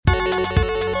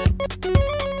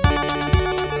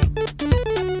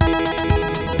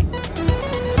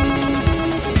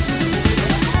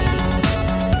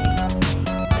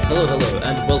Hello,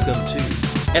 and welcome to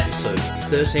episode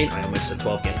 13, I almost said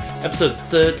 12 again, episode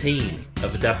 13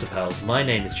 of Adaptapals. My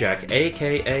name is Jack,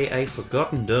 aka A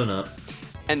Forgotten Donut.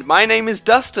 And my name is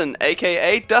Dustin,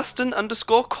 aka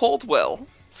Dustin_Caldwell.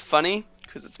 It's funny,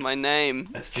 because it's my name.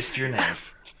 That's just your name.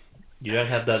 You don't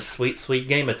have that sweet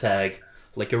gamer tag,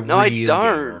 like a real No, I don't.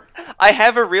 gamer. I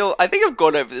have a real... I think I've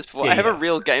gone over this before. Yeah, I have you a have.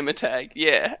 real gamer tag,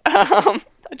 yeah. I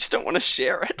just don't want to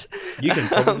share it. You can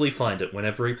probably find it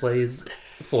whenever he plays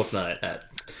Fortnite at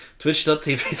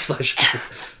twitch.tv/...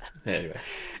 Anyway.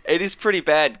 It is pretty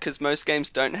bad, because most games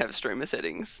don't have streamer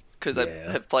settings. Because I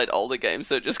Yeah. have played older games,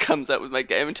 so it just comes up with my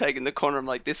gamer tag in the corner. I'm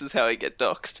like, this is how I get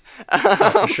doxxed.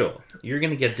 Oh, for sure. You're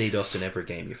gonna get DDoSed in every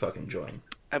game you fucking join.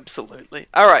 Absolutely.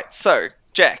 Alright, so,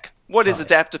 Jack, what is Hi.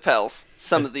 Adaptapals?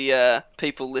 Some of the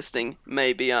people listening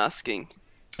may be asking.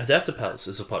 Adaptapals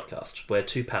is a podcast where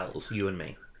two pals, you and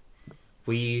me,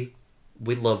 we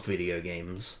love video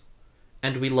games,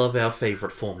 and we love our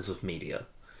favourite forms of media.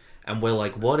 And we're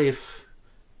like, what if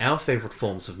our favourite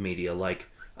forms of media, like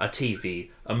a TV,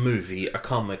 a movie, a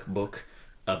comic book,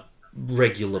 a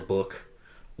regular book,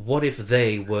 what if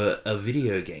they were a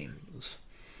video games?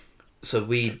 So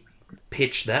we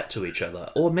pitch that to each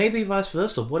other. Or maybe vice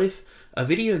versa. What if a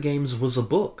video games was a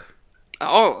book?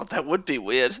 Oh, that would be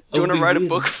weird. Do you would want to be write a weird.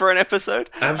 book for an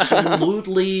episode?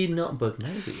 Absolutely not, but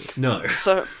maybe. No.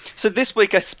 So this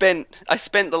week I spent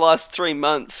the last 3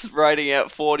 months writing out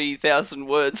 40,000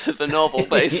 words of a novel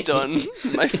based on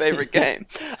my favorite game.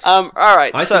 All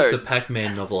right, I so think the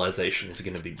Pac-Man novelization is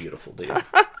going to be beautiful, dude.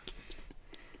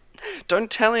 don't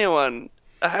tell anyone.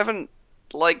 I haven't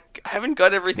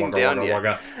got everything down yet.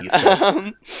 Wagga. You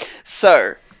said.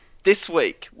 So, this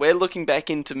week, we're looking back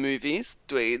into movies.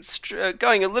 We're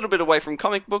going a little bit away from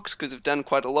comic books, because we've done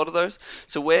quite a lot of those.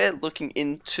 So we're looking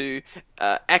into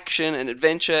action and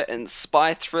adventure and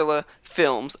spy thriller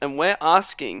films, and we're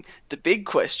asking the big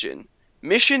question,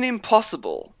 Mission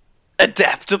Impossible,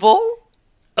 adaptable?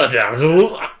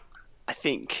 Adaptable? I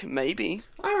think, maybe.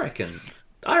 I reckon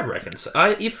so.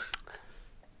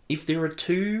 If there are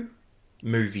two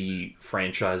movie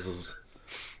franchises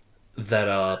that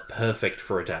are perfect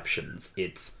for adaptations,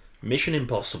 it's Mission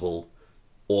Impossible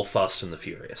or Fast and the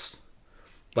Furious.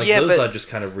 Like, Yeah, those but- are just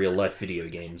kind of real life video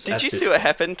games. Did you see what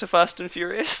happened to Fast and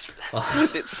Furious?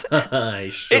 With its, I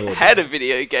sure it had a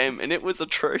video game, and it was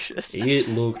atrocious. It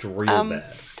looked real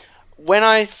bad. When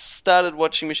I started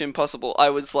watching Mission Impossible, I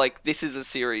was like, this is a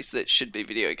series that should be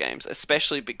video games,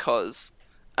 especially because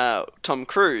Tom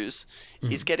Cruise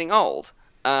is getting old.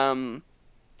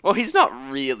 Well, he's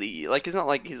not really, like, it's not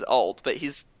like he's old, but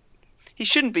he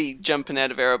shouldn't be jumping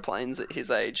out of aeroplanes at his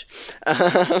age.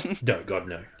 No, God,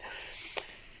 no.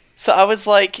 So I was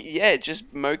like, yeah,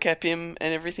 just mocap him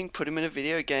and everything, put him in a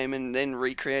video game, and then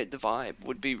recreate the vibe.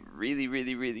 Would be really,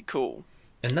 really, really cool.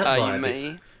 And that You vibe,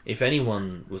 may... if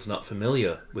anyone was not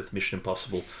familiar with Mission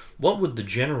Impossible, what would the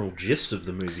general gist of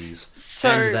the movies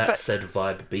and that said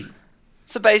vibe be?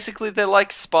 So basically, they're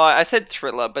like spy... I said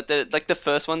thriller, but they're, like, the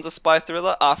first one's a spy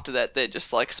thriller. After that, they're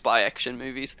just like spy action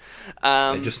movies.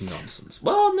 They're just nonsense.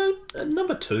 Well, no,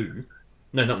 number two.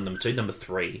 No, not number two, number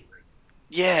three.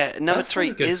 Yeah, number That's three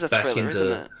kinda gets is a back thriller, into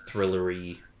isn't it?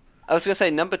 thrillery. I was going to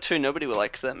say, number two, nobody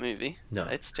likes that movie. No.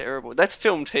 It's terrible. That's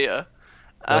filmed here.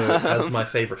 That's my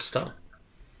favourite stunt.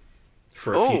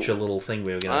 For a Oh. future little thing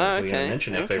we were going to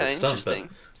mention our favourite stunt, but interesting.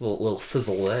 little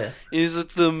sizzle there. Is it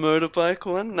the motorbike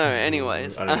one? No,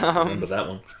 anyways. I don't remember that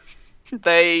one.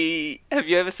 Have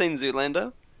you ever seen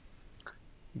Zoolander?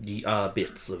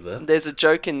 Bits of it. There's a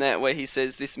joke in that where he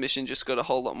says this mission just got a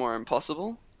whole lot more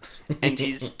impossible. And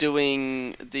he's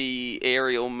doing the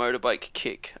aerial motorbike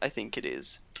kick, I think it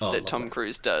is, Oh, that love Tom that.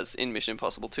 Cruise does in Mission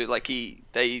Impossible 2. Like,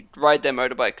 they ride their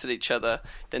motorbikes at each other,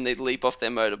 then they leap off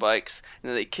their motorbikes, and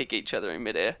then they kick each other in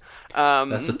midair.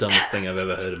 That's the dumbest thing I've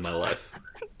ever heard in my life.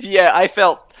 Yeah, I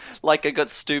felt like I got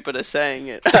stupider saying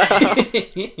it.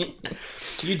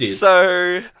 You did.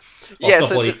 So, yeah, it's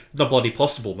so not bloody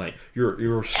possible, mate.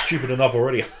 You're stupid enough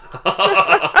already.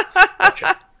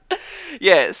 Gotcha.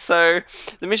 yeah, so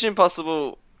the Mission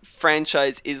Impossible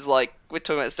franchise is like, we're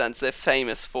talking about stunts, they're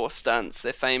famous for stunts,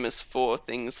 they're famous for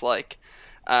things like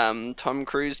Tom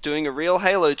Cruise doing a real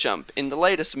Halo jump in the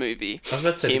latest movie. I was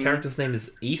about to say, the character's name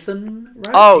is Ethan,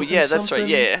 right? Oh, Ethan yeah, that's something? right,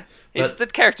 yeah. But- The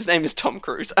character's name is Tom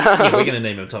Cruise. Yeah, we're going to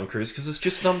name him Tom Cruise because it's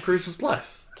just Tom Cruise's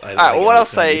life. Alright, well, what I'll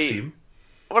say... assume.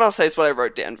 What I'll say is what I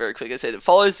wrote down very quickly. I said it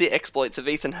follows the exploits of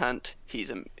Ethan Hunt. He's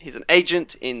an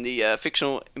agent in the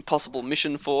fictional Impossible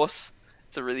Mission Force,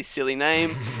 It's a really silly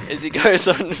name, as he goes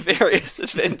on various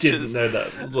adventures. Didn't know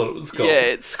that was what it was called. Yeah,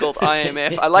 it's called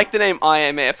IMF. I like the name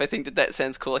IMF. I think that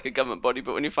sounds cool, like a government body,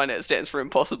 but when you find out it stands for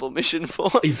Impossible Mission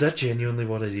Force. Is that genuinely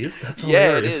what it is? That's Yeah,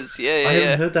 hilarious. it is. Yeah, I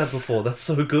haven't heard that before. That's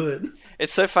so good.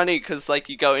 It's so funny because, like,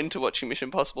 you go into watching Mission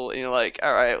Impossible and you're like,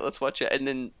 all right, let's watch it. And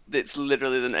then it's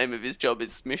literally the name of his job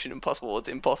is Mission Impossible. It's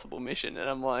Impossible Mission. And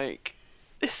I'm like,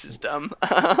 this is dumb.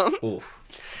 Oof.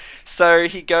 So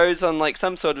he goes on, like,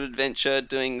 some sort of adventure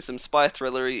doing some spy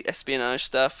thrillery espionage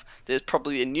stuff. There's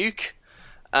probably a nuke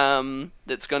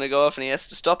that's going to go off and he has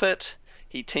to stop it.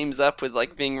 He teams up with,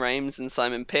 like, Ving Rhames and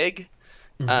Simon Pegg.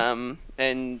 Michelle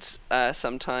Monaghan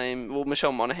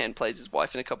plays his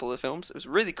wife in a couple of films. It was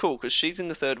really cool because she's in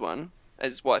the third one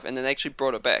as his wife, and then they actually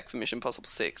brought her back for Mission Impossible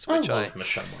 6, which I love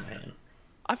Michelle Monaghan.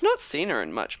 I've not seen her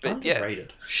in much, but Underrated.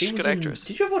 Yeah, She's a good actress.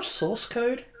 Did you ever watch Source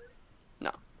Code? No.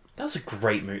 That was a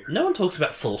great movie. No one talks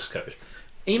about Source Code.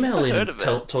 Email in,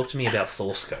 talk to me about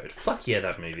Source Code. Fuck yeah,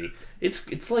 that movie.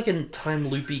 It's like a time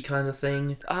loopy kind of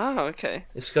thing. Ah, okay.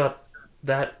 It's got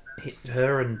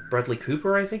her and Bradley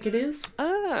Cooper, I think it is.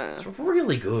 Ah. It's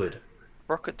really good.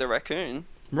 Rocket the Raccoon.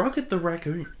 Rocket the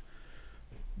Raccoon.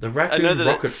 The Raccoon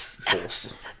Rocket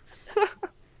Force.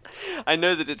 I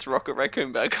know that it's Rocket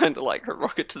Raccoon, but I kind of like her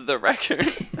Rocket to the Raccoon.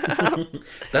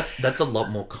 That's a lot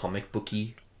more comic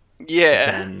booky.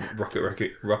 Yeah. Than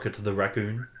Rocket to the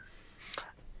Raccoon.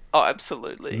 Oh,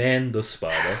 absolutely. Man the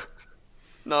Spider.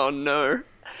 No.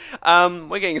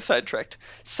 We're getting sidetracked.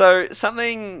 So,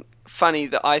 something funny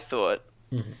that I thought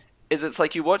is it's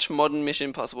like you watch modern Mission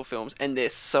Impossible films and they're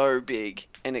so big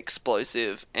and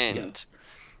explosive and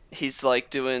he's like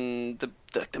doing the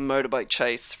motorbike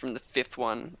chase from the fifth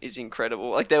one is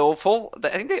incredible. Like I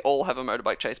think they all have a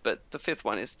motorbike chase, but the fifth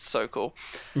one is so cool.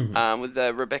 With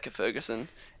Rebecca Ferguson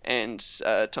and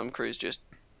Tom Cruise just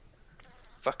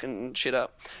fucking shit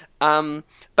up.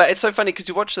 But it's so funny because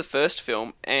you watch the first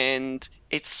film and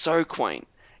it's so quaint.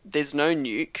 There's no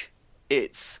nuke.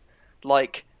 It's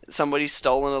like somebody's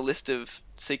stolen a list of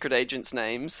secret agents'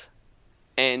 names,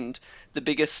 and the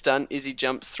biggest stunt is he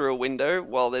jumps through a window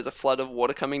while there's a flood of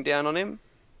water coming down on him.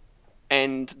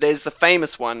 And there's the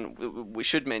famous one we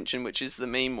should mention, which is the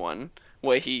meme one,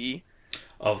 where he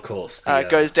of course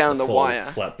goes down the wire.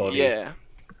 Flat body.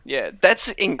 Yeah.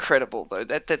 That's incredible though.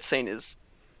 That scene is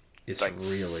like really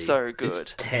so good.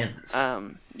 It's tense.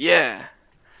 Yeah.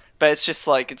 But it's just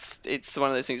like it's one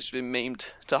of those things that's been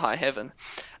memed to high heaven.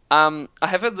 I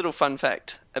have a little fun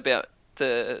fact about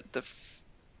the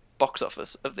box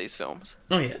office of these films.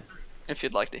 Oh yeah. If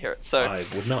you'd like to hear it. So I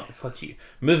would not. Fuck you.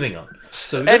 Moving on.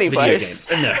 So we've got video games.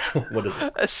 No, what is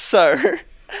it? So,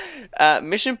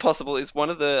 Mission Impossible is one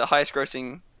of the highest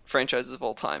grossing franchises of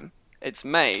all time. It's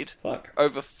made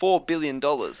over $4 billion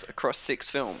across 6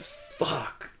 films.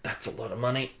 Fuck, that's a lot of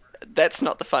money. That's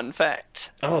not the fun fact.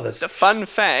 Oh, that's... The fun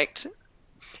fact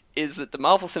is that the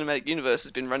Marvel Cinematic Universe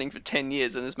has been running for 10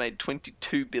 years and has made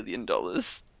 $22 billion.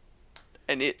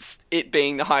 And it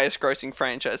being the highest grossing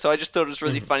franchise. So I just thought it was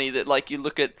really funny that, like, you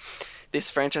look at this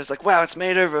franchise like, wow, it's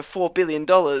made over $4 billion.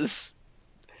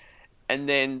 And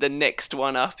then the next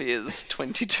one up is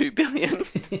 $22 billion.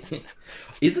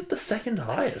 Is it the second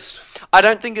highest? I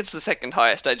don't think it's the second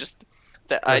highest. I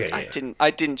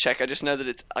didn't check. I just know that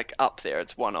it's like up there.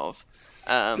 It's one of.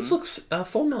 This looks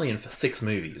 $4 million for 6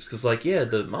 movies. Because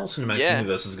the Marvel Cinematic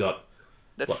Universe has got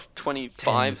that's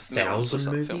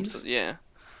 25,000 movies. Films. Yeah.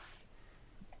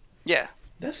 Yeah.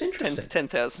 That's interesting.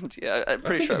 10,000. Yeah, I'm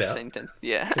pretty sure I've seen 10.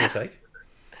 Yeah. Give or take.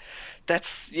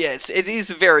 It is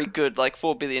very good. Like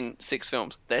 4 billion, 6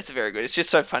 films. That's very good. It's just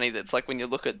so funny that it's like when you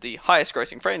look at the highest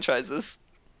grossing franchises.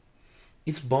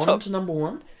 Is Bond number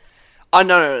 1? Oh,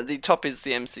 no. The top is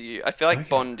the MCU. I feel like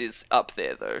Bond is up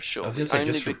there though, sure. Only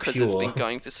just because it's been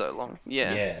going for so long.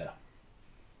 Yeah. Yeah.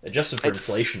 Adjusted for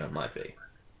inflation, it might be. It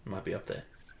might be up there.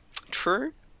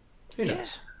 True. Who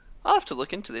knows? I'll have to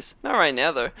look into this. Not right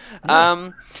now, though.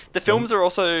 No. The films are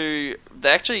also... They're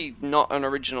actually not an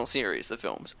original series, the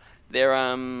films. They're,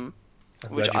 I'm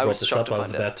glad you brought this up. I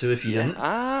was about to, if you didn't.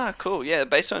 Ah, cool. Yeah,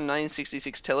 based on a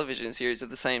 1966 television series of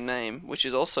the same name, which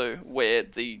is also where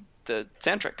the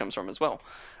soundtrack comes from as well.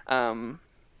 I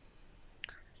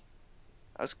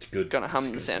was going to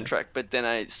hum the soundtrack, but then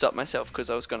I stopped myself because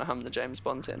I was going to hum the James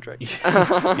Bond soundtrack.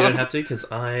 You don't have to, because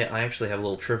I actually have a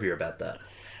little trivia about that.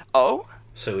 Oh?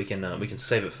 So we can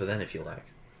save it for then if you like.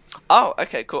 Oh,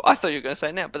 okay, cool. I thought you were going to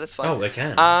say now, but that's fine. Oh, we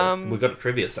can. We've got a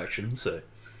trivia section, so...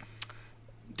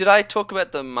 Did I talk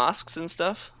about the masks and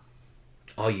stuff?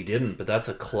 Oh, you didn't, but that's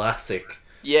a classic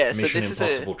Mission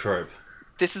Impossible trope.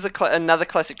 this is another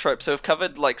classic trope. So we've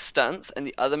covered like stunts and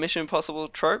the other Mission Impossible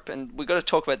trope, and we've got to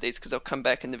talk about these because they'll come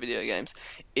back in the video games.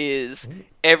 Is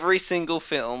every single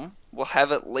film will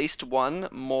have at least one,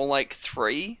 more like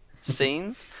three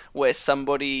scenes where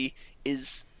somebody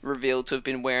is revealed to have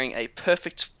been wearing a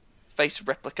perfect face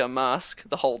replica mask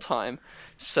the whole time.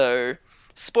 So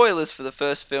spoilers for the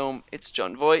first film, it's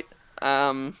Jon Voight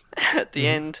at the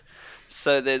end.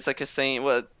 So there's like a scene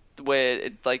where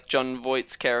like Jon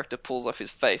Voight's character pulls off his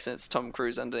face and it's Tom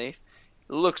Cruise underneath.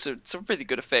 It's a really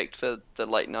good effect for the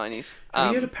late 90s. Have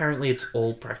you heard apparently it's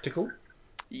all practical?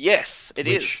 Yes, it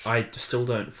is. Which I still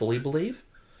don't fully believe,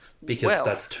 because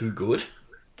that's too good.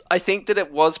 I think that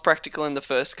it was practical in the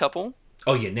first couple.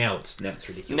 Oh yeah, now it's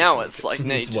ridiculous. Now it's like,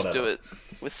 no, you just do it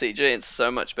with CG. It's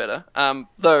so much better.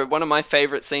 Though one of my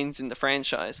favourite scenes in the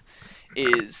franchise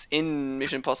is in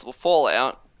Mission Impossible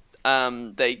Fallout.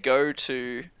 They go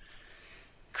to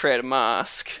create a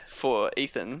mask for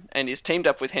Ethan, and he's teamed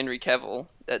up with Henry Cavill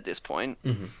at this point.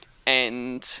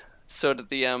 And sort of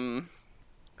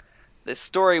the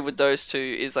story with those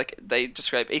two is like they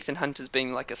describe Ethan Hunt as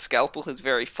being like a scalpel who's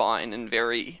very fine and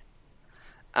very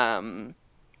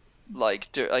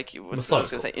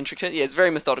intricate. Yeah, it's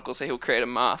very methodical. So he'll create a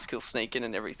mask, he'll sneak in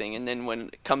and everything, and then when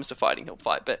it comes to fighting, he'll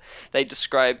fight. But they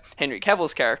describe Henry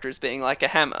Cavill's character as being like a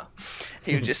hammer.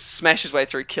 He would just smash his way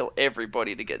through, kill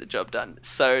everybody to get the job done.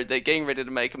 So they're getting ready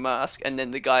to make a mask, and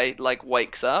then the guy like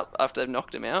wakes up after they've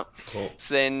knocked him out. Cool.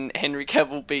 So then Henry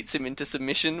Cavill beats him into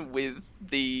submission with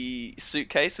the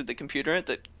suitcase with the computer in it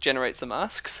that generates the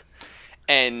masks,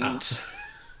 and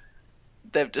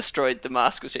they've destroyed the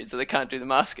mask machine, so they can't do the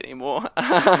mask anymore.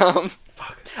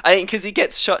 Fuck. I think because he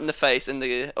gets shot in the face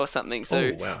or something.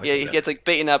 So he gets like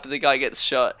beaten up, and the guy gets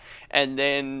shot, and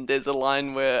then there's a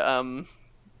line where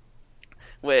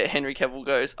Henry Cavill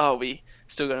goes, "Oh, we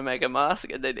still gonna make a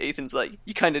mask," and then Ethan's like,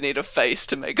 "You kind of need a face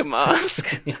to make a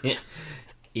mask."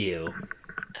 Ew.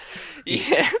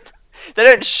 Yeah. They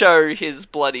don't show his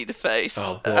bloodied face.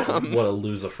 Oh, what a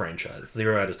loser franchise.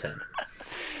 0 out of 10.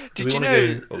 Did you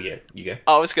know? Oh yeah, you go.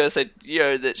 I was gonna say,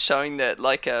 that showing that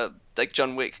like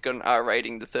John Wick got an R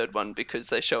rating, the third one, because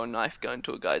they show a knife going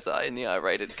to a guy's eye in the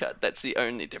R-rated cut. That's the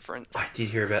only difference. I did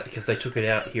hear about it because they took it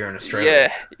out here in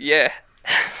Australia. Yeah.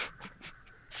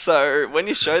 So when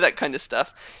you show that kind of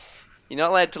stuff, you're not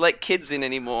allowed to let kids in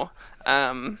anymore.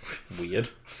 Weird.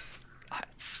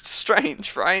 It's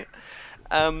strange, right?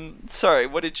 Sorry,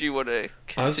 what did you want to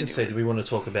continue I was going to say, do we want to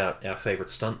talk about our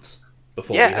favourite stunts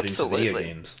before we head into video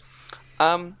games?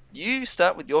 You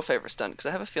start with your favourite stunt, because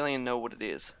I have a feeling I know what it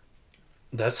is.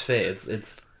 That's fair.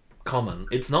 It's common.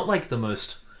 It's not like the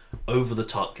most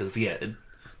over-the-top, because,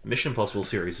 Mission Impossible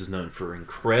series is known for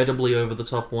incredibly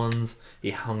over-the-top ones. He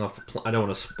hung off I don't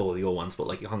want to spoil your ones,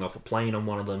 but he hung off a plane on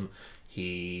one of them.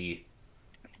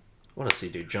 What does he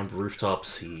do? Jump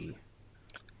rooftops.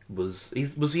 Was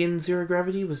he in Zero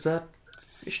Gravity? Was that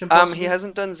Mission Impossible? He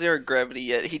hasn't done Zero Gravity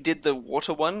yet. He did the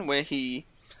water one where he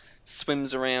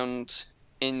swims around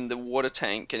in the water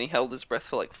tank and he held his breath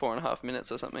for like 4.5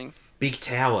 minutes or something. Big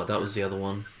Tower, that was the other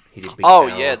one. He did Big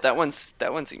Tower. Yeah, that one's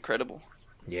incredible.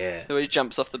 Yeah. The way he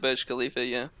jumps off the Burj Khalifa,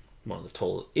 yeah. One of the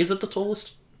tallest. Is it the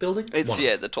tallest building? It's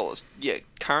the tallest. Yeah,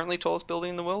 currently tallest building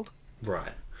in the world.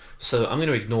 Right. So I'm going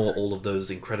to ignore all of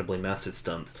those incredibly massive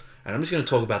stunts. And I'm just going to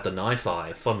talk about the knife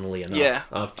eye, funnily enough. Yeah,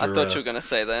 I thought you were going to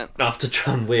say that. After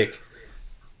John Wick.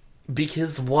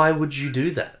 Because why would you do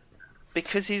that?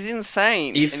 Because he's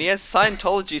insane, and he has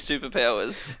Scientology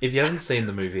superpowers. If you haven't seen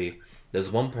the movie,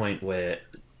 there's one point where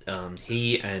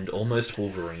he and almost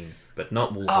Wolverine, but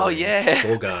not Wolverine, oh yeah,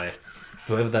 poor guy,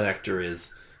 whoever that actor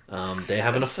is, they're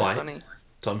having a fight. Funny.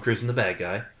 Tom Cruise and the bad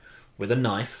guy, with a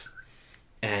knife,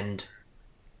 and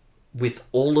with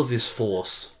all of his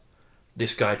force,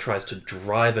 this guy tries to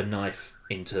drive a knife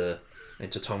into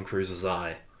Tom Cruise's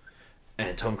eye,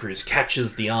 and Tom Cruise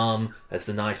catches the arm as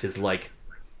the knife is like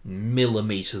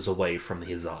millimeters away from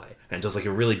his eye, and does like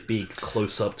a really big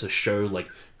close up to show like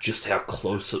just how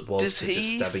close it was to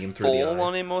just stabbing him through the eye. Does he fall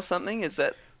on him or something? Is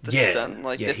that the stunt?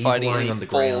 Like they're he's fighting lying and on he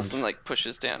the falls ground and like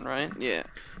pushes down, right? Yeah.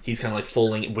 He's kind of like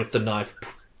falling with the knife,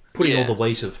 putting all the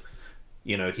weight of,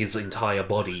 his entire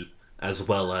body as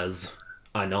well as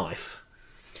a knife.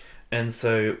 And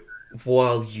so,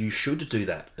 while you should do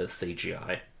that as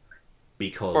CGI,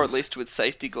 because... Or at least with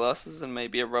safety glasses and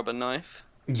maybe a rubber knife.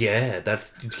 Yeah,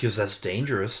 that's because that's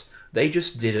dangerous. They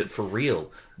just did it for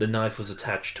real. The knife was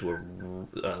attached to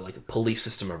a pulley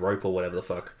system, a rope or whatever the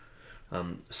fuck,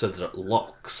 so that it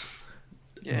locks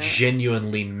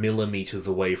genuinely millimeters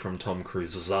away from Tom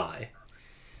Cruise's eye.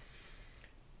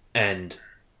 And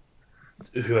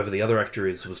whoever the other actor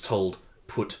is was told,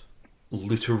 put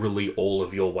literally all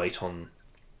of your weight on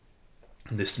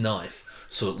this knife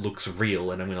so it looks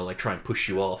real, and I'm gonna like try and push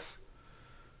you off.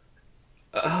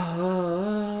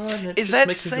 And it Is just that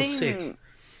makes me feel sick. scene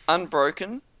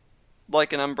unbroken?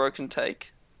 Like an unbroken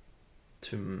take?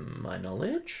 To my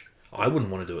knowledge, I wouldn't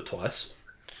want to do it twice.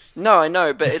 No, I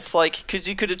know, but it's like, because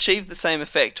you could achieve the same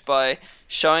effect by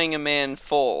showing a man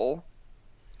fall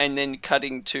and then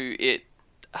cutting to it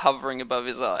hovering above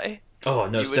his eye. Oh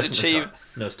no, You it's would definitely achieve- cut.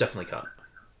 No, it's definitely cut.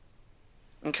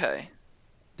 Okay,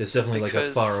 There's definitely like a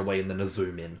Because- far away and then a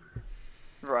zoom in.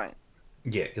 right.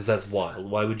 Yeah, because that's wild.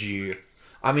 Why would you?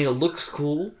 I mean, it looks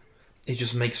cool. It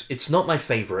just makes it's not my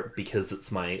favorite because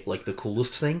it's my like the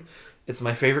coolest thing. It's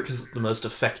my favorite because it's the most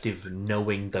effective,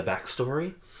 knowing the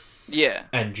backstory Yeah.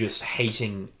 and just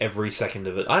hating every second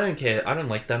of it. I don't care. I don't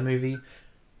like that movie,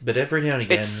 but every now and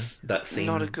again, It's that scene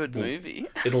not a good will- movie.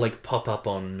 It'll like pop up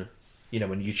on,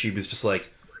 when YouTube is just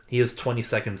like, here's 20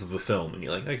 seconds of a film, and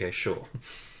you're like, okay, sure.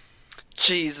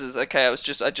 Jesus, okay, I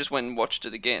just went and watched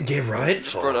it again. Yeah, right.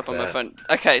 Just brought it up Fuck on my that. phone.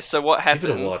 Okay, so what Give it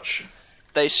a happens? watch.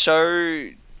 They show,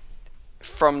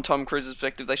 from Tom Cruise's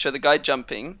perspective, they show the guy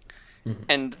jumping, Mhm.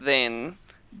 and then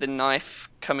the knife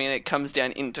coming in, it comes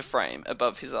down into frame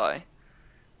above his eye.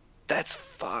 That's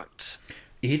fucked.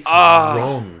 It's Ah.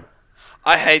 wrong.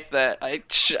 I hate that. I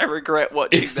regret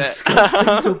watching It's that.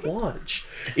 disgusting to watch.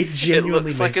 It It genuinely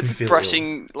looks makes like me it's feel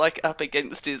brushing like up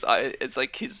against his eye. It's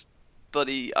like his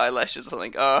bloody eyelashes or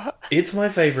something. ill. It's my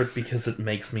favorite because it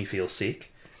makes me feel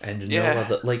sick, and Yeah.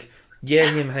 no other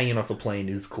him hanging off a plane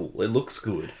is cool. It looks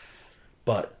good,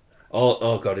 but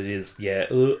oh god, it is. Yeah.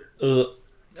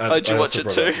 How'd you watch also it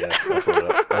brought too? Up, yeah, I brought it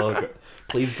up. Oh, God.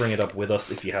 Please bring it up with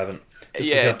us if you haven't. Just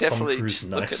Yeah, look up definitely, Tom Cruise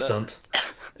just look knife it up. stunt.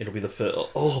 It'll be the first.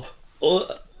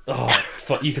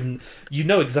 Fuck! You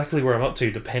know exactly where I'm up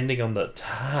to, depending on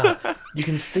the. You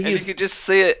can see And you his. can just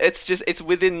see it. It's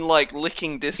within like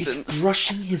licking distance. It's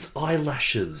brushing his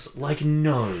eyelashes. Like,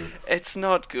 no. It's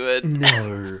not good.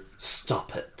 No.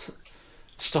 Stop it.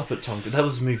 Stop it, Tom. That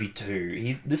was movie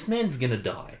 2. This man's gonna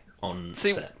die on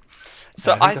See, set.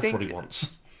 So I I think that's think, what he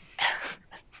wants.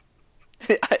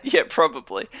 yeah,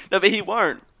 probably. No, but he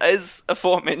won't, as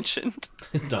aforementioned.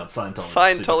 No, Scientology.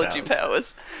 Scientology Superpowers.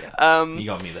 powers. Yeah, you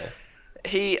got me there.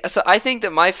 So I think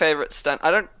that my favorite stunt.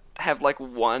 I don't have like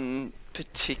one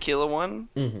particular one.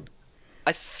 Mm-hmm.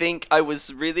 I think I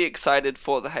was really excited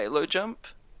for the Halo jump,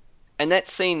 and that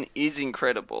scene is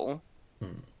incredible.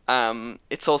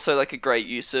 It's also like a great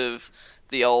use of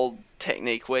the old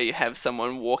technique where you have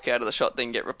someone walk out of the shot,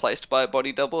 then get replaced by a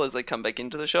body double as they come back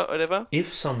into the shot, whatever.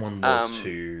 If someone was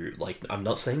to, I'm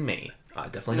not saying me,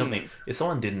 definitely not me. If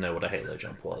someone didn't know what a Halo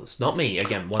jump was, not me,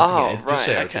 again, once Oh, again, it's just,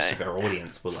 right, just okay. if our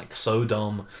audience were so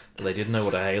dumb that they didn't know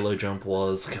what a Halo jump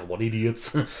was, what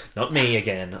idiots. Not me,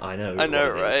 again, I know. I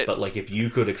know, what it is, right? but if you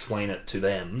could explain it to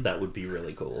them, that would be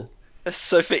really cool.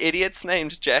 So for idiots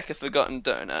named Jack a Forgotten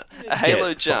Donut, a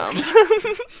Halo jump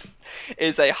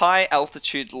is a high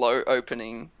altitude, low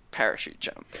opening parachute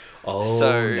jump. Oh,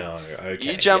 So, no, okay.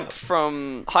 You jump yeah.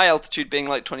 from high altitude being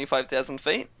like 25,000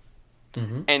 feet,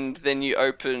 Mhm. and then you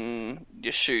open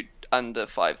your chute under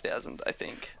 5,000, I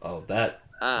think. Oh, that's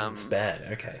Um, bad,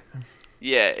 okay.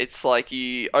 Yeah, it's like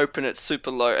you open it super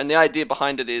low, and the idea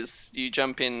behind it is you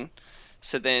jump in,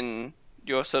 so then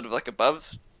you're sort of like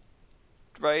above,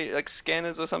 right, like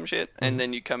scanners or some shit, and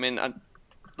then you come in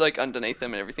underneath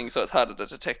them and everything, so it's harder to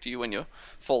detect you when you're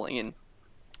falling in.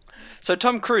 So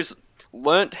Tom Cruise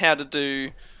learnt how to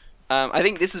do. I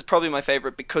think this is probably my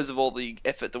favorite because of all the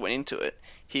effort that went into it.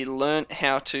 He learnt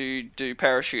how to do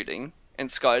parachuting and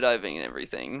skydiving and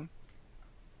everything.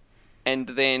 And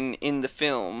then in the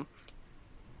film,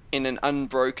 in an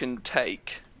unbroken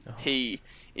take, he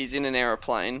is in an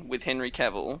aeroplane with Henry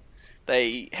Cavill.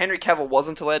 Henry Cavill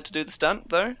wasn't allowed to do the stunt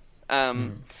though,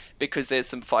 because there's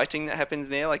some fighting that happens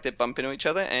there, like they bump into each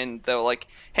other, and they were like,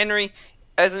 Henry,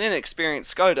 as an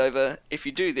inexperienced skydiver, if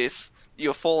you do this,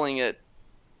 you're falling at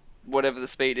whatever the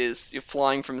speed is, you're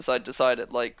flying from side to side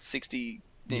at like 60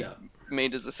 Yeah.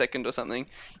 meters a second or something,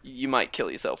 you might kill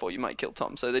yourself or you might kill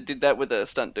Tom. So they did that with a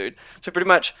stunt dude. So pretty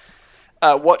much,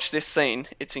 watch this scene.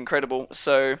 It's incredible.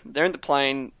 So they're in the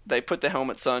plane, they put their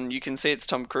helmets on, you can see it's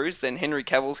Tom Cruise, then Henry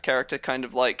Cavill's character kind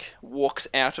of like walks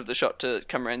out of the shot to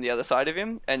come around the other side of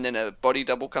him, and then a body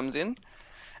double comes in,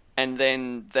 and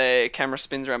then the camera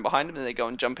spins around behind him and they go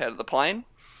and jump out of the plane.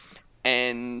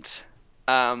 And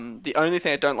the only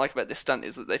thing I don't like about this stunt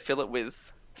is that they fill it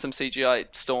with some CGI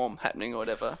storm happening or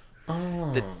whatever.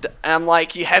 Oh. And I'm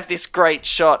like, you have this great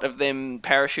shot of them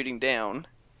parachuting down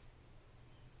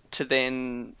to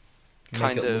then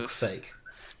kind Make it of look fake.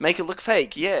 make it look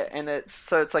fake, yeah. And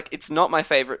it's like, it's not my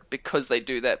favorite because they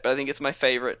do that, but I think it's my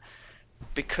favorite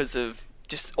because of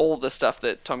just all the stuff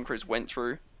that Tom Cruise went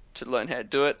through to learn how to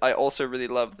do it. I also really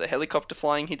love the helicopter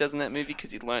flying he does in that movie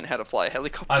because he learned how to fly a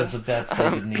helicopter. I was about to say,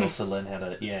 didn't he also learn how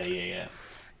to... Yeah.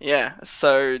 Yeah,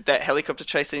 so that helicopter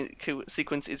chase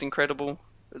sequence is incredible.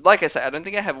 Like I say, I don't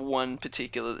think I have one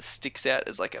particular that sticks out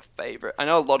as like a favorite. I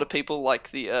know a lot of people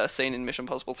like the scene in Mission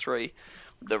Impossible 3,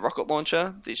 the rocket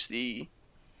launcher. That's a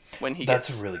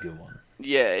really good one.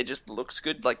 Yeah, it just looks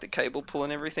good, like the cable pull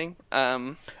and everything.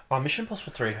 Mission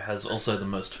Impossible 3 has also the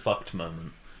most fucked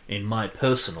moment, in my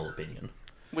personal opinion.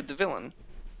 With the villain.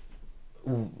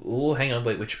 Oh, hang on,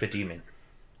 wait, which bit do you mean?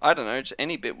 I don't know, just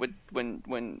any bit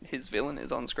when his villain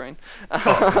is on screen.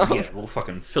 Yeah, well,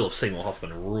 fucking Philip Seymour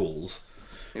Hoffman rules.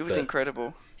 It was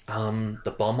incredible.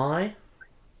 The bomb eye?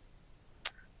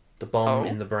 The bomb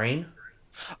in the brain?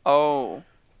 Oh.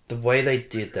 The way they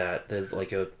did that, there's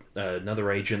like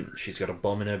another agent, she's got a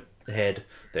bomb in her head,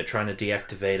 they're trying to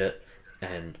deactivate it,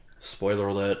 and spoiler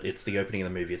alert, it's the opening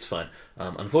of the movie, it's fine.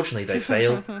 Unfortunately, they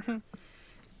fail,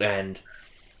 and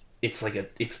it's like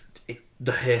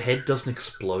her head doesn't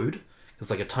explode, it's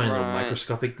like a tiny little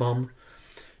microscopic bomb.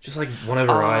 Just like one of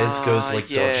her eyes goes like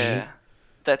dodgy.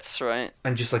 That's right.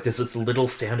 And just like there's this little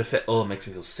sound effect. Oh, it makes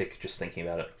me feel sick just thinking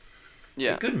about it. Yeah.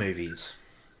 They're good movies,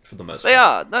 for the most part. They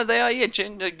are. No, they are, yeah.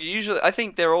 Usually, I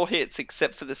think they're all hits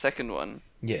except for the second one.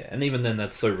 Yeah, and even then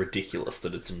that's so ridiculous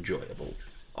that it's enjoyable.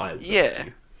 I would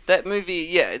argue. That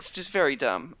movie, it's just very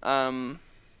dumb.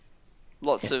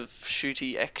 Lots of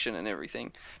shooty action and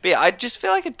everything. But yeah, I just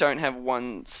feel like I don't have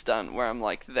one stunt where I'm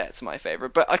like, that's my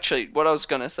favourite. But actually, what I was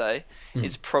going to say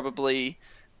is probably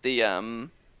the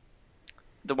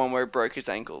one where he broke his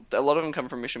ankle. A lot of them come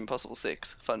from Mission Impossible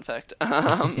 6, fun fact.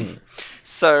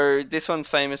 So this one's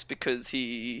famous because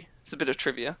it's a bit of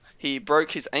trivia. He broke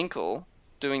his ankle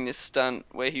doing this stunt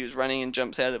where he was running and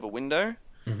jumps out of a window.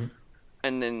 Mm-hmm.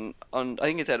 And then I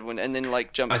think it's out of a window, and then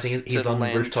like jumps. I think he's on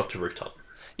land. Rooftop to rooftop.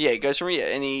 Yeah, it goes from here,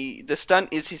 and the stunt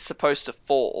is he's supposed to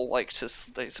fall, like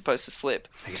he's supposed to slip.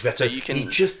 He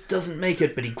just doesn't make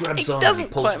it, but he grabs on. He doesn't and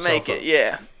he pulls quite make it,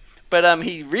 yeah. But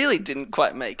he really didn't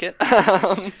quite make it.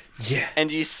 Yeah.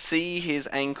 And you see his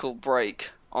ankle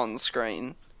break on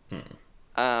screen.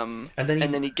 And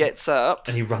then he gets up.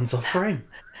 And he runs off frame.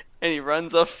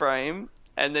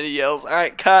 And then he yells,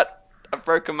 "Alright, cut! I've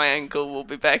broken my ankle, we'll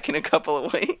be back in a couple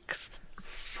of weeks."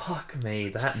 Fuck me,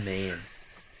 that man.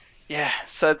 Yeah,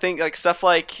 so I think like stuff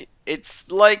like,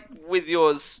 it's like with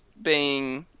yours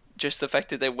being just the fact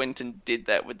that they went and did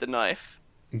that with the knife.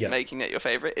 Yeah. Making that your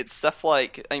favourite. It's stuff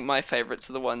like, I think my favourites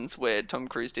are the ones where Tom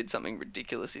Cruise did something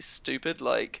ridiculously stupid,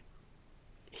 like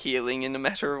healing in a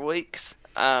matter of weeks,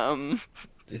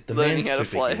 learning how to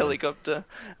fly a helicopter,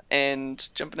 and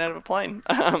jumping out of a plane,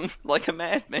 like a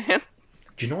madman.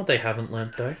 Do you know what they haven't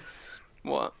learnt though?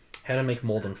 What? How to make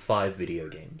more than 5 video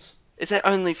games. Is there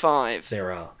only 5?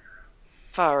 There are.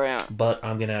 Far out. But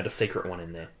I'm going to add a secret one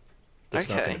in there. That's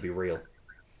not going to be real.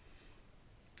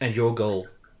 And your goal,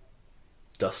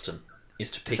 Dustin,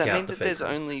 is to pick out the fake one. Does that mean that there's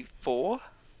only 4?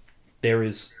 There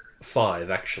is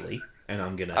 5, actually, and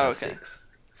I'm going to have 6.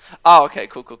 Oh, okay,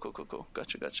 cool.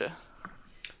 Gotcha.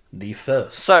 The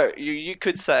first. So, you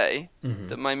could say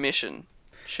that my mission,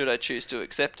 should I choose to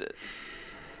accept it,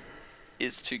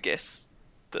 is to guess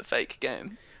the fake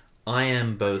game. I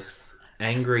am both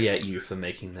angry at you for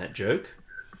making that joke,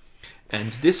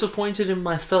 and disappointed in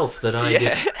myself that I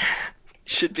didn't.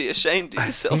 Should be ashamed of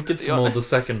yourself. I think it's more the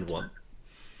second one.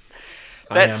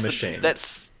 I am ashamed.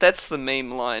 That's the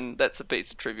meme line. That's a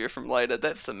piece of trivia from later.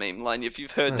 That's the meme line. If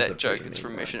you've heard that joke, it's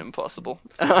from Mission Impossible.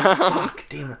 Fuck,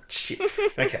 damn it, shit.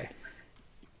 Okay.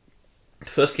 The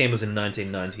first game was in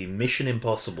 1990, Mission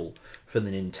Impossible for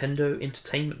the Nintendo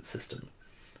Entertainment System,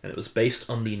 and it was based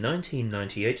on the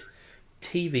 1998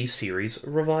 TV series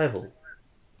Revival.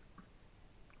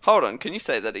 Hold on, can you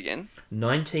say that again?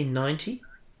 1990.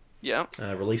 Yeah.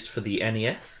 Released for the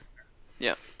NES.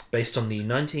 Yeah. Based on the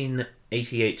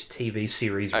 1988 TV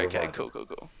series Revival. Okay,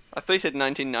 cool. I thought you said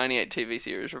 1998 TV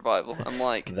series Revival. I'm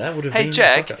like, that would have hey been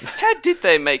Jack, how did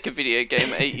they make a video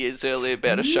game 8 years earlier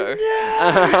about a show?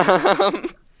 No!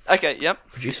 Okay, yep.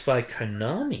 Produced by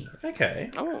Konami. Okay.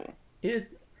 Oh.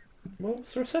 What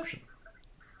was the reception?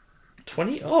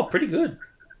 20? Oh, pretty good.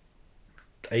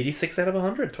 86 out of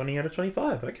 100. 20 out of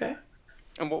 25. Okay.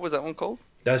 And what was that one called?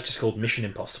 That was just called Mission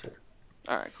Impossible.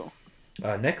 Alright, cool.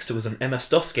 Next, it was an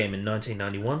MS-DOS game in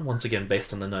 1991, once again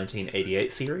based on the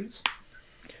 1988 series.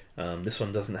 This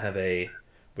one doesn't have a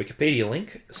Wikipedia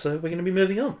link, so we're going to be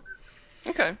moving on.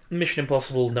 Okay. Mission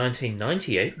Impossible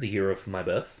 1998, the year of my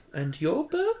birth. And your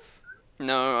birth?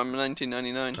 No, I'm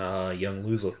 1999. Young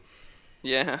loser.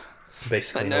 Yeah.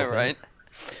 Basically. I know, right?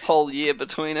 whole year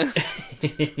between us.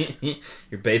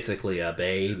 You're basically a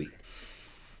baby.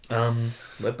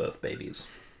 We're both babies.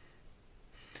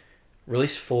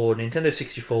 Released for Nintendo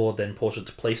 64, then ported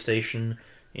to PlayStation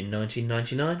in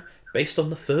 1999, based on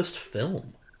the first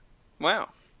film. Wow.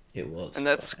 It was. And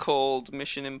that's called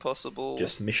Mission Impossible.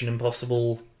 Just Mission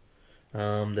Impossible.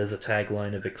 There's a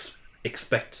tagline of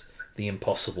expect the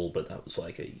impossible, but that was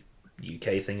like a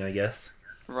UK thing, I guess.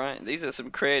 Right, these are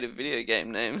some creative video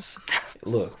game names.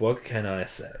 Look, what can I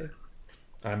say?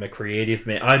 I'm a creative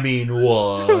man. I mean,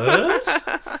 what?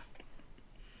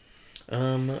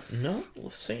 No,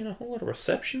 we're seeing a whole lot of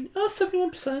reception.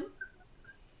 71%.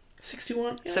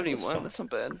 61? Yeah, 71, that's not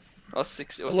bad. Oh,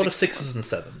 60, a lot of 6s and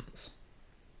 7s.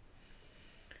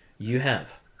 You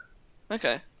have.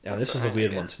 Okay. Now, this was a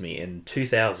weird one to me. In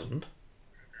 2000,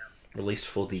 released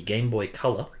for the Game Boy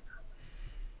Color,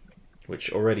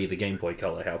 which already the Game Boy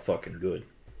Color, how fucking good.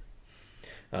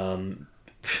 Do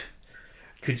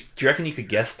you reckon you could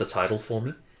guess the title for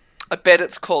me? I bet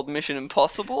it's called Mission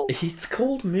Impossible. It's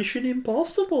called Mission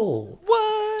Impossible.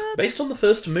 What? Based on the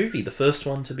first movie, the first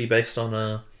one to be based on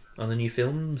the new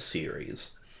film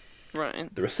series.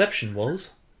 Right. The reception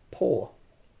was poor.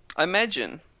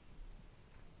 Imagine.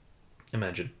 Oh,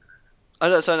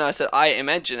 no, sorry, no, I said I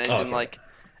imagine, as in okay. like,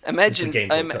 imagine.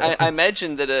 I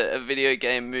imagine that a video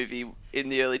game movie in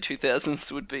the early 2000s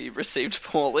would be received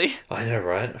poorly. I know,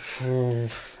 right?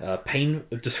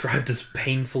 Described as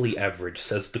painfully average,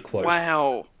 says the quote.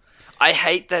 Wow, I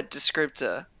hate that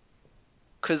descriptor.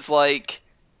 Cause like,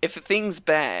 if a thing's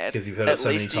bad, because you've heard it at so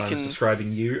many least you times can.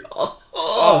 describing you.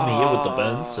 Oh, me here with the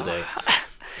burns today.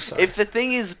 Sorry. If a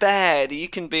thing is bad, you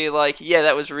can be like, yeah,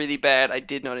 that was really bad. I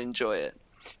did not enjoy it.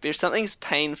 But if something's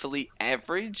painfully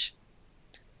average,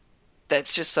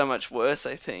 that's just so much worse,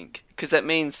 I think. Because that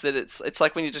means that it's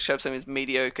like when you describe something as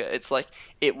mediocre. It's like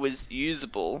it was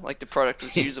usable, like the product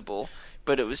was usable,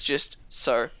 but it was just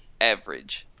so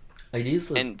average. It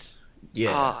is.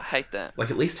 Yeah. I hate that. Like,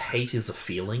 at least hate is a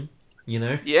feeling, you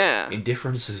know? Yeah.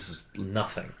 Indifference is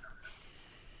nothing.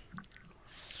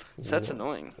 So that's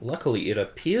annoying. Luckily, it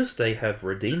appears they have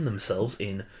redeemed themselves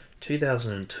in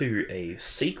 2002, a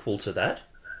sequel to that,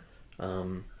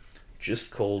 just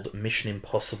called Mission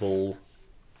Impossible...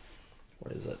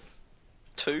 What is it?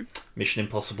 2? Mission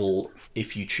Impossible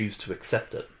If You Choose to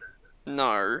Accept It.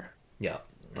 No. Yeah.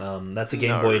 That's a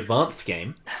Game Boy Advanced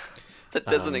game. That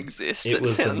doesn't exist. It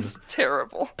sounds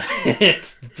terrible.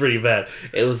 It's pretty bad.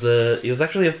 It was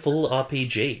actually a full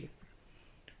RPG.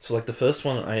 So, like, the first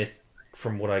one,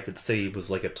 from what I could see,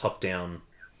 was like a top-down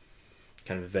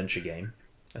kind of adventure game.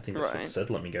 I think that's what it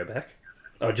said. Let me go back.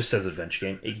 Oh, it just says adventure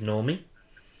game. Ignore me.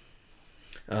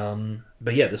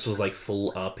 But yeah, this was like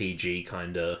full RPG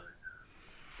kind of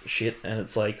shit, and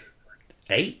it's like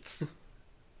 8s.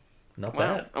 Not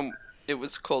bad. It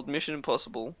was called Mission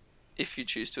Impossible If You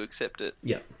Choose to Accept It.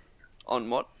 Yeah. On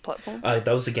what platform? That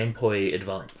was the Game Boy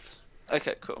Advance.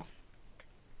 Okay, cool.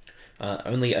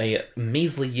 Only a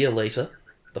measly year later,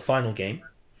 the final game,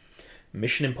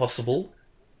 Mission Impossible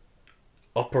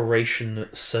Operation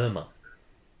Surma.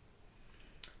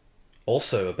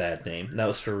 Also a bad name. That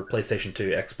was for PlayStation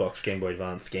 2, Xbox, Game Boy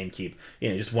Advance, GameCube.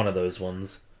 Just one of those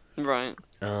ones. Right.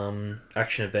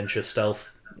 Action, adventure,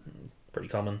 stealth. Pretty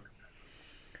common.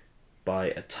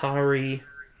 By Atari.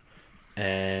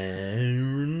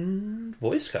 And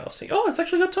voice casting. Oh, it's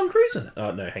actually got Tom Cruise in it.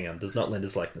 Oh, no, hang on. Does not lend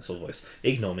his likeness or voice.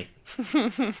 Ignore me.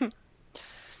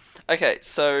 Okay,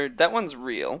 so that one's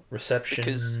real. Reception,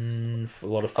 because... a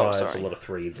lot of 5s, a lot of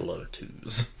 3s, a lot of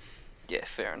 2s. Yeah,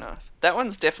 fair enough. That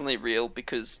one's definitely real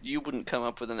because you wouldn't come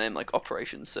up with a name like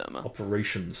Operation Surma.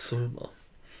 Operation Surma.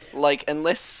 Like,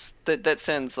 unless... That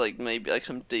sounds like maybe like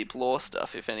some deep lore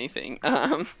stuff, if anything.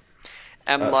 And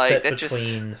like, set that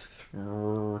between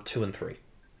 2 and 3.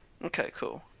 Okay,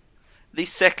 cool. The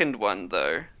second one,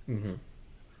 though... Mm-hmm.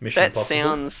 Mission Impossible?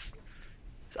 Sounds...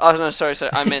 Oh, no, sorry.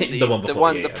 I meant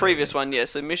the previous one, yeah.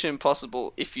 So Mission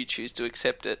Impossible, If You Choose to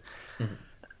Accept It.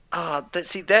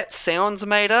 Mm-hmm. That sounds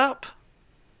made up.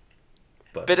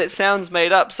 But it sounds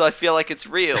made up, so I feel like it's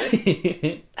real.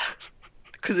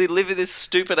 Because we live in this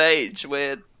stupid age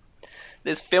where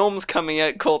there's films coming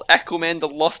out called Aquaman: The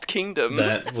Lost Kingdom.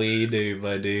 That we do,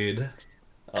 my dude.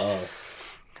 Oh.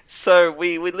 So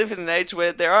we live in an age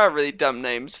where there are really dumb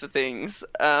names for things.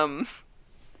 I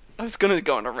was going to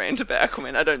go on a rant about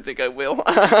Aquaman. I don't think I will.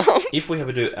 If we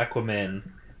ever do Aquaman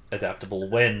adaptable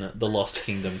when The Lost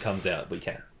Kingdom comes out, we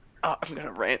can. Oh, I'm going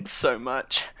to rant so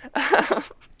much.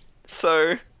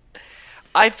 So,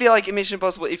 I feel like Mission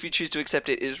Impossible, If You Choose to Accept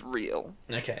It, is real.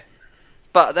 Okay.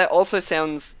 But that also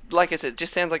sounds, like I said,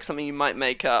 just sounds like something you might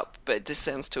make up, but it just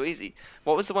sounds too easy.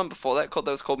 What was the one before that called?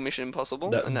 That was called Mission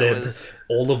Impossible? And that was...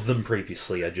 All of them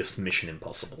previously are just Mission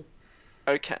Impossible.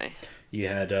 Okay. You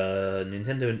had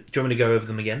Nintendo... Do you want me to go over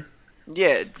them again?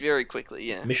 Yeah, very quickly,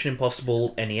 yeah. Mission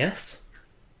Impossible NES,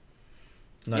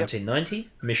 1990. Yep.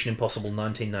 Mission Impossible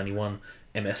 1991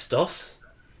 MS-DOS.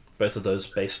 Both of those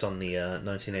based on the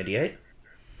 1988.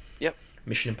 Yep.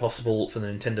 Mission Impossible for the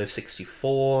Nintendo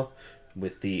 64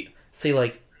 with the... See,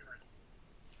 like...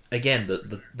 Again,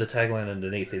 the tagline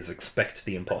underneath is expect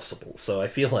the impossible. So I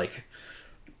feel like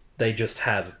they just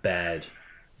have bad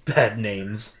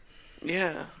names.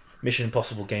 Yeah. Mission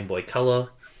Impossible Game Boy Color.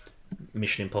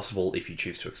 Mission Impossible, if you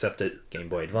choose to accept it, Game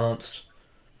Boy Advanced.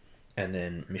 And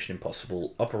then Mission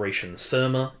Impossible Operation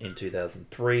Surma in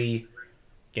 2003.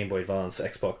 Game Boy Advance,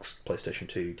 Xbox, PlayStation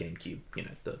 2, GameCube, you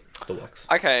know, the works.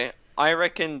 Okay, I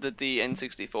reckon that the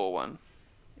N64 one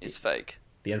is fake.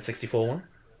 The N64 one?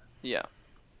 Yeah.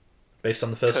 Based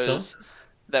on the first film?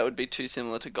 That would be too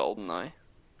similar to GoldenEye,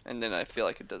 and then I feel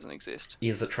like it doesn't exist.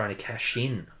 Is it trying to cash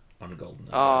in on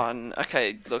GoldenEye? Oh,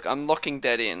 okay, look, I'm locking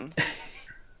that in,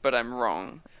 but I'm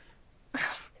wrong.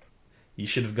 You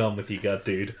should have gone with your gut,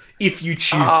 dude. If you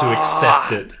choose to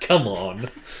accept it, come on.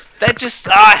 That just...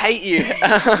 I hate you.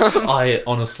 I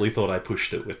honestly thought I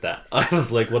pushed it with that. I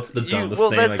was like, what's the dumbest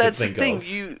name I could think of?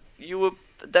 You were...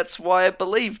 That's why I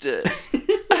believed it.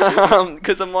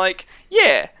 Because I'm like,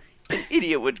 yeah, an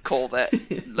idiot would call that,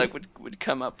 like, would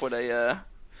come up with a...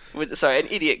 an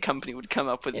idiot company would come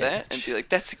up with that and be like,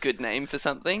 that's a good name for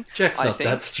something. Jack's not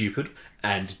that stupid.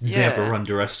 And never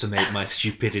underestimate my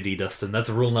stupidity, Dustin. That's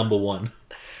rule number 1.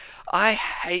 I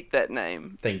hate that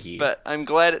name. Thank you. But I'm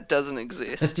glad it doesn't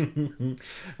exist.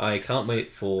 I can't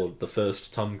wait for the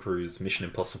first Tom Cruise Mission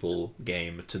Impossible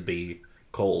game to be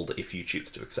called If You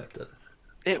Choose to Accept It.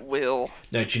 It will.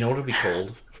 No, do you know what it'll be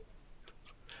called?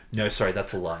 No, sorry,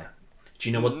 that's a lie. Do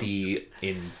you know what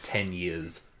in 10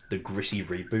 years, the gritty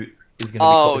reboot is going to be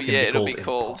called? It'll be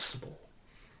called Impossible.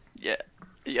 Yeah.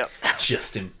 Yep.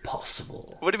 Just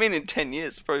impossible. What do you mean in 10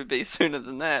 years? Probably be sooner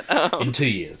than that. In 2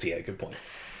 years, yeah, good point.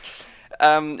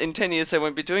 In 10 years, they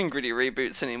won't be doing gritty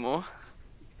reboots anymore.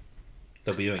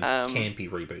 They'll be doing campy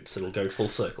reboots. It'll go full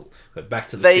circle. But back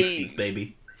to the 60s,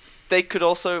 baby. They could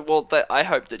also... Well, I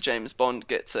hope that James Bond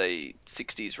gets a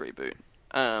 60s reboot.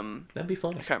 That'd be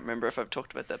fun. I can't remember if I've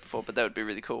talked about that before, but that would be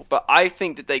really cool. But I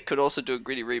think that they could also do a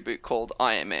gritty reboot called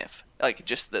IMF. Like,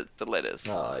 just the letters.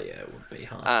 Oh, yeah, it would be,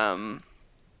 huh?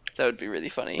 That would be really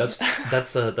funny. That's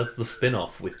the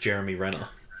spin-off with Jeremy Renner.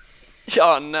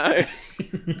 Oh, no.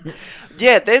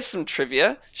 Yeah, there's some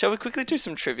trivia. Shall we quickly do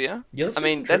some trivia? Yeah,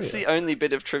 that's the only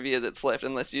bit of trivia that's left,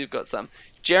 unless you've got some.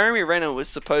 Jeremy Renner was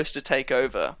supposed to take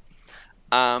over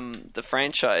the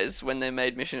franchise when they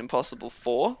made Mission Impossible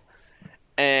 4,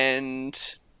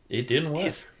 and... It didn't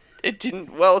work. It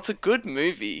didn't... Well, it's a good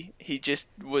movie. He just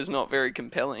was not very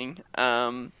compelling.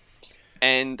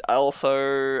 And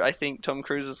also, I think Tom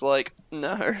Cruise is like,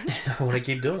 no. I want to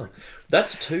keep doing it.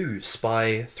 That's 2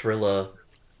 spy thriller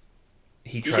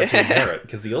he tried to inherit,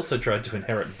 because he also tried to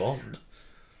inherit Bond.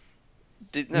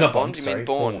 Not Bond, you mean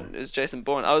Bourne. It was Jason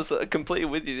Bourne. I was completely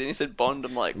with you, then you said Bond,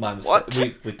 I'm like, what?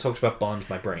 We talked about Bond,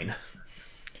 my brain.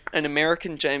 An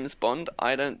American James Bond?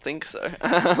 I don't think so.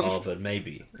 Oh, but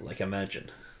maybe. Like, imagine.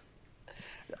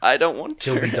 I don't want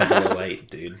to. He'll be 008,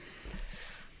 dude.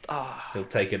 Oh. He'll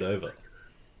take it over.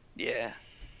 Yeah.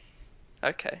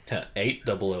 Okay.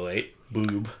 8008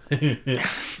 boob. That'd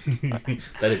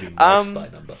be my spy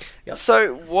number. Yep.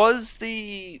 So was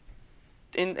the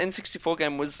N64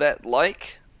 game, was that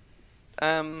like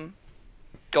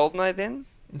GoldenEye then?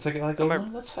 It's like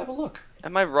GoldenEye. Let's have a look.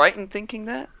 Am I right in thinking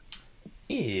that?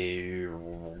 20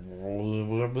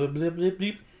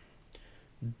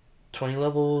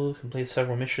 level, complete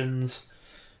several missions.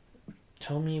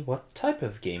 Tell me what type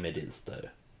of game it is, though.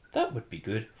 That would be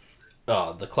good.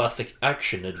 The classic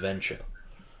action adventure.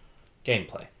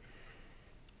 Gameplay.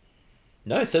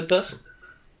 No, third person.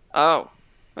 Oh.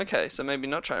 Okay, so maybe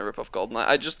not trying to rip off GoldenEye.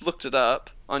 I just looked it up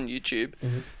on YouTube.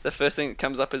 Mm-hmm. The first thing that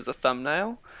comes up is the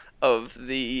thumbnail of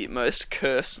the most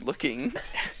cursed looking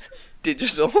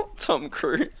digital Tom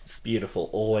Cruise. Beautiful.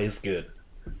 Always good.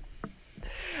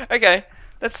 Okay.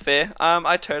 That's fair.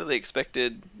 I totally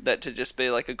expected that to just be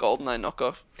like a GoldenEye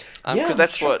knockoff. Because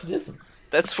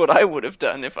that's what I would have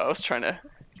done if I was trying to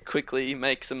quickly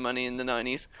make some money in the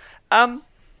 90s.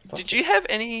 Did you have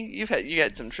any? You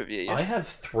had some trivia. Yes? I have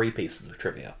 3 pieces of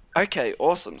trivia. Okay,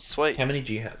 awesome, sweet. How many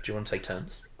do you have? Do you want to take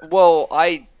turns? Well,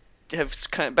 I have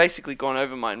kind of basically gone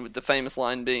over mine with the famous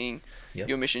line being,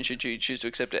 "Your mission should you choose to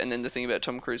accept it," and then the thing about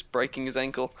Tom Cruise breaking his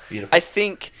ankle. Beautiful. I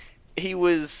think he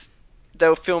was they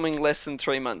were filming less than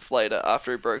 3 months later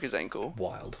after he broke his ankle.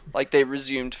 Wild. Like, they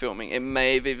resumed filming. It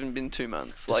may have even been 2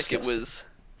 months. Like, it was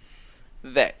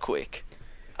that quick.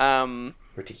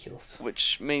 Ridiculous.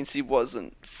 Which means he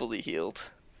wasn't fully healed.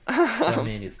 That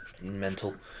man is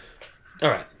mental.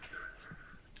 Alright.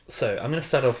 So, I'm going to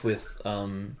start off with,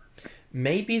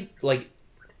 maybe, like,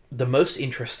 the most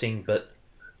interesting, but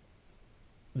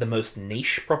the most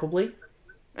niche, probably.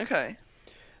 Okay.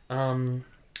 And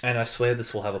I swear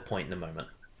this will have a point in a moment.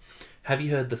 Have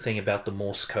you heard the thing about the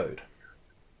Morse code?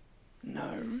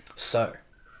 No. So,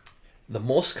 the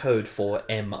Morse code for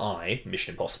MI,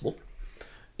 Mission Impossible,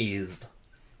 is...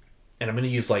 And I'm going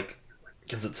to use, like...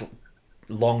 Because it's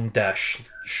long dash,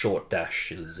 short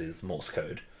dash is Morse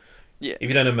code. Yeah. If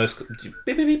you don't know Morse code...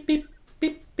 Beep, beep, beep, beep,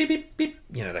 beep, beep, beep, beep.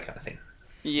 You know, that kind of thing.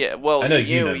 Yeah, well, I know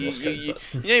you know Morse code,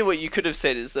 but... You know what you could have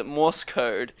said is that Morse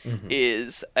code Mm-hmm.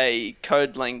 is a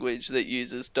code language that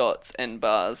uses dots and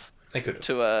bars I could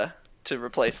have. to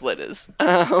replace letters,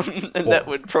 and that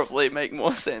would probably make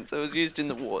more sense. It was used in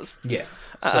the wars. Yeah.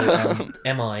 So,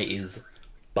 MI is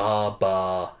bar,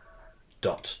 bar,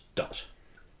 dot, dot.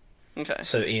 Okay.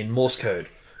 So in Morse code,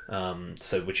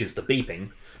 which is the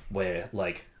beeping, where,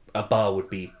 like, a bar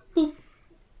would be boop,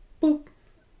 boop,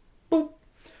 boop,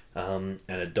 and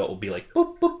a dot would be like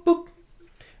boop, boop, boop,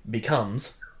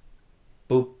 becomes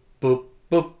boop, boop,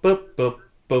 boop, boop, boop,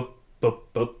 boop, boop,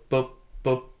 boop, boop,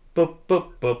 boop, boop,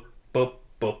 boop, boop, boop,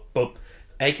 boop, boop,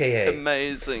 aka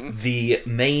Amazing. the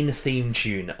main theme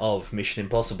tune of Mission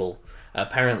Impossible.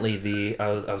 Apparently, I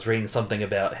was reading something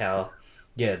about how,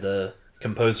 yeah, the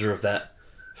composer of that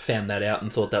found that out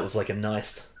and thought that was like a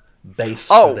nice bass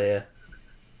for their...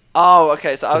 Oh,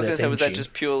 okay. So I was their going to say, theme was that tune.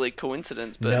 just purely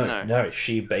coincidence? But No,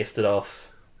 she based it off.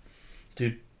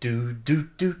 Do do do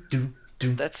do do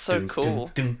do. That's so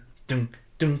cool. Dum dum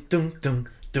dum dum dum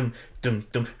dum dum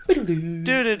dum. Doo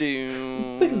Do do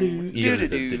do. Do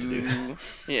do do.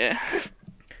 Yeah.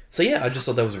 So yeah, I just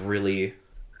thought that was really,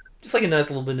 just like a nice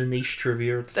little bit of niche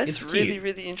trivia. It's That's cute. really,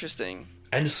 really interesting.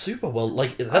 And super well,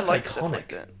 like, I that's like stuff iconic. like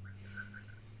that.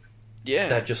 Yeah.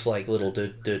 That just like little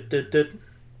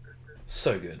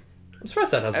so good. I'm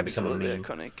surprised that hasn't Absolutely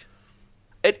become a meme, iconic.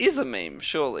 It is a meme,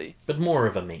 surely. but more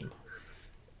of a meme.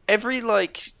 Every,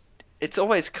 like, it's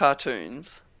always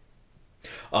cartoons.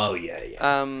 Oh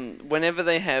yeah. Whenever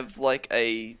they have, like,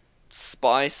 a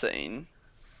spy scene,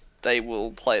 they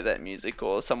will play that music,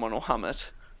 or someone will hum it,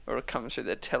 or it'll come through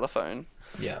their telephone.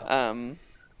 Yeah.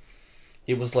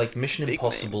 It was like Mission Big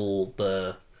Impossible,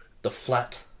 the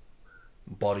flat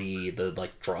body, the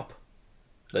like drop,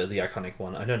 the iconic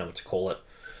one. I don't know what to call it.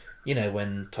 You know,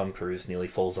 when Tom Cruise nearly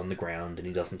falls on the ground and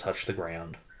he doesn't touch the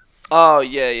ground. Oh,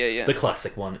 yeah. The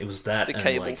classic one. It was that The and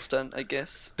cable like, stunt, I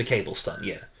guess. the cable stunt.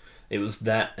 Yeah, it was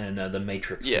that and the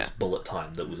Matrix's Yeah. bullet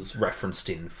time that was referenced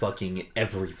in fucking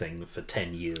everything for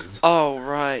 10 years. Oh,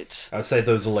 right. I would say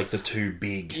those are like the two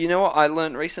big. You know what I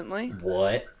learned recently?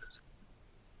 What?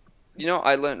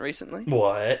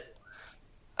 What?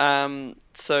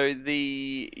 Sorry,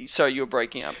 you're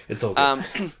breaking up. It's all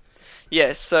good.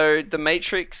 Yeah, so the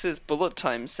Matrix's bullet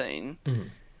time scene,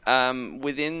 Mhm.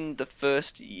 within the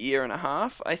first year and a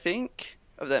half, I think,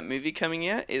 of that movie coming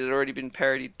out, it had already been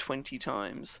parodied 20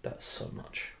 times. That's so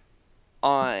much.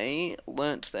 I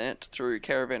learnt that through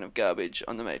Caravan of Garbage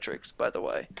on the Matrix, by the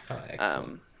way. Oh,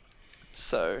 excellent.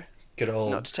 So, Good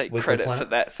old not to take Weekly credit Planet. for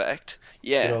that fact. Good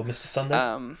Yeah. old Mr.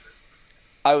 Sunday.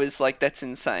 I was like, that's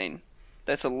insane.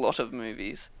 That's a lot of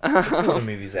movies. It's a lot of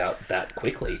movies out that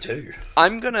quickly too.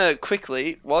 I'm gonna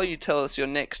quickly, while you tell us your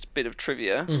next bit of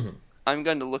trivia, Mhm. I'm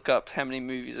going to look up how many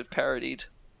movies have parodied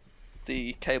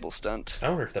the cable stunt. I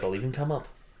wonder if that'll even come up.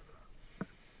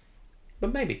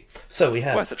 But maybe. So we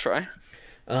have. Worth a try.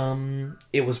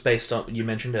 It was based on. You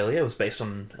mentioned earlier. It was based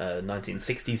on a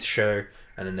 1960s show,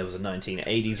 and then there was a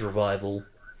 1980s revival.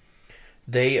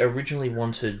 They originally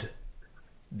wanted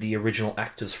the original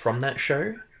actors from that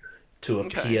show to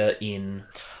appear in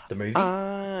the movie.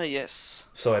 Yes.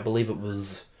 So I believe it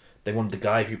was, they wanted the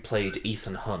guy who played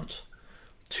Ethan Hunt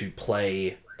to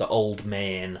play the old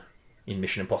man in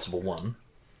Mission Impossible 1.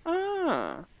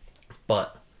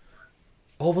 But,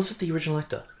 or was it the original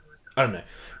actor? I don't know.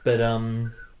 But,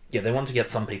 yeah, they wanted to get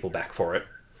some people back for it.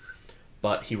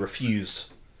 But he refused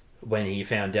when he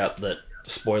found out that,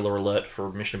 spoiler alert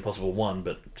for Mission Impossible 1,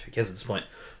 but who cares at this point,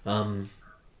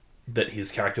 that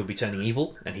his character would be turning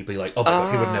evil, and he'd be like, oh my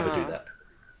god, he would never do that.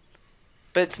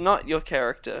 But it's not your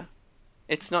character.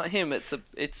 It's not him.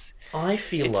 It's I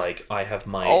feel like I have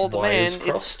my old wires man.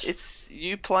 crossed. It's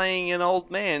you playing an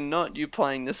old man, not you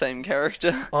playing the same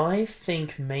character. I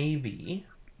think maybe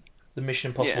the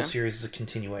Mission Impossible Yeah. series is a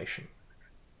continuation.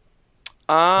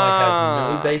 I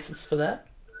have no Ah, basis for that.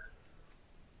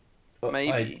 I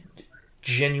maybe.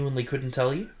 genuinely couldn't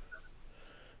tell you,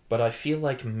 but I feel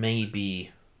like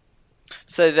maybe.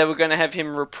 So they were going to have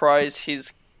him reprise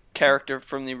his character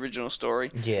from the original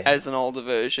story Yeah, as an older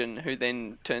version, who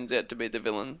then turns out to be the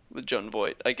villain with John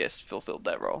Voight. I guess fulfilled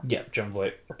that role. yeah, John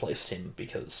Voight replaced him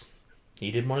because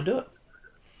he didn't want to do it.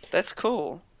 That's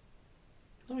cool.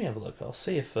 Let me have a look. I'll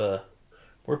see if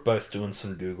we're both doing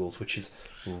some Googles, which is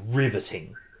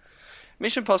riveting.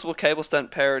 Mission Impossible cable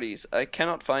stunt parodies. I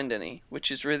cannot find any,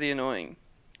 which is really annoying.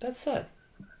 That's sad.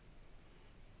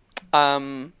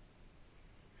 Um,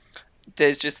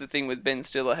 there's just the thing with Ben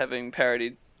Stiller having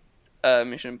parodied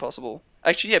Mission Impossible.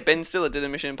 Actually, yeah, Ben Stiller did a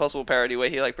Mission Impossible parody where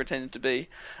he like pretended to be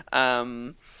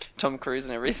Tom Cruise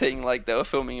and everything, like they were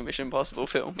filming a Mission Impossible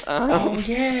film. Oh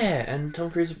yeah, and Tom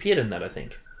Cruise appeared in that, I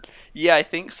think. Yeah, I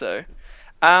think so.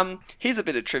 Here's a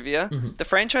bit of trivia. Mhm. The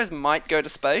franchise might go to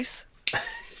space.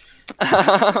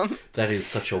 um, That is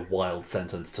such a wild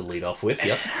sentence to lead off with.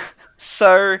 Yep.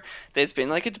 so there's been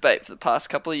like a debate for the past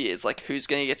couple of years, like who's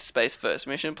going to get to space first,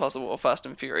 Mission Impossible or Fast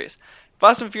and Furious.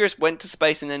 Fast and Furious went to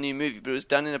space in their new movie, but it was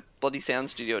done in a bloody sound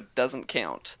studio. It doesn't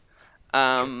count.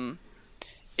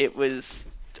 It was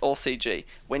all CG.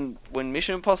 When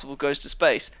Mission Impossible goes to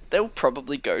space, they'll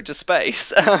probably go to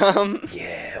space.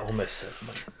 Yeah, almost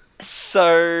certainly.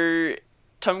 So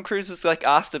Tom Cruise was like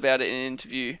asked about it in an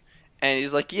interview, and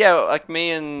he's like, "Yeah, like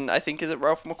me and I think is it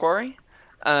Ralph McQuarrie,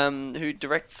 who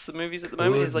directs the movies at the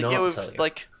moment." Could He's like, not "Yeah, tell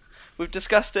you. we've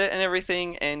discussed it and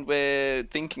everything, and we're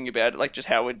thinking about it, like just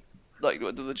how would like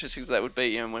what the logistics of that would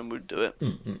be and when we'd do it."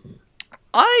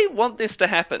 I want this to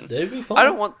happen. That'd be fun.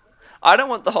 I don't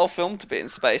want the whole film to be in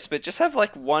space, but just have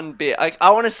like one bit. I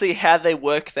want to see how they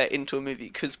work that into a movie,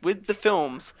 because with the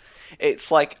films, it's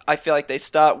like I feel like they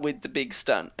start with the big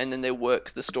stunt and then they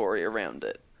work the story around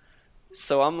it.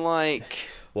 So I'm like,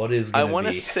 What is I gonna want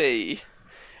to be? see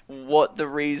what the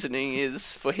reasoning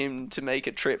is for him to make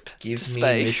a trip Give to me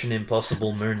space. Mission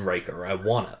Impossible Moonraker. I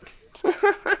want it.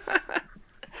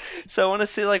 So I want to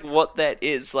see like what that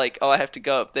is. Like, oh, I have to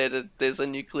go up there to there's a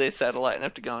nuclear satellite and I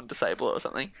have to go and disable it or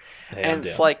something. And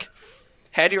it's like,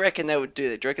 how do you reckon they would do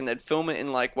that? Do you reckon they'd film it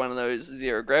in like one of those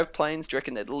zero grav planes? Do you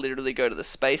reckon they'd literally go to the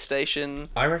space station?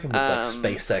 I reckon with like um,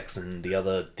 SpaceX and the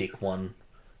other dick one,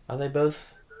 are they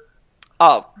both?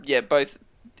 Oh yeah, both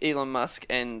Elon Musk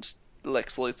and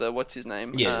Lex Luthor. What's his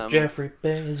name? Yeah, Jeffrey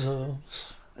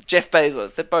Bezos. Jeff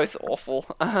Bezos. They're both awful.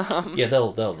 Yeah,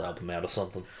 they'll help him out or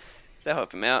something. They'll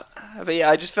help him out. But yeah,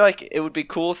 I just feel like it would be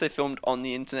cool if they filmed on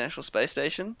the International Space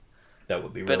Station. That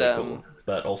would be But, really cool,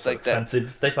 but also like that- expensive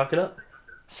if they fuck it up.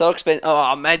 So expensive.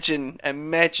 Oh, imagine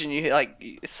you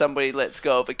like somebody lets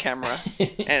go of a camera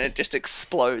and it just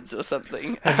explodes or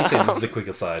something. Have you seen, this is a quick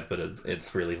aside, but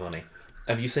it's really funny.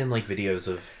 Have you seen like videos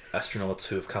of astronauts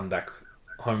who have come back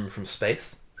home from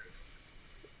space?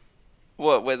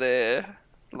 What, where their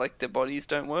bodies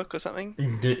don't work or something?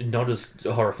 Not as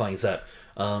horrifying as that.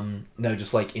 No,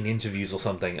 just like in interviews or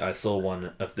something, I saw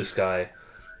one of this guy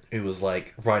who was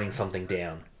like writing something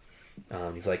down.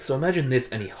 He's like, so imagine this,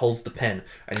 and he holds the pen,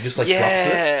 and he just like drops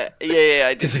it. Yeah,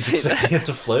 I did Because he's see that. expecting it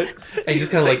to float, and he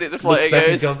just kind of like Expecting it to float, looks and back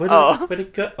and goes, he's going, "Oh." where'd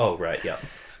it go? Oh, right, yeah.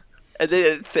 And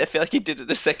then I feel like he did it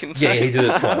a second time. Yeah, he did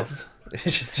it twice.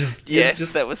 It's just Yes, it's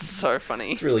just, that was so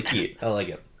funny. it's really cute. I like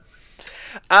it.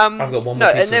 I've got one more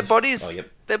No, piece and their of- bodies, oh, yep.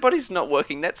 their bodies not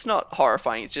working. That's not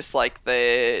horrifying. It's just like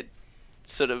their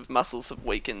sort of muscles have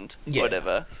weakened, Yeah.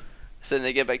 whatever. So then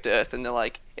they get back to Earth and they're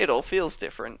like, it all feels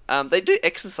different. They do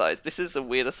exercise. This is a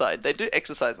weird aside. They do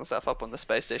exercise and stuff up on the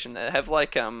space station. They have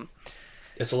like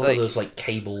It's a lot like- of those like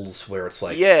cables where it's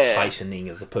like Yeah. tightening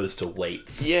as opposed to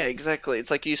weights. yeah, exactly. It's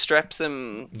like you strap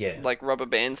some Yeah. like rubber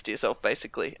bands to yourself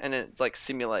basically, and it like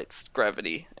simulates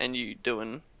gravity and you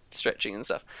doing stretching and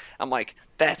stuff. I'm like,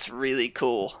 that's really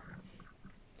cool.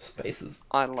 Spaces.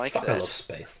 I like Fuck, I that. love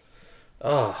space.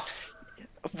 Oh,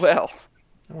 Well,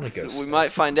 I want to go to we space.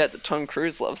 might find out that Tom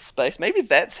Cruise loves space. Maybe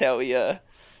that's how he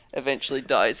eventually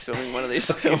dies filming one of these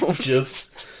films.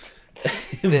 Just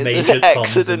There's Major an Toms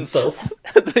accident. himself.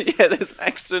 Yeah, there's an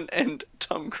accident and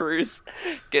Tom Cruise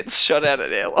gets shot out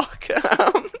at airlock.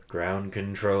 Ground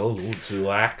control to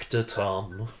Actor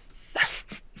Tom.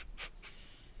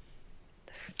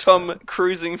 Tom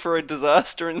cruising for a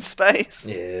disaster in space.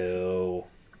 Ew.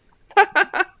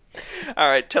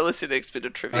 Alright, tell us your next bit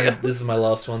of trivia. Okay, this is my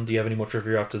last one. Do you have any more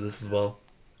trivia after this as well?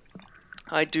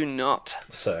 I do not.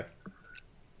 So,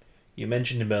 you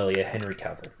mentioned him earlier, Henry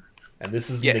Cavill. And this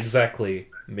isn't Yes. exactly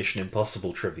Mission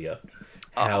Impossible trivia.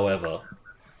 Oh. However,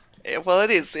 Yeah, well,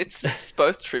 it is. It's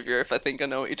both trivia if I think I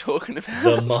know what you're talking about.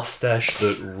 the mustache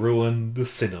that ruined the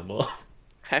cinema.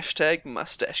 Hashtag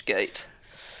mustache gate.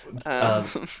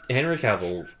 Henry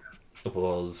Cavill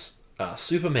was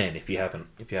Superman. If you haven't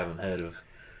heard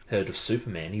of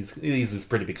Superman, he's this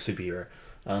pretty big superhero.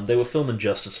 They were filming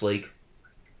Justice League.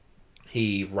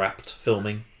 He wrapped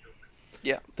filming.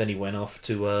 Yeah. Then he went off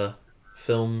to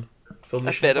film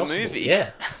Mission better Impossible. movie.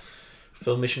 Yeah.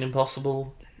 Film Mission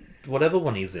Impossible, whatever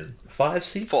one he's in. 5,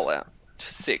 6? Fallout.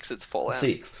 6, it's Fallout.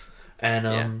 6.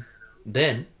 And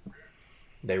then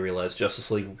they realized Justice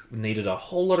League needed a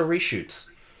whole lot of reshoots.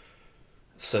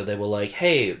 So they were like,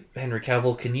 hey, Henry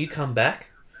Cavill, can you come back?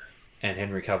 And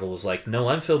Henry Cavill was like, no,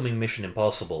 I'm filming Mission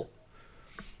Impossible.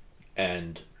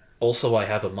 And also I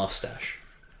have a mustache.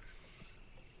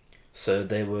 So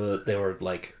they were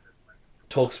like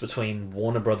talks between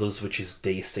Warner Brothers, which is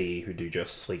DC, who do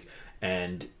Justice League,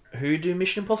 and who do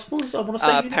Mission Impossible? I want to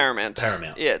say Paramount.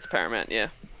 Paramount. Yeah, it's Paramount. Yeah.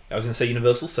 I was going to say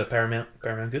Universal, so Paramount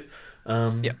good.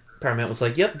 Yep. Paramount was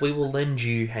like, yep, we will lend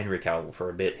you Henry Cavill for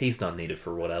a bit. He's not needed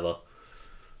for whatever.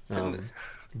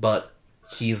 But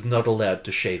he's not allowed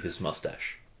to shave his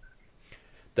mustache.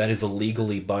 That is a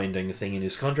legally binding thing in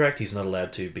his contract. He's not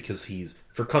allowed to because he's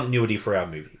for continuity for our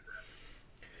movie.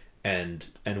 And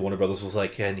Warner Brothers was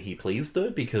like, can he please do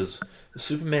it? Because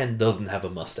Superman doesn't have a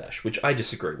mustache, which I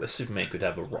disagree with. Superman could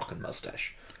have a rockin'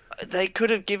 mustache. They could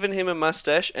have given him a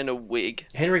mustache and a wig.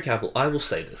 Henry Cavill, I will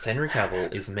say this. Henry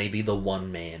Cavill is maybe the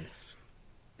one man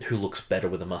who looks better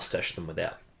with a mustache than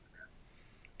without.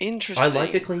 Interesting. I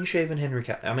like a clean-shaven Henry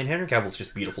Cavill. I mean, Henry Cavill's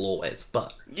just beautiful always,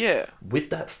 but yeah, with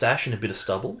that stash and a bit of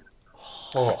stubble,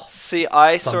 see,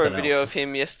 I saw a something video else. of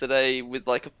him yesterday with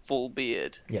like a full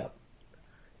beard, Yeah,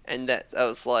 and I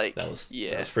was like, that was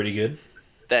yeah, pretty good.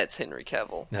 that's Henry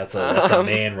Cavill. That's a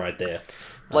man right there.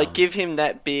 Like, give him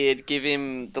that beard, give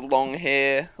him the long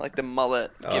hair, like the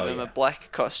mullet, give him a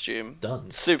black costume. Done.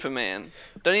 Superman.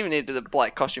 Don't even need the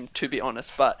black costume, to be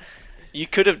honest, but you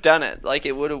could have done it. Like,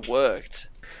 it would have worked.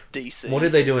 DC. What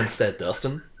did they do instead,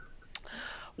 Dustin?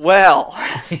 Well,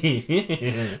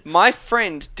 my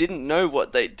friend didn't know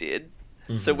what they did,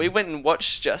 so Mm-hmm. we went and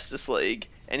watched Justice League,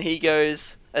 and he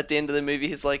goes, at the end of the movie,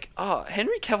 he's like, oh,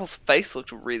 Henry Cavill's face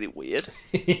looked really weird.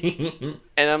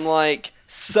 And I'm like,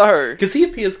 so... Because he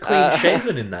appears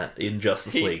clean-shaven in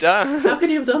Justice He League. does. How could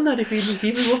he have done that if he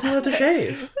wasn't allowed to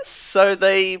shave? So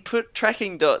they put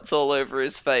tracking dots all over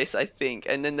his face, I think,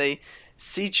 and then they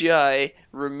CGI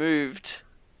removed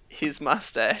his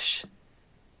mustache.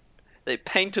 They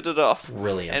painted it off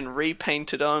Brilliant. and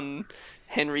repainted on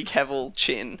Henry Cavill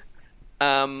chin.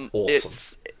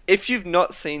 Awesome. If you've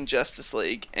not seen Justice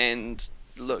League, and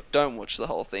look, don't watch the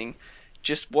whole thing,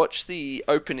 just watch the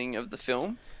opening of the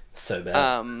film. So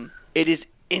bad. It is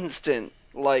instant.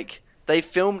 Like, they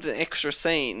filmed an extra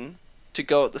scene to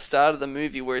go at the start of the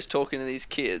movie where he's talking to these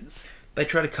kids. They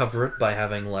try to cover it by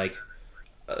having, like,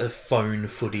 a phone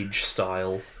footage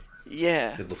style.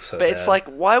 Yeah. It looks so But bad. it's like,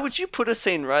 why would you put a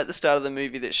scene right at the start of the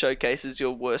movie that showcases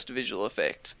your worst visual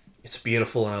effect? It's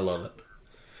beautiful and I love it.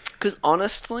 Because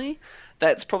honestly,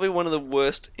 that's probably one of the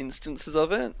worst instances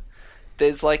of it.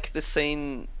 There's like the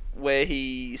scene where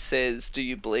he says, "Do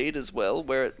you bleed?" as well,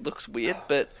 where it looks weird,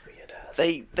 but Weird ass.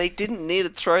 they didn't need to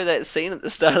throw that scene at the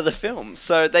start of the film.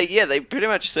 So they pretty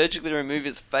much surgically remove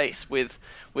his face with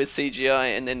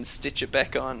CGI and then stitch it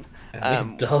back on.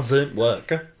 And it doesn't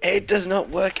work. It does not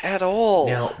work at all.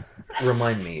 Now,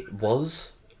 remind me,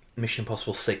 was Mission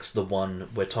Impossible 6 the one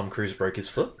where Tom Cruise broke his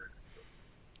foot?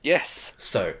 Yes.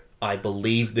 So, I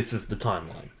believe this is the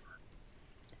timeline.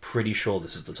 Pretty sure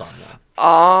this is the timeline.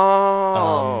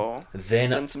 Oh.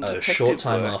 Then, Done some a detective short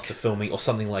time work. after filming, or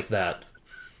something like that,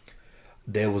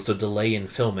 there was a delay in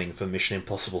filming for Mission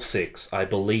Impossible 6, I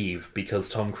believe, because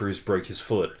Tom Cruise broke his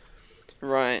foot.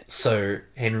 Right. So,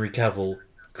 Henry Cavill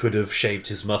could have shaved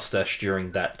his mustache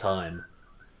during that time,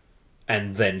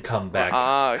 and then come back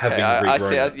Okay. having I regrown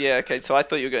see. it. Yeah. Okay. So I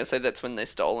thought you were going to say that's when they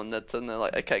stole him. That's when they're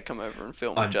like, okay, come over and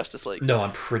film Justice League. No,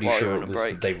 I'm pretty while sure you're on it a was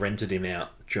break. that they rented him out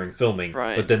during filming,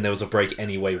 Right. but then there was a break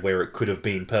anyway where it could have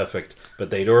been perfect, but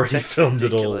they'd already filmed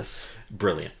ridiculous. it all.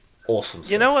 Brilliant. Awesome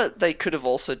stuff. You know what they could have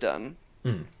also done?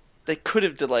 Hmm. They could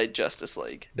have delayed Justice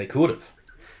League. They could have.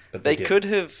 But They didn't. could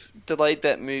have delayed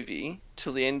that movie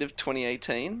till the end of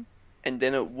 2018, and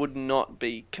then it would not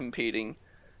be competing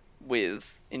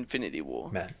with Infinity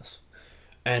War. Madness.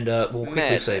 And we'll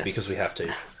quickly say, Madness. because we have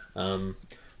to,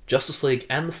 Justice League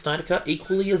and the Snyder Cut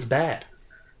equally as bad.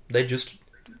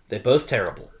 They're both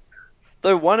terrible.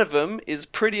 Though one of them is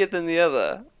prettier than the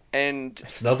other, and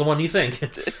It's another one you think.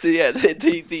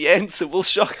 the answer will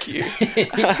shock you.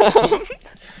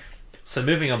 So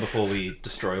moving on before we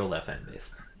destroy all our fan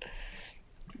base.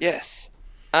 Yes.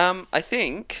 I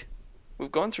think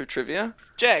we've gone through trivia.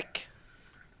 Jack,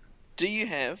 do you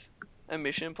have a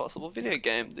Mission Impossible video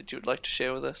game that you would like to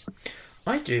share with us?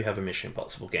 I do have a Mission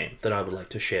Impossible game that I would like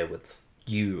to share with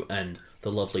you and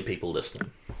the lovely people listening.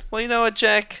 Well, you know what,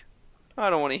 Jack? I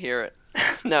don't want to hear it.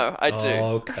 No, I do.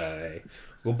 Okay.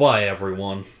 Goodbye,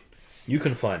 everyone. You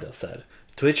can find us at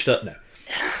Twitch. No.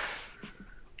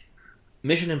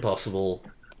 Mission Impossible.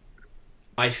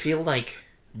 I feel like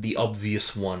the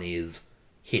obvious one is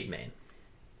Hitman.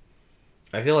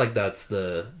 I feel like that's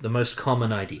the most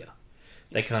common idea.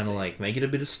 They kind of like make it a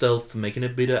bit of stealth, make it a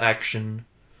bit of action,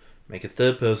 make it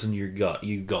third person. You got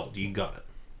it.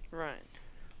 Right.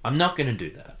 I'm not gonna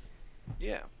do that.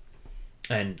 Yeah.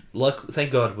 And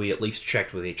thank God we at least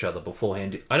checked with each other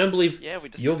beforehand. I don't believe We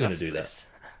discussed you're gonna do this.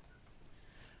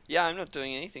 Yeah, I'm not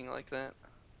doing anything like that.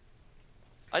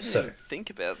 I didn't even think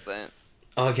about that.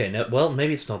 Okay, no, well,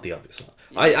 maybe it's not the obvious one.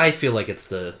 Yeah. I feel like it's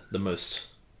the most...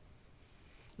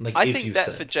 Like, I if think you that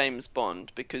said, for James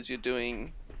Bond, because you're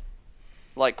doing...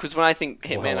 Like, because when I think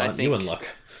Hitman, I you think and Luck.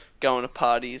 going to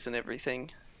parties and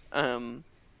everything. They're and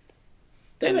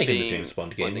making the being James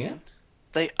Bond game, funny. yeah?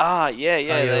 They are, yeah,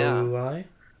 they are. IOI?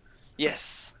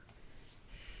 Yes.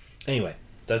 Anyway,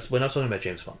 we're not talking about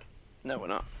James Bond. No, we're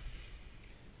not.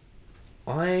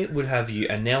 I would have you,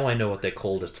 and now I know what they're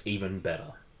called, it's even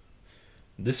better.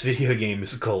 This video game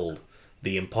is called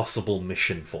The Impossible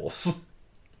Mission Force.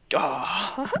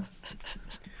 Oh.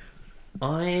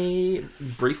 I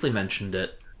briefly mentioned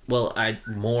it. Well,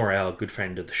 our good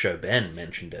friend of the show, Ben,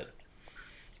 mentioned it.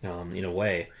 In a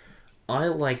way. I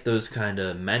like those kind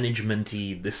of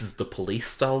management-y, this is the police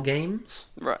style games.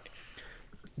 Right.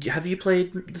 Have you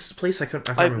played This is the Police? I can't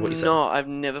remember what you said. No, I've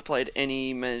never played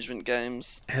any management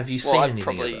games. Have you seen anything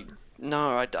probably... of it?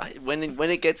 No, when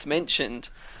it gets mentioned,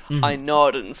 I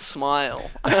nod and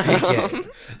smile. Okay.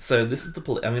 So this is the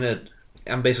police.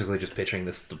 I'm basically just picturing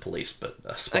this as the police, but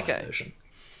a spy version.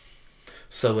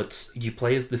 So you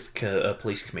play as this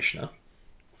police commissioner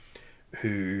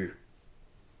who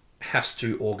has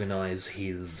to organize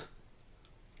his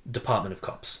department of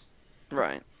cops.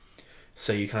 Right.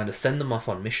 So you kind of send them off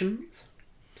on missions,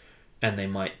 and they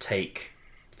might take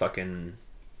fucking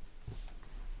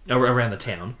around the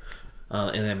town,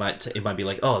 and it might be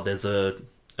like, oh, there's a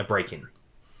break-in.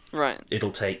 Right.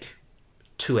 It'll take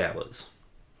 2 hours.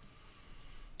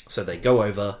 So they go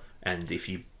over, and if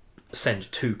you send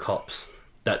 2 cops,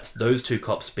 that's those 2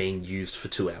 cops being used for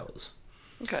 2 hours.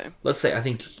 Okay. Let's say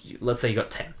you got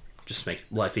 10. Just to make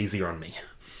life easier on me.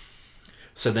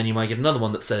 So then you might get another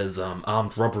one that says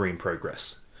armed robbery in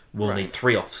progress. We'll need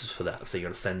 3 officers for that, so you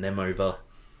got to send them over.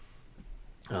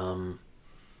 Then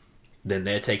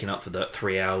they're taken up for that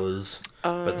 3 hours.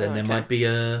 But then there might be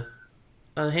a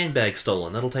handbag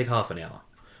stolen. That'll take half an hour.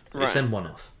 You send one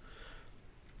off.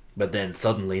 But then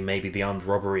suddenly maybe the armed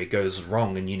robbery goes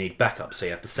wrong and you need backup, so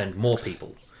you have to send more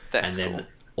people. That's and then cool.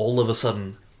 all of a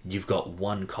sudden you've got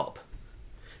 1 cop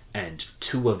and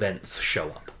 2 events show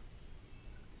up.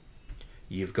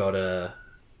 You've got a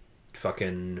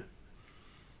fucking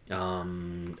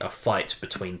a fight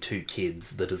between 2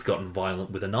 kids that has gotten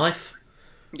violent with a knife.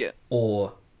 Yeah.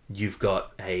 Or you've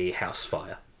got a house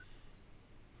fire.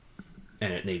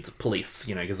 And it needs police,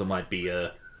 because there might be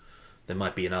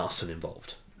an arson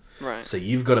involved. Right. So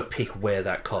you've got to pick where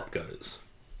that cop goes.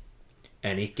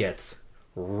 And it gets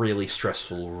really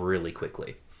stressful really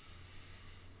quickly.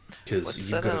 Because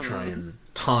you've got to try and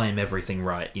time everything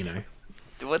right,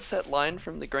 What's that line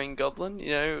from The Green Goblin?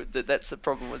 That's the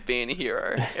problem with being a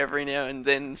hero. Every now and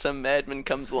then some madman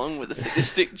comes along with a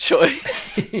sadistic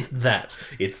choice.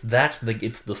 It's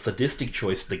the sadistic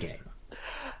choice of the game.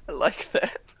 I like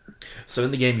that. So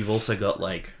in the game you've also got,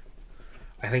 I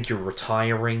think you're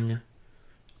retiring,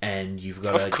 and you've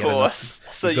got to get enough... Of course.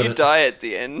 So you die at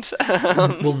the end.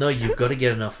 Well, no, you've got to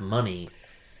get enough money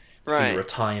for Right. your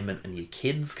retirement and your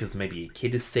kids, because maybe your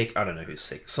kid is sick. I don't know who's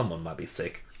sick. Someone might be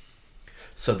sick.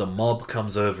 So the mob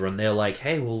comes over and they're like,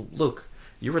 hey, well, look,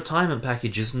 your retirement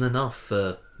package isn't enough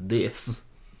for this.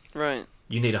 Right.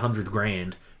 You need 100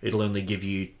 grand. It'll only give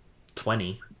you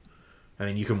 20. I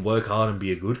mean, you can work hard and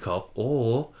be a good cop,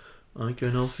 or I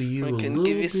can offer you I a can little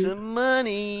give you bit. some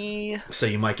money. So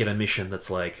you might get a mission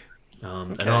that's like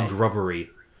an armed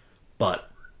robbery, but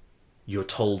you're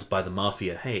told by the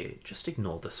mafia, hey, just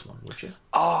ignore this one, would you?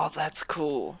 Oh, that's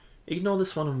cool. Ignore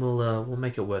this one and we'll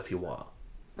make it worth your while.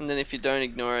 And then if you don't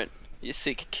ignore it, your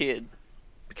sick kid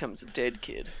becomes a dead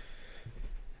kid.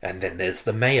 And then there's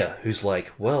the mayor, who's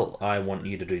like, well, I want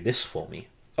you to do this for me.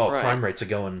 Oh, Right. crime rates are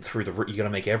going through the roof. You got to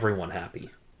make everyone happy.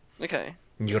 Okay.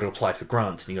 And you got to apply for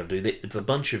grants, and you got to do that. It's a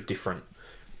bunch of different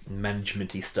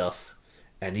management-y stuff,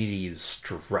 and it is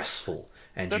stressful,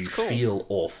 and That's you cool. feel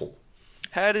awful.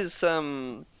 How does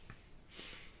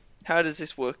How does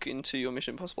this work into your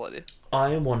Mission Impossible idea?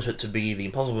 I want it to be the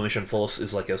Impossible Mission Force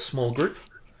is like a small group,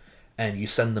 and you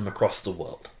send them across the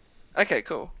world. Okay,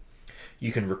 cool.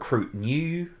 You can recruit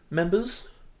new members.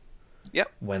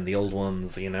 Yep. When the old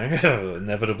ones,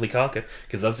 inevitably carker.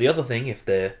 Because that's the other thing, if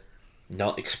they're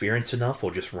not experienced enough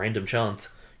or just random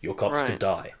chance, your cops could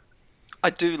die. I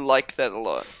do like that a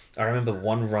lot. I remember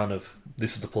one run of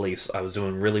This Is the Police, I was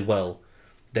doing really well.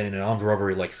 Then in an armed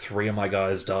robbery, like 3 of my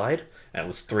guys died, and it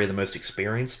was 3 of the most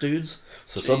experienced dudes.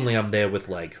 So suddenly I'm there with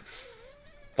like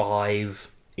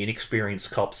 5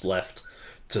 inexperienced cops left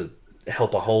to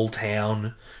help a whole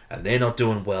town, and they're not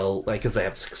doing well, like, because they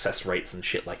have success rates and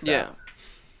shit like that. Yeah.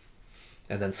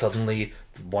 And then suddenly,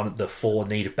 one of the 4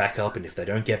 need backup, and if they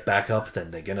don't get backup,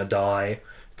 then they're gonna die.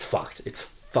 It's fucked. It's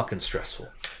fucking stressful.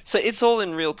 So it's all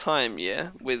in real time,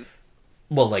 yeah?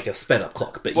 Well, like a sped up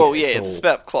clock, but it's a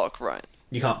sped up clock, right?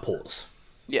 You can't pause.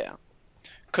 Yeah.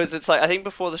 Because it's like, I think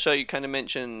before the show you kind of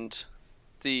mentioned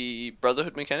the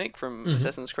Brotherhood mechanic from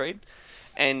Assassin's Creed,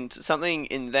 and something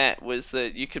in that was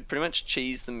that you could pretty much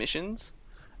cheese the missions.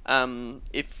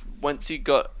 If once you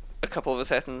got a couple of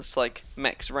assassins to like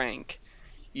max rank,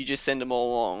 you just send them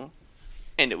all along,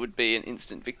 and it would be an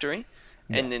instant victory,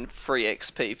 and then free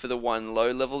XP for the one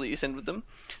low level that you send with them.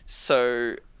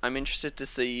 So I'm interested to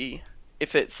see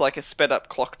if it's like a sped up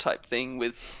clock type thing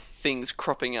with things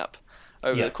cropping up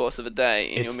over the course of a day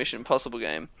in your Mission Impossible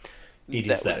game.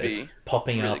 It's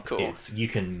popping really up. Cool. You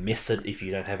can miss it if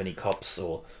you don't have any cops,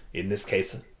 or in this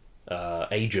case,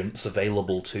 agents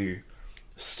available to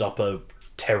stop a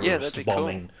terrorist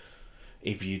bombing. Cool.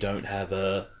 If you don't have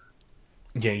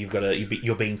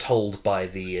you're being told by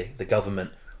the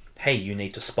government, hey, you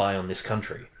need to spy on this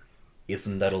country.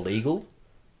 Isn't that illegal?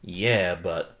 Yeah,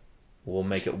 but we'll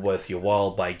make it worth your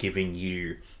while by giving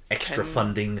you extra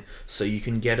funding so you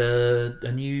can get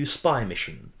a new spy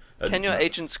mission. Can your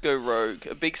agents go rogue?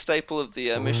 A big staple of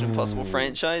the Mission Impossible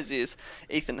franchise is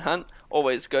Ethan Hunt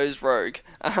always goes rogue.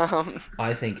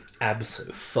 I think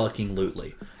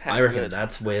absolutely. I reckon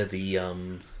that's where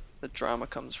the drama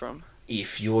comes from.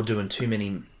 If you're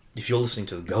listening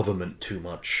to the government too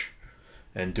much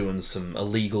and doing some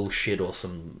illegal shit or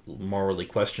some morally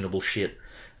questionable shit,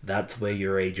 that's where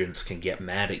your agents can get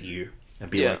mad at you and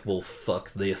be like, well,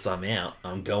 fuck this, I'm out,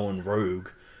 I'm going rogue.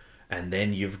 And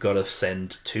then you've got to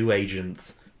send 2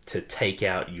 agents to take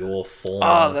out your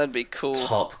former that'd be cool.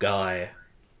 top guy.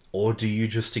 Or do you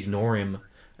just ignore him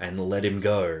and let him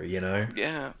go,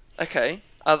 Yeah. Okay.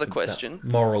 Other question.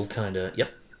 That moral kind of...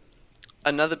 Yep.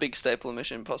 Another big staple of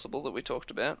Mission Impossible that we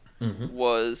talked about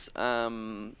was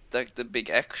the big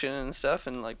action and stuff,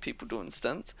 and like people doing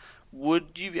stunts. Would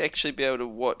you actually be able to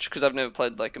watch, because I've never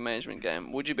played like a management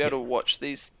game, would you be able to watch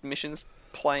these missions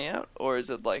play out, or is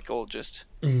it like all just...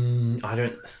 I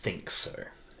don't think so.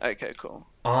 Okay, cool.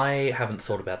 I haven't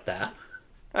thought about that.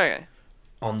 Okay.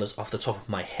 Off the top of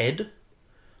my head,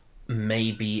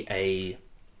 maybe a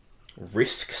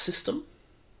risk system.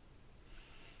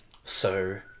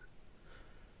 So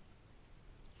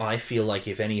I feel like,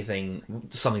 if anything,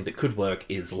 something that could work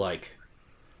is like,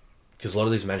 because a lot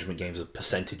of these management games are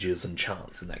percentages and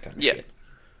chance and that kind of shit.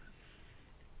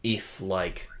 If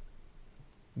like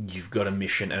you've got a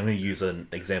mission, and I'm going to use an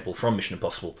example from Mission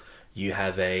Impossible. You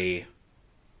have the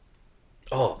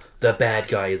bad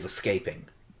guy is escaping.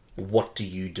 What do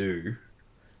you do?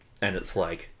 And it's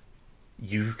like,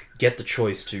 you get the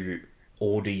choice to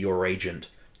order your agent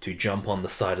to jump on the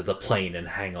side of the plane and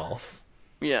hang off.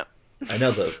 Yeah.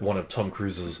 Another one of Tom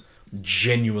Cruise's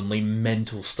genuinely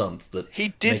mental stunts that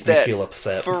make me feel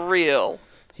upset. For real.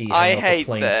 He hung off a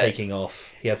plane taking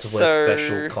off. He had to wear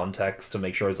special contacts to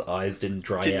make sure his eyes didn't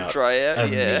dry out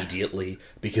immediately,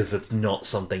 because it's not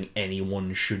something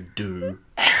anyone should do.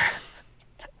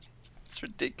 It's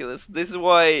ridiculous. This is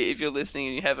why, if you're listening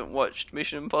and you haven't watched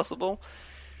Mission Impossible,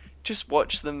 just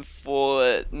watch them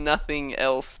for nothing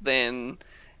else than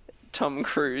Tom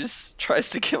Cruise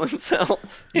tries to kill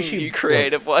himself in new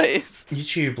creative ways.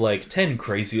 YouTube, 10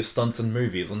 craziest stunts in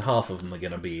movies, and half of them are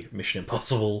going to be Mission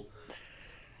Impossible.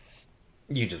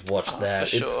 You just watch that.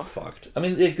 For sure. It's fucked. I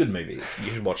mean, they're good movies.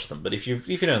 You should watch them. But if you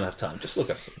don't have time, just look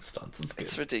up some stunts. It's good.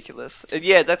 It's ridiculous.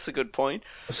 Yeah, that's a good point.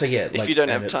 So yeah, if you don't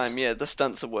have time, the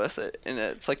stunts are worth it. And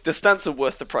it's like the stunts are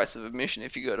worth the price of admission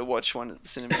if you go to watch one at the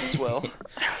cinema as well.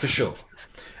 For sure.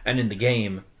 And in the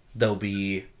game, there'll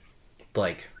be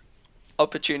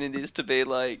opportunities to be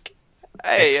like,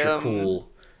 hey, extra cool.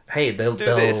 Hey, they'll do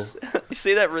this. You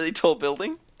see that really tall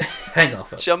building? Hang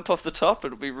off it. Jump off the top.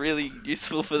 It'll be really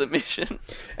useful for the mission.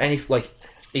 And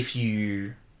if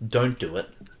you don't do it,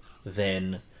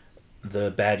 then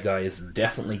the bad guy is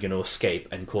definitely going to escape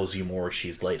and cause you more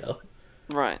issues later.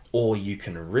 Right. or you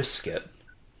can risk it,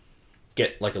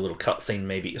 get like a little cutscene,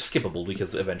 maybe skippable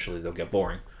because eventually they'll get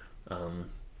boring.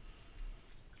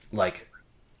 Like,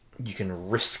 you can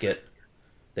risk it.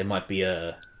 There might be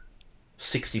a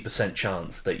 60%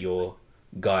 chance that your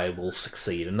guy will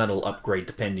succeed, and that'll upgrade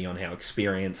depending on how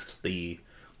experienced the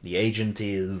agent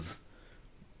is,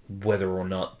 whether or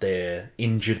not they're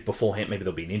injured beforehand. Maybe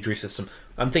there'll be an injury system.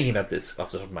 I'm thinking about this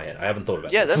off the top of my head. I haven't thought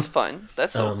about Yeah, this. that's fine.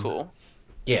 That's all cool.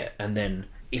 Yeah, and then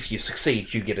if you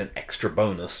succeed, you get an extra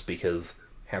bonus because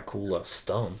how cool are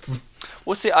stunts?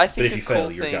 Well, see, I But think if a you cool fail,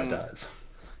 thing... your guy dies.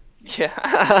 Yeah,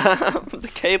 the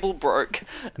cable broke.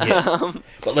 Yeah.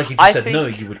 But like if you I said no,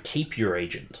 think- you would keep your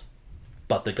agent,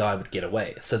 but the guy would get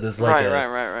away. So there's like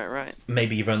Right.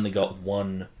 maybe you've only got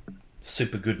one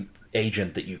super good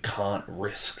agent that you can't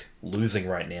risk losing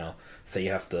right now, so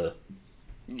you have to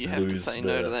You have to lose say the,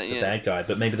 no to that, the yeah. bad guy.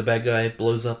 But maybe the bad guy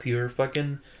blows up your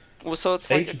fucking... Well, so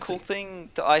it's like agency. a cool thing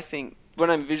that I think,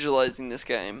 when I'm visualizing this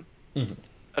game, Mhm.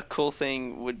 a cool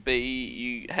thing would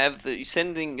be you're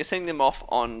sending them off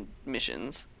on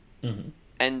missions, Mhm.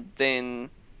 and then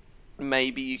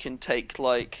maybe you can take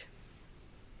like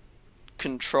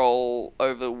control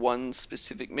over one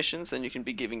specific mission, so then you can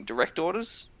be giving direct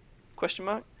orders? Question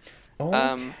mark.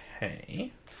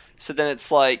 Okay. So then it's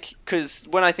like, because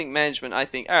when I think management, I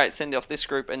think, all right, send off this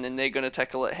group, and then they're going to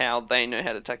tackle it how they know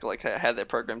how to tackle, like how they're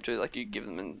programmed to. Like you give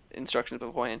them instructions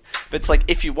beforehand. But it's like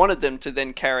if you wanted them to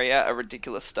then carry out a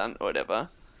ridiculous stunt or whatever,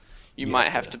 you might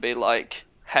have to be like,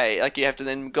 hey, like you have to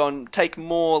then go and take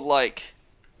more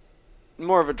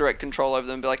of a direct control over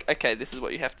them. And be like, okay, this is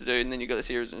what you have to do, and then you got a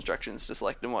series of instructions to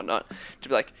select and whatnot. To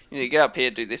be like, you need to get up here,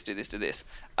 do this, do this, do this.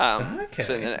 Okay.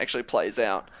 So then it actually plays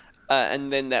out.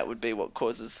 And then that would be what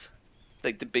causes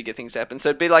like the bigger things to happen. So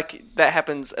it'd be like that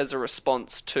happens as a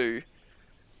response to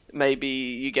maybe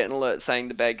you get an alert saying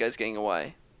the bad guy's getting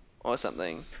away or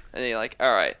something, and then you're like,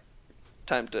 all right,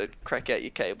 time to crack out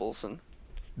your cables and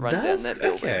run down that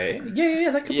building. Okay.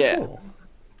 Yeah, that could Yeah. be cool.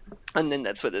 And then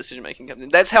that's where the decision making comes in.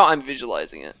 That's how I'm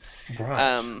visualizing it.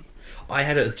 Right. I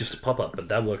had it as just a pop-up, but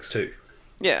that works too.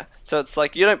 Yeah. So it's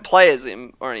like you don't play as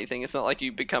him or anything. It's not like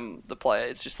you become the player.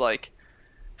 It's just like,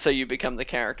 so you become the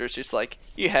character. It's just like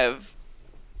you have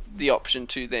the option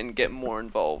to then get more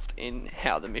involved in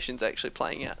how the mission's actually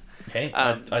playing out. Okay.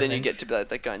 Then you think- get to be like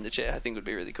that guy in the chair. I think would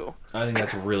be really cool. I think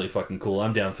that's really fucking cool.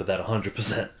 I'm down for that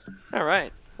 100%. All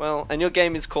right. Well, and your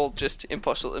game is called just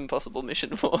Impossible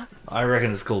Mission Force. I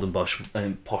reckon it's called Impossible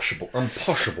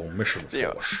Mission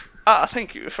Yeah. Force.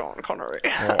 Thank you, Sean Connery.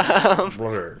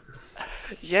 Brother.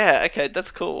 Yeah. Okay, that's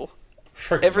cool.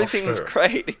 Shake Everything's it,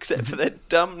 great except for that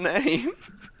dumb name.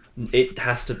 It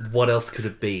has to... What else could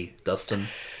it be, Dustin?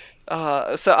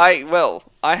 So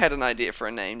I had an idea for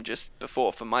a name just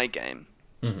before for my game.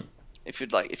 Mhm.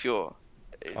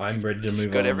 I'm ready to If move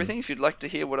you've got on. everything, if you'd like to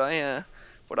hear what I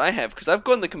have, because I've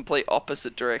gone the complete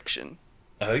opposite direction.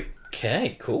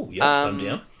 Okay, cool. Yep, I'm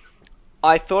down.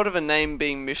 I thought of a name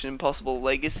being Mission Impossible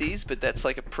Legacies, but that's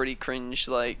like a pretty cringe,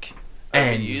 like,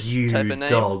 And overused you type of name.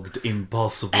 dogged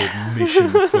Impossible Mission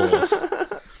Force.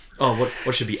 Oh,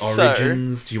 what should be So-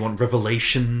 Origins? Do you want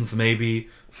Revelations, maybe?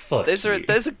 Fuck Those you. are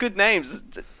good names.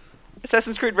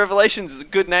 Assassin's Creed Revelations is a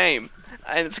good name,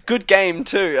 and it's a good game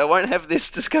too. I won't have this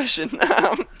discussion.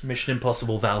 Mission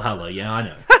Impossible Valhalla, yeah, I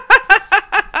know.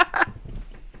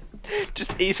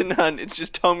 Just Ethan Hunt. It's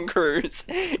just Tom Cruise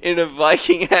in a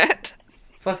Viking hat,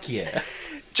 Fuck yeah.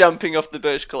 jumping off the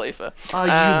Burj Khalifa.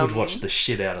 Oh, you would watch the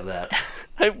shit out of that.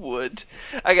 I would.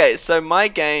 Okay, so my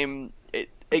game,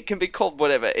 it can be called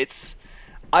whatever.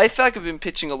 I feel like I've been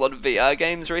pitching a lot of VR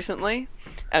games recently.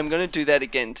 I'm going to do that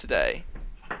again today.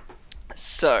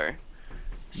 So,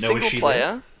 No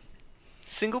issue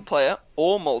single player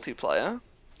or multiplayer.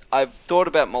 I've thought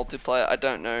about multiplayer. I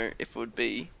don't know if it would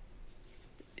be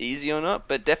easy or not,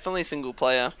 but definitely single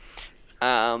player.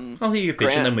 I'll hear your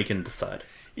pitch and then we can decide.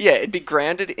 Yeah, it'd be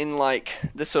grounded in like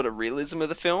the sort of realism of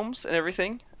the films and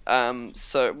everything.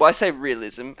 So I say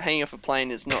realism. Hanging off a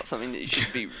plane is not something that you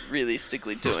should be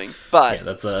realistically doing, but Yeah,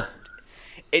 that's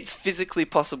it's physically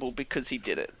possible because he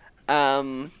did it.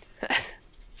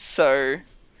 So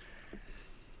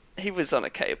he was on a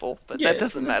cable, but Yeah, that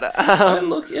doesn't matter.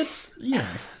 look, it's... Yeah.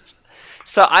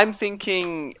 So I'm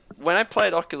thinking when I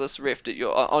played Oculus Rift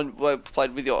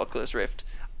played with your Oculus Rift,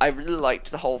 I really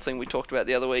liked the whole thing we talked about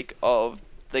the other week of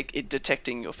like it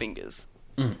detecting your fingers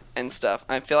and stuff.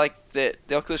 I feel like that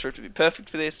the Oculus Rift would be perfect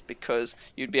for this because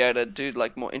you'd be able to do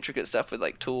like more intricate stuff with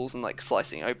like tools and like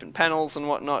slicing open panels and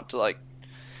whatnot to like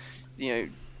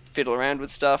fiddle around with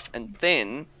stuff. And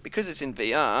then because it's in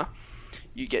VR,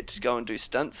 you get to go and do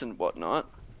stunts and whatnot.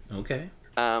 Okay.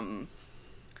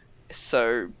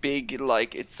 so big,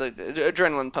 like it's a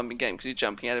adrenaline pumping game because you're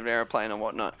jumping out of an airplane and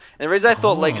whatnot. And the reason I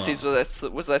thought Legacies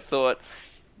was I thought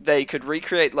they could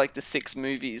recreate like the 6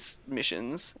 movies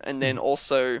missions, and then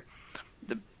also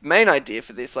the main idea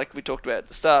for this, like we talked about at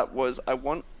the start, was I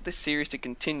want this series to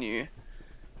continue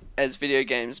as video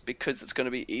games because it's going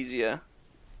to be easier.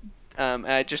 And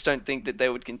I just don't think that they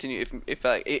would continue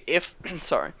if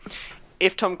sorry,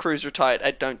 if Tom Cruise retired.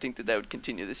 I don't think that they would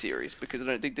continue the series because I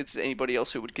don't think there's anybody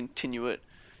else who would continue it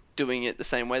doing it the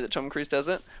same way that Tom Cruise does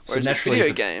it. Whereas So with naturally,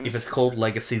 video if games, it's called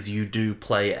Legacies, you do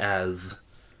play as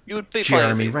you would be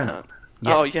Jeremy playing as Renner. Ethan.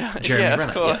 Yeah. Oh yeah, Jeremy yeah, Renner,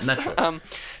 of course. yeah, naturally.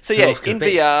 So Who yeah, else could in it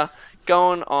be? VR,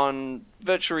 going on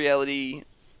virtual reality,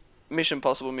 Mission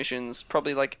Impossible missions,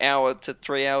 probably like hour to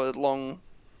 3 hour long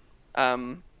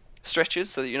stretches,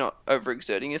 so that you're not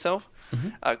overexerting yourself,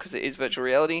 because it is virtual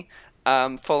reality.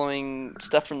 Following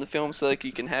stuff from the film, so like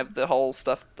you can have the whole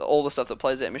stuff, all the stuff that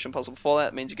plays out in Mission Impossible Fallout.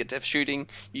 It means you get to have shooting,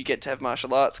 you get to have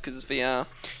martial arts because it's VR,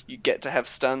 you get to have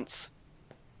stunts.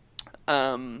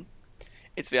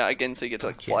 It's VR again, so you get to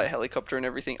like fly a helicopter and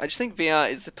everything. I just think VR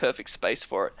is the perfect space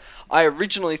for it. I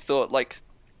originally thought like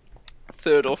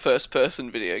third or first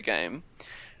person video game,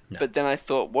 but then I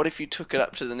thought, what if you took it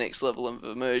up to the next level of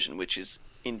immersion, which is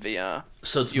in VR?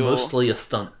 So it's mostly a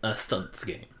stunts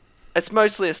game. It's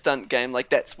mostly a stunt game. Like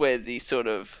that's where the sort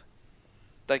of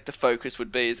like the focus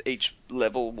would be, is each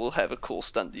level will have a cool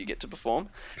stunt that you get to perform.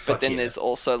 But then there's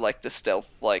also like the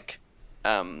stealth, like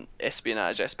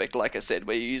espionage aspect, like I said,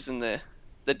 where you're using the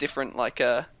different like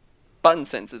button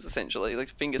sensors, essentially like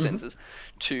finger sensors,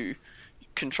 to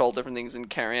control different things and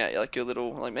carry out like your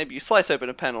little, like maybe you slice open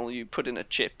a panel, you put in a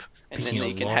chip, and then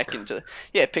you can hack into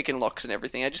picking locks and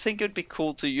everything. I just think it would be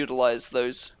cool to utilize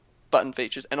those button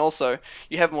features, and also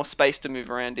you have more space to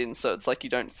move around in, so it's like you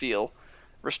don't feel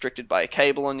restricted by a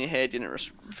cable on your head, you don't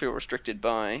feel restricted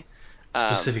by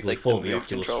specifically like for the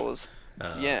Oculus controllers.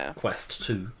 Quest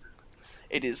 2.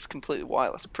 It is completely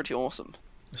wireless, pretty awesome.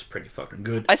 It's pretty fucking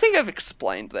good. I think I've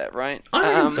explained that, right?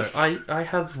 I reckon so. I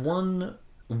have one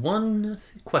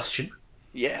question.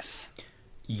 Yes.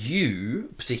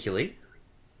 You particularly,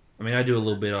 I mean, I do a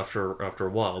little bit after a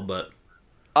while, but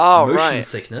motion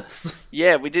sickness.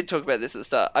 Yeah, we did talk about this at the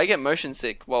start. I get motion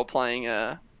sick while playing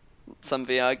some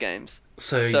VR games.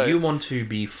 So you want to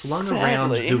be flung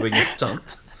around doing a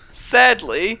stunt.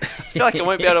 Sadly, I feel like I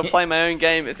won't be able to play my own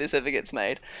game if this ever gets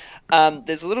made.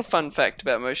 There's a little fun fact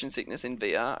about motion sickness in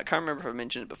VR. I can't remember if I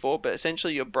mentioned it before, but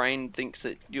essentially your brain thinks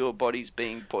that your body's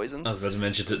being poisoned. I was about to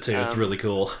mention it too. It's really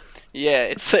cool. Yeah,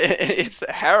 it's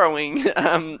a harrowing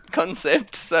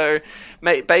concept. So,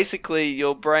 basically,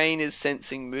 your brain is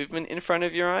sensing movement in front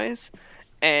of your eyes,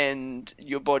 and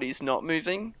your body's not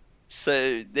moving.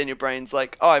 So then your brain's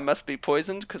like, "Oh, I must be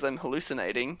poisoned because I'm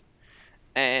hallucinating,"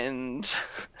 and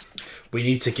we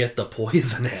need to get the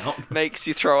poison out. Makes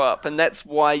you throw up, and that's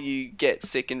why you get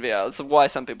sick in VR. That's why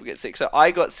some people get sick. So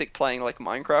I got sick playing like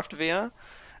Minecraft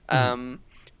VR.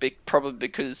 Probably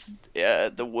because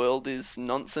the world is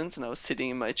nonsense and I was sitting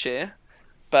in my chair.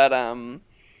 But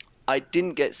I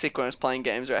didn't get sick when I was playing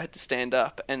games where I had to stand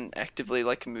up and actively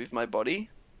like move my body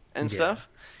and stuff,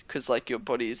 because like your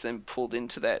body is then pulled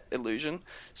into that illusion.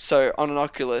 So on an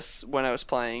Oculus, when I was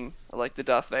playing like the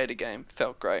Darth Vader game,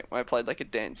 felt great. When I played like a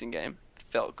dancing game,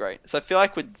 felt great. So I feel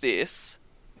like with this,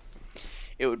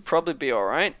 it would probably be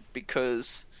alright,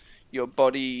 because your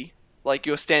body, like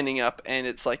you're standing up and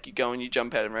it's like you go and you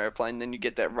jump out of an airplane, then you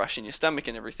get that rush in your stomach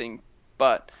and everything,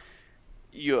 but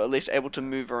you're at least able to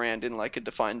move around in like a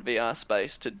defined VR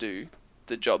space to do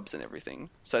the jobs and everything.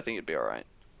 So I think it'd be alright.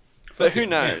 But who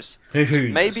knows? Yeah. Who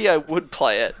knows? Maybe I would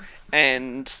play it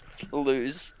and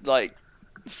lose like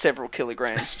several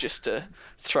kilograms just to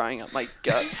throwing up my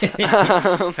guts.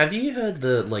 Have you heard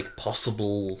the like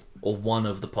possible, or one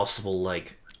of the possible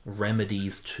like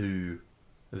remedies to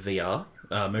VR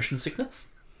motion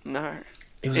sickness? No.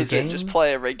 Is it just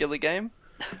play a regular game?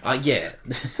 Yeah.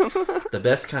 The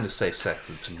best kind of safe sex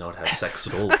is to not have sex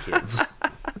at all, kids.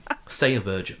 Stay a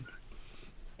virgin.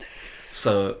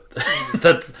 So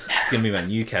that's gonna be my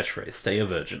new catchphrase. Stay a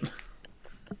virgin.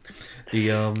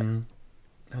 That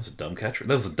was a dumb catchphrase.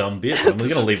 That was a dumb bit. But I'm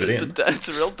gonna leave it in. It's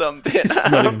a real dumb bit.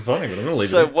 Not even funny, but I'm gonna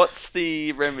leave it in. So what's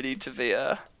the remedy to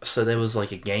VR? So there was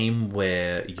like a game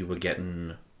where you were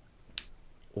getting,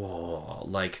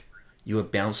 like you were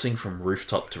bouncing from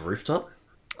rooftop to rooftop.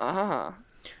 Ah.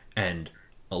 And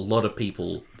a lot of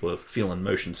people were feeling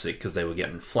motion sick because they were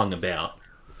getting flung about.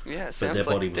 Yeah, it sounds but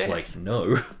their body like was death. like,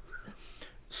 no.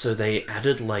 So they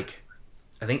added like,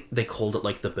 I think they called it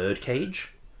like the bird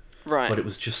cage. Right. But it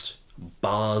was just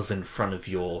bars in front of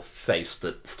your face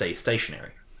that stay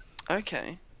stationary.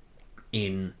 Okay.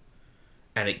 In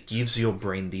and it gives your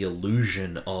brain the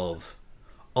illusion of,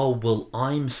 oh, well,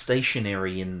 I'm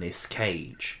stationary in this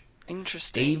cage.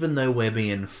 Interesting. Even though we're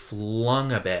being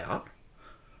flung about,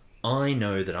 I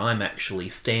know that I'm actually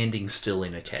standing still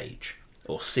in a cage,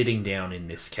 or sitting down in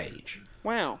this cage.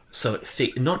 Wow. So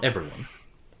not everyone,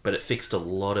 but it fixed a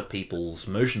lot of people's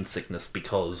motion sickness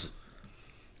because,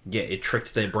 yeah, it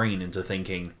tricked their brain into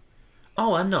thinking,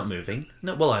 oh, I'm not moving.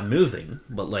 No, well, I'm moving,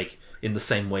 but like in the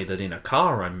same way that in a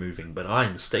car I'm moving, but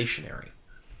I'm stationary.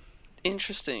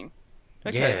 Interesting.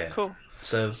 Okay, Yeah. cool.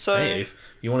 So hey, if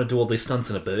you want to do all these stunts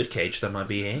in a birdcage, that might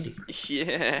be handy.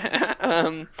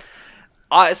 Yeah.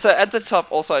 So at the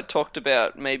top, also, I talked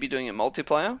about maybe doing a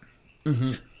multiplayer.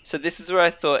 Mm-hmm. So this is where I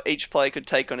thought each player could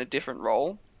take on a different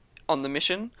role on the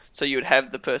mission. So you would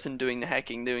have the person doing the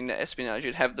hacking, doing the espionage.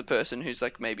 You'd have the person who's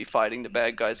like maybe fighting the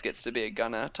bad guys, gets to be a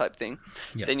gunner type thing.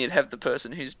 Yep. Then you'd have the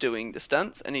person who's doing the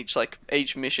stunts, and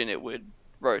each mission it would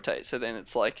rotate. So then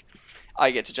it's like,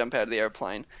 I get to jump out of the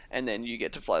airplane, and then you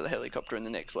get to fly the helicopter in the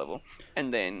next level,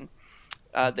 and then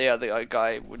the other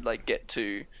guy would like get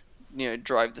to,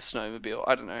 drive the snowmobile.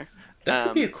 I don't know. That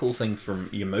could be a cool thing from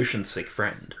your motion sick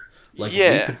friend. Like,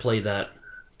 Yeah. we could play that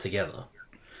together.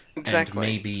 Exactly. And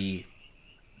maybe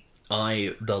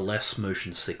I, the less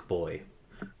motion sick boy,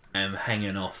 am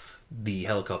hanging off the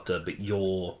helicopter, but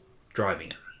you're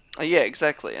driving it. Yeah,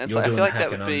 exactly. And You're so I doing feel the like that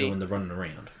hack and would I'm be. doing the running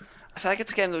around. I feel like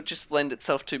it's a game that would just lend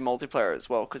itself to multiplayer as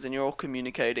well, because then you're all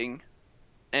communicating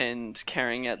and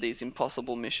carrying out these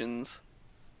impossible missions,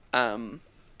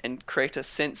 and create a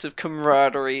sense of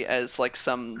camaraderie, as like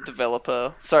some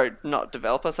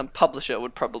publisher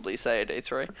would probably say at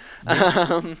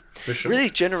E3. For sure. Really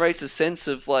generates a sense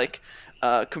of like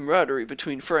camaraderie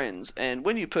between friends, and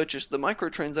when you purchase the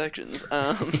microtransactions,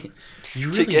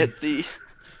 You to really, get the.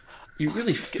 you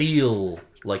really feel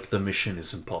like the mission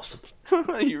is impossible.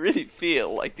 You really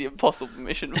feel like the impossible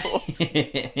mission was.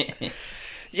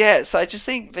 Yeah, so I just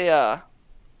think VR.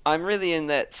 I'm really in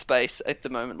that space at the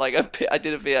moment. Like I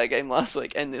did a VR game last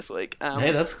week and this week.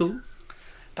 Hey, that's cool.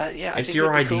 But yeah, I It's think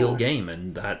your it'd be ideal cool. game,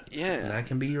 and that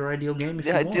can be your ideal game if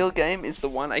The you want. ideal game is the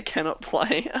one I cannot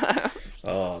play.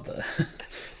 Oh,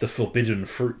 the forbidden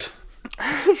fruit.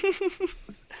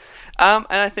 And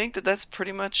I think that's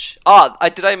pretty much. Oh,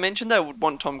 did I mention that I would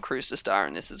want Tom Cruise to star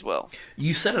in this as well?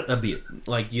 You said it a bit.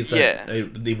 Like, you said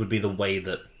it would be the way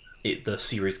that the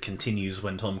series continues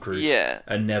when Tom Cruise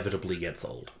inevitably gets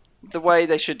old. The way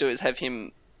they should do is have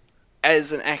him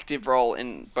as an active role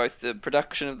in both the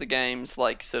production of the games,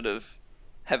 like sort of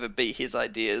have it be his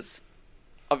ideas.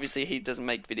 Obviously, he doesn't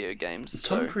make video games.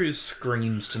 Tom Cruise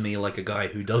screams to me like a guy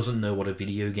who doesn't know what a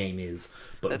video game is,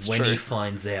 but That's when true. he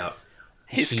finds out,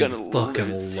 He's he gonna fucking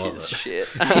lose love his it. shit.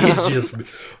 He's just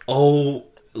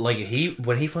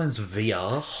when he finds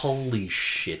VR, holy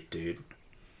shit, dude.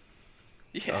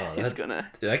 Yeah,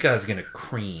 That guy's gonna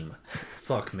cream.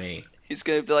 Fuck me. He's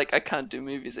gonna be like, I can't do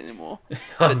movies anymore.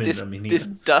 I But mean, this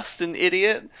Dustin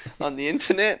idiot on the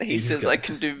internet, he He's says got- I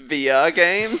can do VR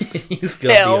games. he's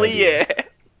got Hell the idea. yeah!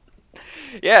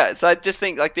 Yeah, so I just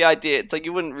think like the idea, it's like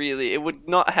it would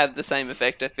not have the same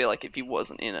effect. I feel like if he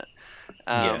wasn't in it.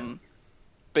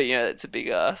 But yeah, it's a big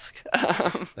ask.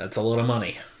 That's a lot of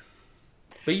money.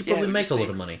 But you Yeah, it probably would make just a be- lot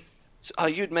of money.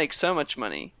 You'd make so much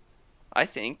money. I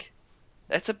think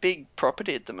that's a big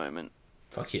property at the moment.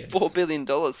 Fuck yeah. $4 billion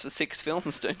for 6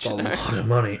 films, don't It's you a know? lot of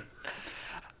money.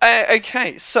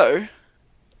 Okay, so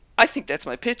I think that's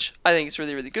my pitch. I think it's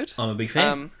really, really good. I'm a big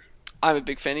fan. I'm a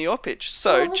big fan of your pitch.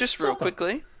 So, Oh, just real stop it.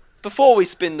 quickly, before we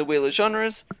spin the wheel of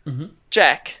genres, Mhm.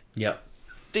 Jack, Yep.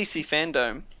 DC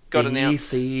Fandom got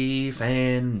announced. DC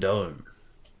Fandom.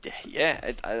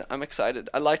 Yeah, I'm excited.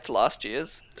 I liked last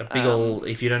year's. A big old,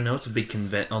 if you don't know, it's a big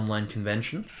online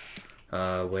convention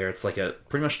where it's like a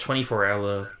pretty much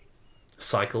 24-hour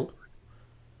cycle,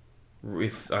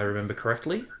 if I remember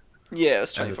correctly. Yeah, it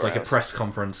was 24 And it's like hours. a press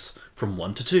conference from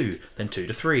 1 to 2, then 2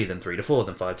 to 3, then 3 to 4,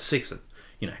 then 5 to 6, and,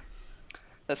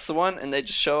 That's the one, and they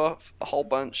just show off a whole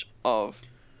bunch of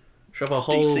shove a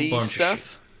whole DC bunch of shit.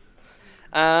 stuff.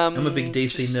 I'm a big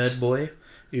DC just nerd boy,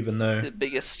 even though, The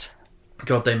biggest.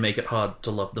 God, they make it hard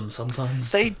to love them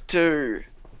sometimes. They do.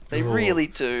 They Oh. really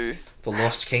do. The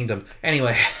Lost Kingdom.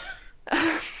 Anyway,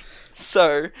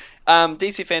 So,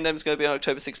 DC Fandom is going to be on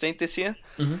October 16th this year,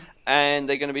 Mhm. and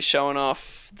they're going to be showing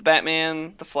off the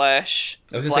Batman, the Flash,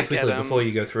 I was going to say Black quickly, Adam. before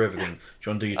you go through everything, do you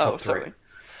want to do your Oh, top 3? sorry.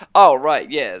 Oh, right,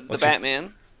 yeah, the What's your-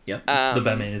 Batman. Yep. Um, the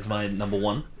Batman is my number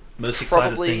one. Most excited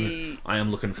Probably thing I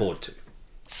am looking forward to.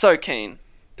 so keen.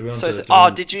 Do we want So- to oh,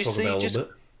 do did you talk see about it a just-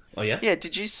 little bit? Oh, yeah? Yeah,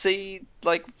 did you see,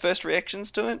 like, first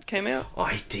reactions to it came out?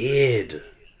 I did.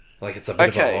 Like, it's a bit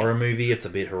of Okay. a horror movie, it's a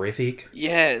bit horrific.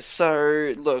 Yeah,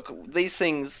 so look, these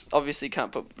things obviously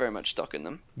can't put very much stock in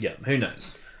them. Yeah, who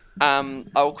knows?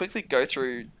 I'll quickly go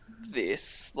through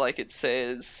this. Like it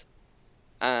says,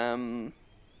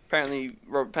 apparently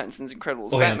Robert Pattinson's incredible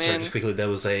as Oh, yeah, I'm sorry, Batman. just quickly, there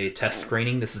was a test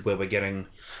screening. This is where we're getting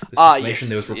this Ah, information.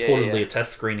 yes. There was Yeah, reportedly yeah. a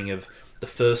test screening of the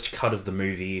first cut of the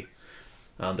movie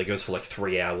that goes for like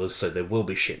 3 hours, so there will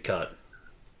be shit cut.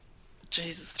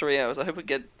 Jesus, 3 hours. I hope we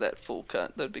get that full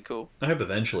cut. That'd be cool. I hope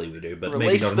eventually we do, but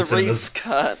Release maybe not the in cinemas. Reeves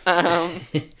cut.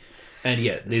 And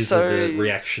yeah, these So- are the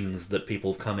reactions that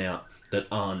people have come out that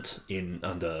aren't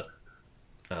under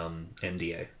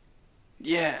NDA.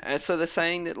 Yeah, and so they're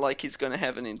saying that like he's going to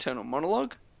have an internal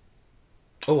monologue,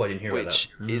 Oh, I didn't hear about which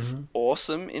that. is Mhm.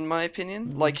 awesome in my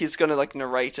opinion. Like he's going to like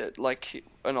narrate it like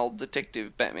an old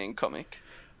detective Batman comic.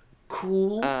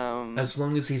 Cool. As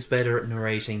long as he's better at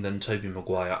narrating than Tobey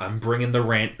Maguire. I'm bringing the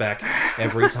rant back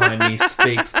every time he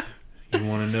speaks. You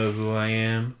want to know who I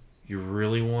am? You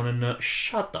really want to know?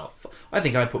 Shut the fuck. I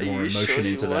think I put Are more you emotion sure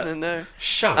you into want that. to know?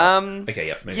 Shut up. Okay,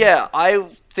 yeah. Maybe. Yeah, I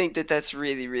think that that's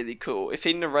really, really cool. If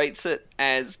he narrates it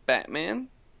as Batman,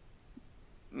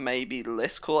 maybe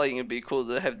less cool. I think it'd be cool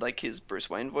to have like his Bruce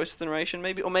Wayne voice for the narration,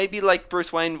 maybe, or maybe like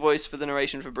Bruce Wayne voice for the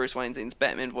narration for Bruce Wayne scenes,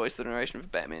 Batman voice for the narration for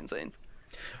Batman scenes.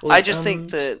 Well, I just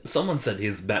think that- someone said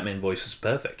his Batman voice is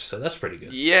perfect, so that's pretty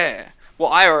good. Yeah. Well,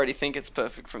 I already think it's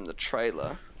perfect from the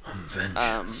trailer.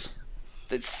 Vengeance.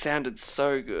 It sounded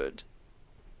so good.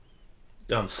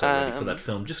 I'm so ready for that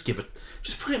film. Just put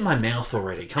it in my mouth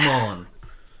already. Come on.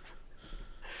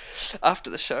 After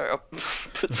the show, I'll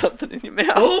put something in your mouth.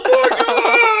 Oh my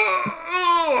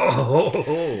god!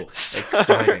 Oh,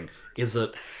 exciting. Is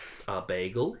it a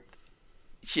bagel?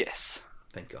 Yes.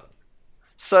 Thank God.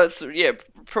 So it's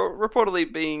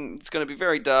reportedly it's going to be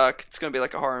very dark. It's going to be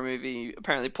like a horror movie.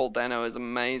 Apparently, Paul Dano is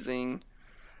amazing.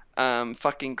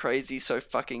 Fucking crazy, so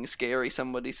fucking scary.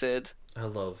 Somebody said. I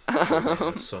love Paul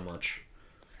Dano so much.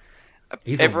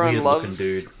 He's Everyone a weird loves.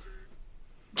 looking dude.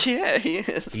 Yeah, he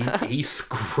is. He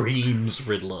screams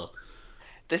Riddler.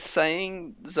 They're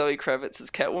saying Zoe Kravitz as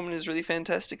Catwoman is really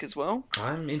fantastic as well.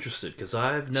 I'm interested because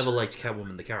I've never liked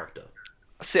Catwoman the character.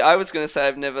 See, I was going to say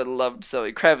I've never loved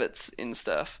Zoe Kravitz in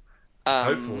stuff.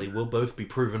 Hopefully, we'll both be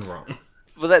proven wrong.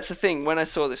 Well, that's the thing. When I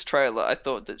saw this trailer, I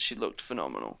thought that she looked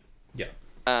phenomenal. Yeah.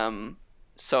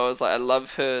 So I was like, I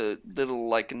love her little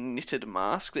like knitted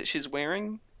mask that she's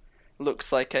wearing.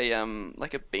 Looks like a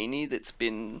beanie that's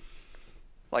been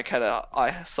like had a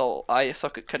eye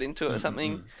socket cut into it or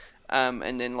something.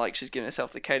 And then like she's giving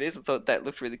herself the KDs. I thought that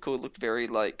looked really cool. It looked very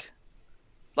like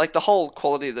the whole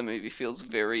quality of the movie feels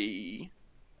very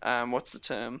what's the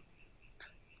term?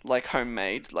 Like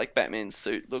homemade. Like Batman's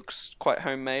suit looks quite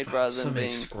homemade rather So than many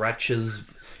being. scratches.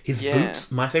 His Yeah.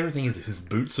 boots. My favorite thing is his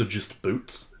boots are just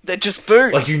boots. They're just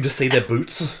boots. Like you can just see their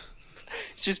boots.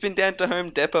 She's been down to Home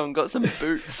Depot and got some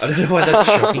boots. I don't know why that's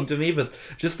shocking to me, but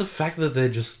just the fact that they're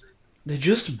just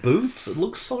boots. It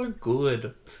looks so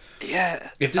good. Yeah.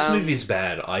 If this movie's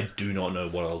bad, I do not know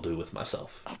what I'll do with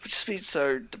myself. I'll just be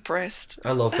so depressed.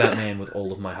 I love Batman with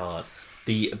all of my heart.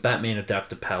 The Batman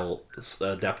adaptable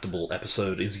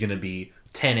episode is going to be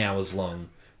 10 hours long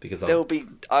because There'll be.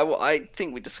 I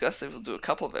think we discussed that we'll do a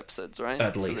couple of episodes, right?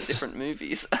 At For least. the different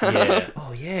movies. yeah.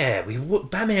 Oh yeah,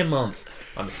 Batman month.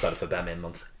 I'm excited for Batman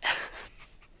month.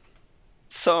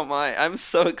 So am I. I'm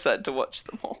so excited to watch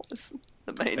them all. It's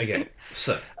the main Okay, thing.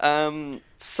 so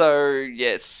So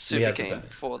yes, We super have the keen Batman.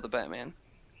 for the Batman.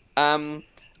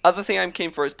 Other thing I'm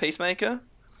keen for is Peacemaker.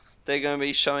 They're going to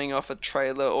be showing off a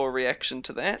trailer or reaction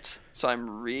to that, so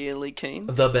I'm really keen.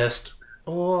 the best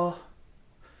or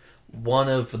one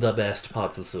of the best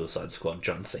parts of Suicide Squad,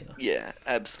 John Cena. Yeah,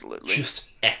 absolutely. Just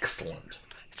excellent.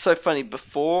 It's so funny.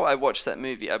 Before I watched that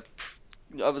movie, I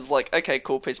was like, okay,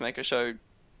 cool, Peacemaker show.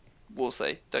 We'll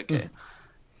see. Don't care.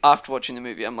 After watching the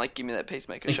movie, I'm like, give me that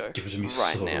Peacemaker show Give it to me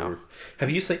right so. now. Have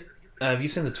you seen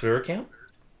the Twitter account?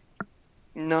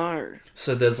 No.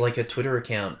 So there's like a Twitter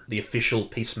account, the official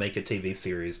Peacemaker TV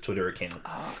series Twitter account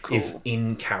Oh, cool. is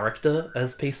in character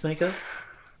as Peacemaker,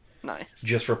 Nice.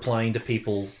 just replying to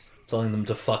people, telling them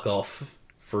to fuck off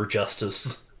for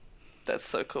justice. That's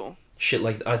so cool. Shit,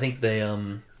 like I think they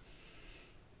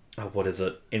what is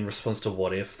it? In response to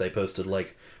What If, they posted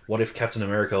like, "What if Captain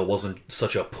America wasn't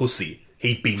such a pussy?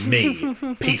 He'd be me,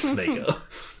 Peacemaker."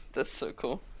 That's so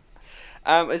cool.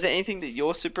 Is there anything that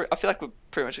you're super... I feel like we're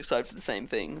pretty much excited for the same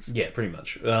things. Yeah, pretty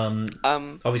much. Um,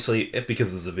 Obviously,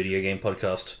 because it's a video game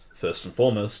podcast, first and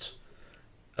foremost,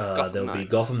 Gotham there'll be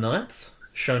Knights. Gotham Knights.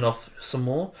 shown off some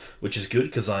more, which is good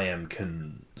because I am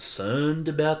concerned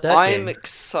about that I game. am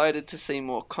excited to see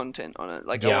more content on it.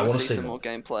 Like, Yeah, I want to see see some more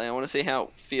gameplay. I want to see how it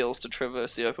feels to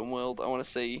traverse the open world. I want to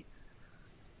see,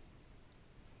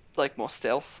 like, more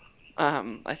stealth.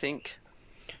 I think.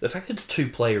 The fact that it's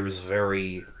 2-player is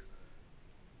very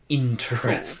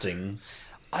interesting.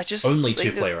 I just Only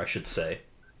think 2-player, I should say.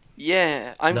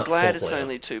 Yeah, I'm Not glad it's 4-player.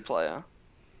 only 2-player.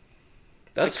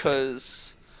 That's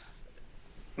because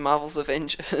Marvel's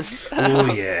Avengers.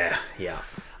 Oh yeah.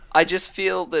 I just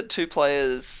feel that 2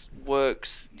 players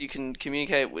works. You can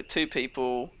communicate with 2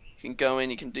 people. You can go in,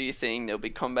 you can do your thing. There'll be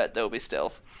combat, there'll be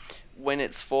stealth. When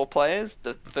it's 4 players,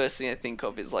 the first thing I think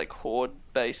of is like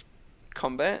horde-based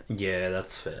combat, Yeah,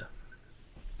 that's fair.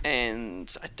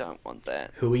 and I don't want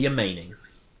that. Who are you maining?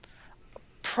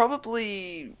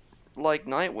 Probably like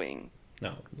Nightwing.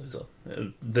 No, loser.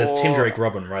 There's Or- Tim Drake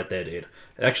Robin right there, dude.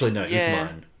 Actually, no, he's Yeah.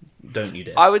 mine. Don't you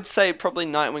dare. I would say probably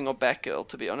Nightwing or Batgirl,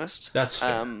 to be honest. That's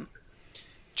fair.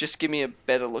 Just give me a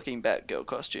better looking Batgirl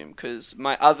costume, because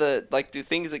my other, like, the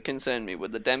things that concern me were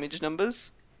the damage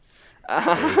numbers.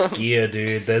 There's gear,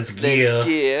 dude. There's gear. There's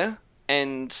gear,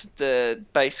 and the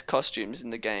base costumes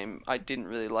in the game. I didn't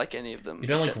really like any of them. You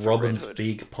don't like except for Red Robin's Hood.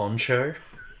 big poncho?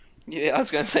 Yeah, I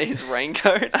was going to say his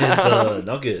raincoat. It's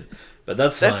not good. But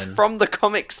that's That's fine. from the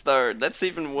comics, though. That's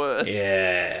even worse.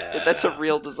 Yeah. That's a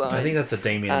real design. I think that's a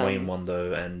Damian Wayne Um, one,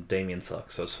 though, and Damian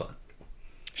sucks, so it's fine.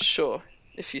 Sure,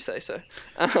 if you say so.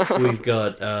 We've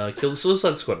got Kill the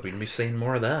Suicide Squad. We've been seeing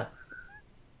more of that.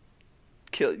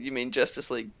 You mean Justice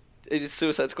League? It is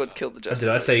Suicide Squad killed the Justice Did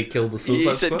I League. say Kill the Suicide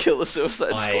You said Squad? kill the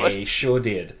Suicide Squad. I sure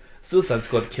did. Suicide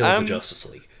Squad killed the Justice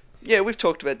League. Yeah, we've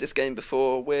talked about this game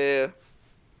before, where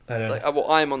I don't, like,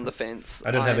 well, I'm on the fence.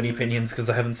 I don't have any I'm- opinions because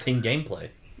I haven't seen gameplay.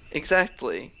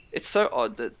 Exactly. It's so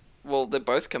odd that, well, they're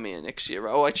both coming in next year.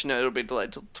 Oh, actually, no, it'll be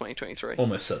delayed till 2023.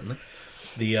 Almost certainly.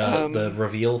 The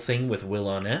reveal thing with Will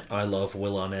Arnett, I love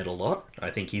Will Arnett a lot. I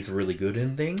think he's really good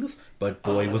in things, but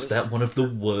boy, that was was- that one of the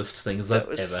worst things That I've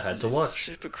was ever had to watch.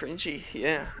 Super cringy.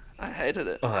 Yeah, I hated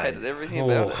it. I hated everything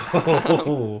about it.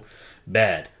 Oh,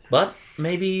 bad. But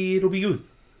maybe it'll be good.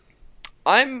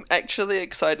 I'm actually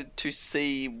excited to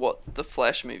see what the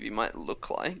Flash movie might look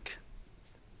like.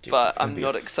 Dude, But it's gonna I'm be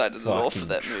not a excited at all for fucking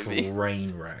that movie.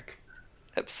 Train wreck.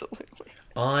 Absolutely.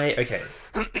 Okay.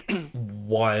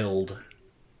 Wild.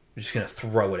 I'm just gonna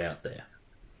throw it out there.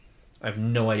 I have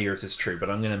no idea if this is true, but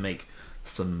I'm gonna make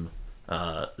some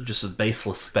just a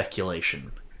baseless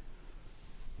speculation.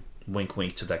 Wink,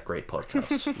 wink to that great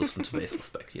podcast. Listen to baseless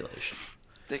speculation.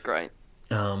 They're great.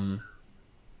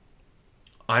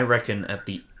 I reckon at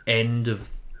the end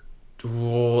of,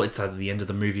 it's either the end of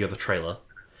the movie or the trailer,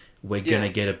 we're gonna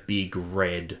get a big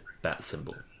red bat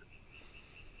symbol.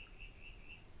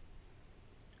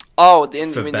 Oh, at the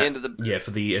end, For you mean the end of the... Yeah,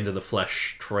 for the end of the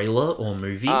Flash trailer or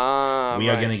movie, we right.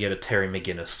 are going to get a Terry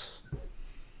McGinnis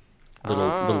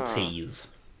little tease.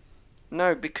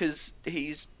 No, because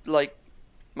he's, like,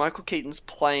 Michael Keaton's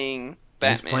playing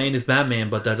Batman. He's playing as Batman,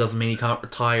 but that doesn't mean he can't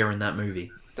retire in that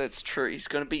movie. That's true. He's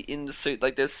going to be in the suit.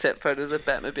 Like, there's set photos of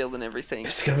Batmobile and everything.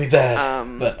 It's going to be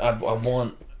bad, but I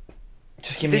want...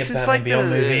 Just give me a This is Batman like Beyond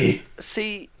movie.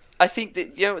 See, I think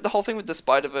that, the whole thing with the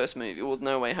Spider-Verse movie, well,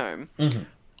 No Way Home, Mhm.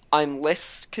 I'm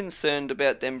less concerned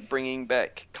about them bringing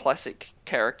back classic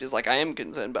characters. Like, I am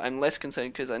concerned, but I'm less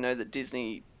concerned because I know that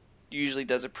Disney usually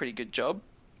does a pretty good job.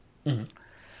 Mhm.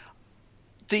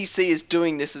 DC is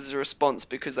doing this as a response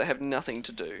because they have nothing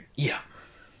to do. Yeah.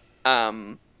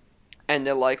 And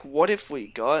they're like, what if we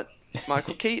got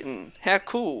Michael Keaton? How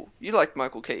cool. You like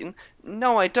Michael Keaton?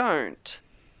 No, I don't.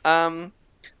 Oh,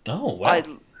 wow.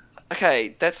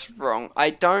 Okay, that's wrong.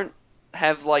 I don't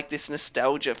have, like, this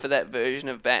nostalgia for that version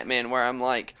of Batman where I'm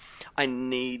like, I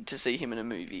need to see him in a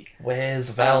movie. Where's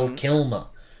Val Kilmer?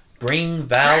 Bring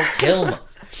Val Kilmer.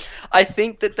 I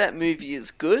think that movie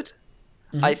is good.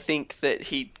 Mhm. I think that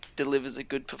he delivers a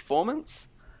good performance.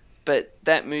 But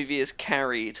that movie is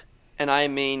carried, and I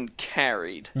mean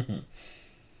carried, Mhm.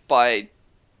 by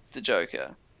the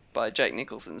Joker. By Jack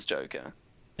Nicholson's Joker.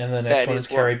 And the next That one is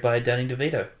is what- carried by Danny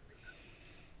DeVito.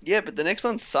 Yeah, but the next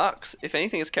one sucks. If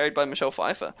anything, it's carried by Michelle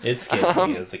Pfeiffer. It scared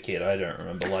me as a kid. I don't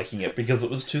remember liking it because it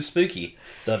was too spooky.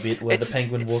 The bit where the It's-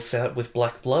 penguin it's- walks out with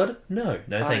black blood? No,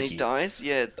 And thank he you. dies?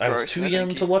 Yeah, I was gross. too No, young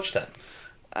thank to you. watch that.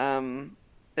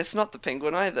 That's not the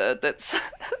Penguin either. That's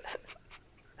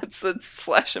that's a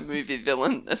slasher movie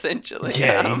villain essentially.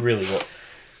 Yeah, he really was.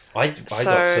 I got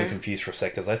so so- confused for a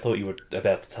sec because I thought you were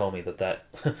about to tell me that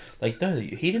like, no,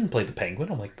 he didn't play the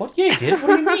penguin. I'm like, what? Yeah, he did. What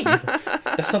do you mean?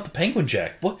 That's not the penguin,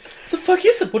 Jack. What the fuck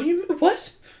is it? What do you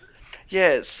what?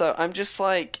 Yeah, so I'm just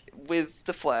like, with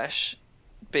the Flash,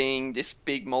 being this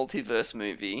big multiverse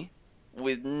movie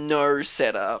with no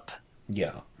setup,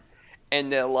 Yeah.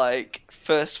 and they're like,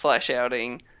 first Flash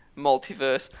outing,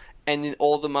 multiverse, and then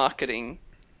all the marketing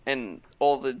and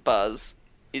all the buzz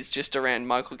is just around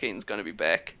Michael Keaton's going to be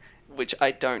back, which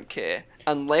I don't care.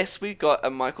 Unless we got a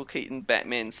Michael Keaton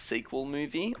Batman sequel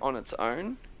movie on its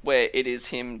own, where it is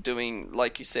him doing,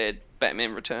 like you said,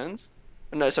 Batman Returns.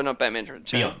 No, sorry, not Batman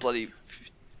Returns, Beyond. bloody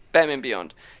Batman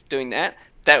Beyond. Doing that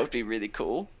would be really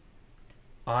cool.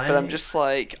 But I'm just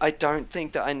like, I don't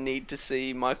think that I need to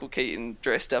see Michael Keaton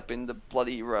dressed up in the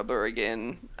bloody rubber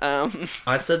again.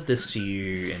 I said this to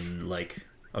you in, like...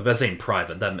 I was about to say in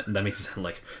private. That makes it sound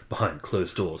like behind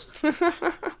closed doors.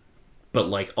 But,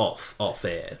 like, off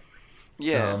air.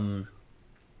 Yeah.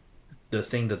 The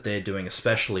thing that they're doing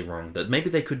especially wrong, that maybe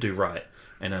they could do right,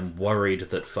 and I'm worried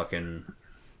that fucking...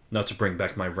 Not to bring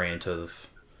back my rant of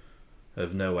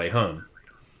No Way Home.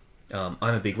 I'm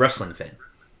a big wrestling fan.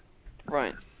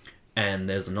 Right. And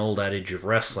there's an old adage of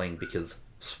wrestling, because,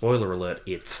 spoiler alert,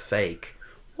 it's fake.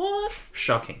 What?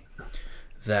 Shocking.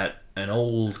 That an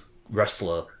old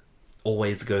wrestler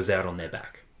always goes out on their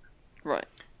back. Right.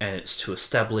 And it's to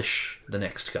establish the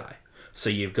next guy. So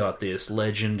you've got this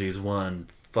legend who's won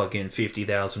fucking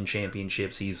 50,000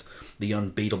 championships, he's the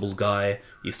unbeatable guy,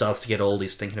 he starts to get old,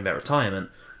 he's thinking about retirement.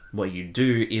 What you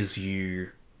do is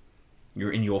you're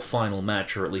in your final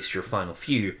match, or at least your final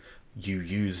few, you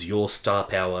use your star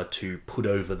power to put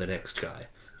over the next guy.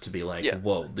 To be like,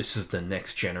 whoa, this is the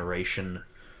next generation.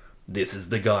 This is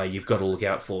the guy you've got to look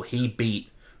out for. He beat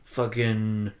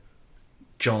fucking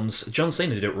John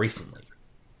Cena did it recently.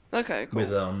 Okay, cool. With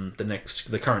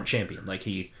the current champion. Like,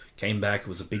 he came back, it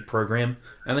was a big program,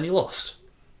 and then he lost.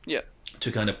 Yeah.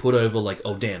 To kind of put over, like,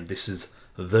 oh damn, this is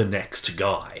the next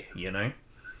guy, you know?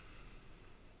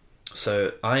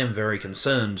 So, I am very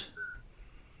concerned.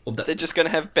 They're just going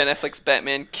to have Ben Affleck's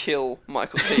Batman kill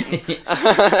Michael Keaton.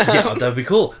 Yeah, that would be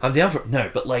cool. I'm down for it. No,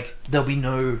 but, like, there'll be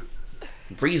no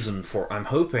reason for... I'm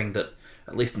hoping that,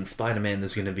 at least in Spider-Man,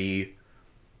 there's going to be...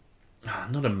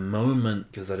 not a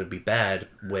moment, because that'd be bad,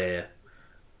 where...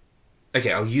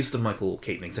 Okay, I'll use the Michael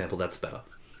Keaton example, that's better.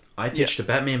 I pitched a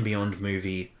Batman Beyond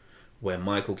movie where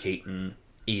Michael Keaton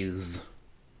is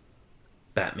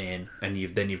Batman, and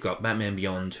then you've got Batman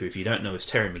Beyond, who, if you don't know, is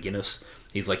Terry McGinnis.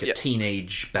 He's like a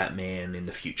teenage Batman in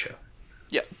the future.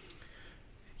 Yeah.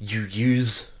 You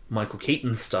use Michael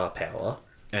Keaton's star power,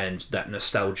 and that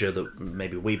nostalgia that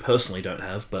maybe we personally don't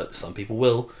have, but some people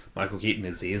will. Michael Keaton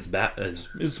is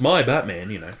my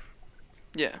Batman, you know.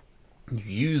 Yeah. You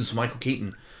use Michael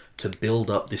Keaton to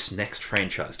build up this next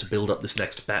franchise, to build up this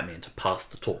next Batman, to pass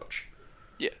the torch.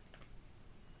 Yeah.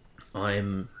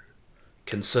 I'm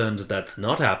concerned that's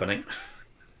not happening.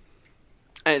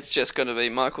 And it's just going to be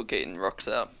Michael Keaton rocks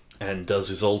up. And does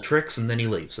his old tricks, and then he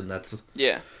leaves, and that's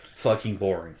fucking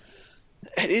boring.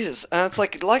 It is. And it's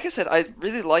like I said, I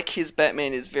really like his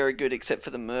Batman is very good except for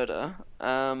the murder.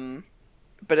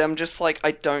 But I'm just like,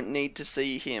 I don't need to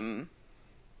see him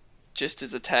just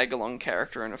as a tag-along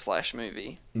character in a Flash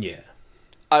movie. Yeah.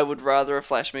 I would rather a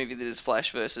Flash movie that is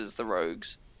Flash versus the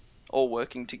Rogues, all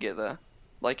working together.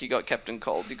 Like, you got Captain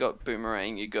Cold, you got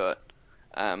Boomerang, you got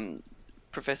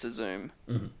Professor Zoom,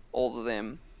 all of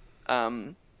them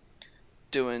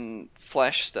doing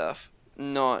Flash stuff,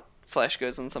 not Flash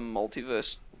goes on some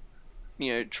multiverse,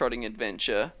 trotting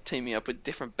adventure, teaming up with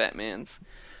different Batmans.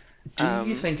 Do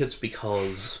you think it's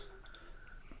because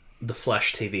the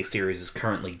Flash TV series is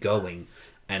currently going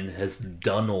and has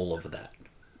done all of that?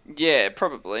 Yeah,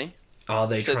 probably. Are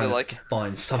they trying to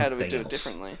find something how do we do else? It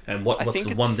differently? And what's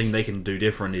the one thing they can do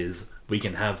different is we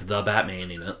can have the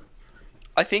Batman in it.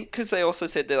 I think because they also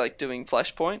said they're doing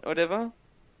Flashpoint or whatever.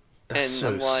 That's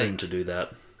and so soon to do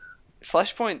that.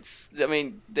 Flashpoint's, I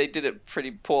mean, they did it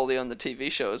pretty poorly on the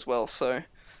TV show as well, so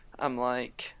I'm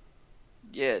like,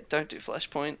 yeah, don't do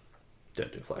Flashpoint.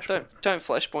 Don't do Flashpoint. Don't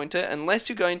Flashpoint it, unless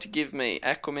you're going to give me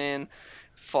Aquaman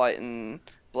fighting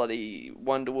bloody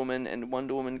Wonder Woman and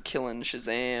Wonder Woman killing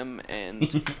Shazam,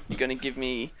 and you're going to give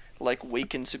me,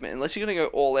 weakened Superman. Unless you're going to go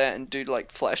all out and do,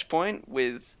 Flashpoint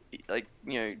with,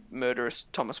 murderous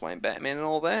Thomas Wayne Batman and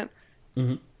all that,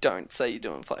 don't say you're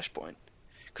doing Flashpoint.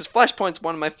 Because Flashpoint's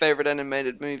one of my favorite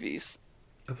animated movies.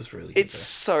 It was really good. It's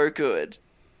so good.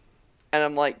 And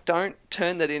I'm like, don't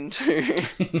turn that into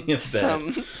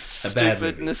some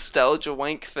stupid nostalgia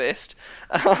wank fest.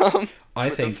 I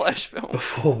think Flash film.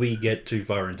 Before we get too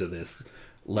far into this,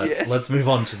 let's move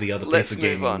on to the other piece of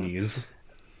gaming news.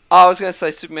 I was going to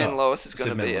say Superman and Lois is going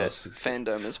to be a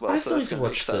fandom as well. I still need to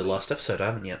watch the last episode. I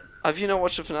haven't yet. Have you not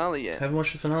watched the finale yet? I haven't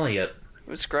watched the finale yet. It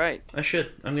was great. I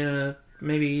should. I'm going to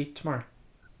maybe tomorrow.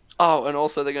 Oh, and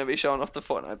also they're going to be showing off the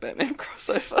Fortnite Batman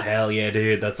crossover. Hell yeah,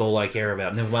 dude. That's all I care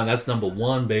about. Never mind, that's number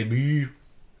one, baby.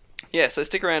 Yeah, so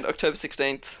stick around October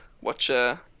 16th. Watch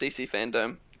DC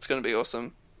Fandom. It's going to be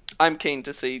awesome. I'm keen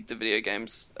to see the video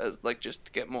games as like just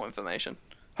to get more information.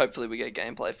 Hopefully we get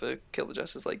gameplay for Kill the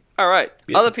Justice League. All right,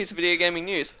 Beautiful. other piece of video gaming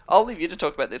news. I'll leave you to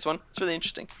talk about this one. It's really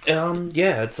interesting.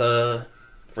 Yeah, it's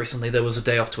recently there was a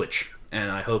day off Twitch, and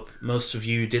I hope most of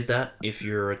you did that if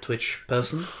you're a Twitch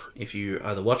person, if you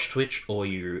either watch Twitch or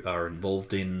you are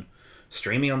involved in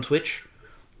streaming on Twitch.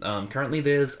 Currently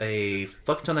there's a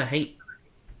fuck ton of hate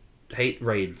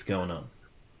raids going on,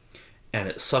 and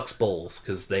it sucks balls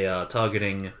because they are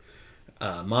targeting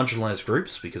marginalized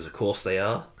groups, because of course they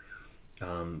are.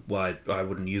 Well, I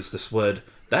wouldn't use this word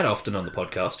that often on the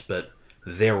podcast, but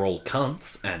they're all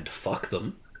cunts, and fuck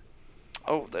them.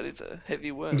 Oh, that is a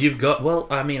heavy word. You've got... Well,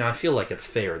 I mean, I feel like it's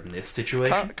fair in this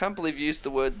situation. Can't believe you used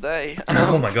the word they.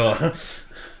 Oh my god.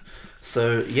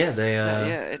 So, yeah, they...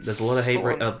 it's there's a lot of hate...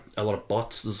 full-on. a lot of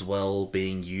bots as well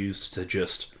being used to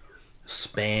just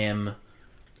spam,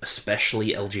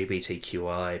 especially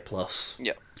LGBTQI plus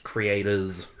Yeah.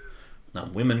 creators,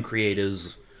 women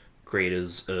creators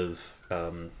of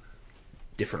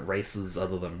different races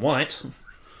other than white.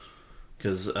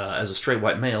 Because as a straight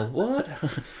white male, what?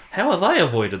 How have I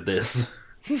avoided this?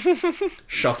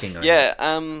 Shocking.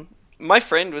 Yeah, my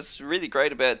friend was really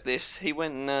great about this. He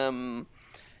went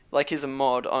like he's a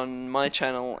mod on my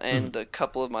channel and a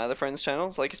couple of my other friends'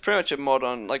 channels. Like he's pretty much a mod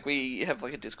on, like we have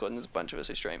like a Discord and there's a bunch of us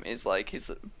who stream. He's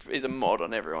a mod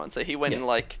on everyone. So he went and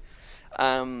like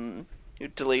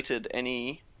deleted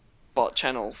any bot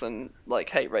channels and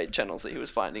like hate raid channels that he was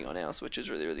finding on ours, which is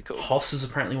really, really cool. Hoss is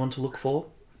apparently one to look for.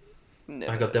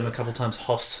 Never I got them a couple times.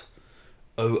 Hoss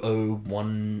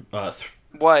 001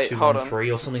 Wait, hold on.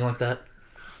 213 or something like that.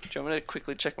 Do you want me to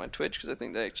quickly check my Twitch? Because I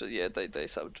think they actually, they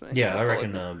subbed me. Yeah, I followed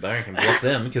reckon me. block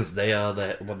them because they're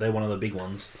one of the big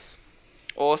ones.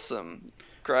 Awesome.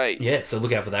 Great. Yeah, so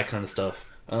look out for that kind of stuff.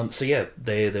 So yeah,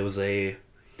 there was a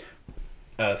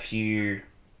few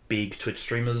big Twitch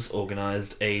streamers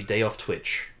organised a day off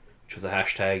Twitch, which was a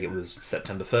hashtag. It was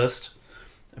September 1st.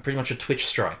 And pretty much a Twitch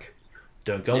strike.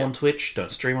 Don't go on Twitch,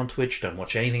 don't stream on Twitch, don't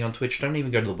watch anything on Twitch, don't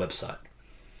even go to the website.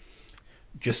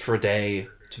 Just for a day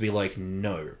to be like,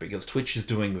 no, because Twitch is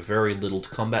doing very little to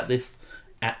combat this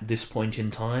at this point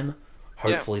in time.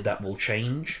 Hopefully that will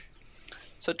change.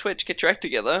 So Twitch, get your act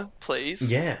together, please.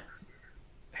 Yeah.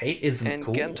 Hate isn't and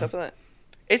cool. get on top of that.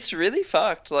 It's really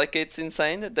fucked. Like, it's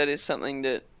insane that is something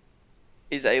that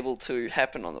is able to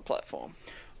happen on the platform.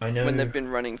 I know. When they've been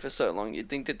running for so long, you'd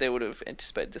think that they would have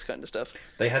anticipated this kind of stuff.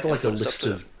 They had like a list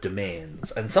of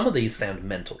demands, and some of these sound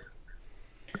mental.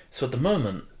 So at the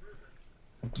moment,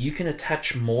 you can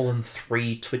attach more than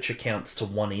 3 Twitch accounts to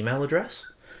one email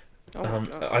address.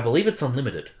 I believe it's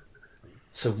unlimited.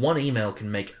 So one email can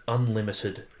make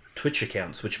unlimited Twitch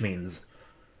accounts, which means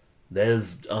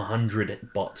there's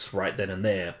 100 bots right then and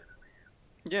there.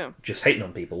 Yeah. Just hating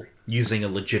on people using a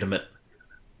legitimate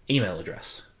email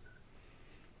address.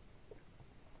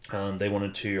 They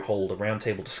wanted to hold a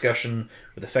roundtable discussion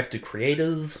with affected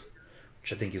creators,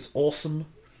 which I think is awesome.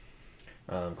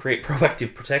 Create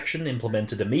proactive protection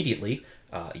implemented immediately.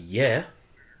 Yeah.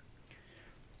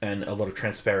 And a lot of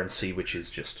transparency, which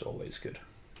is just always good.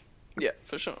 Yeah,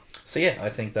 for sure. So yeah, I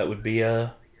think that would be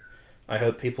I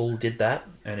hope people did that,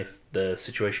 and if the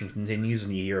situation continues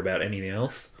and you hear about anything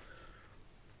else,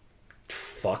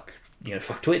 fuck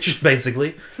Twitch,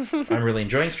 basically. I'm really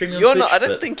enjoying streaming on Twitch. I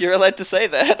don't think you're allowed to say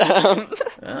that.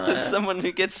 As someone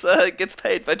who gets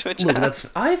paid by Twitch. Look,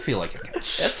 I feel like okay.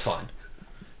 That's fine.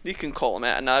 You can call them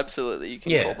out. No, absolutely, you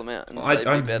can call them out and say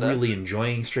I'm be better. really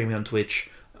enjoying streaming on Twitch.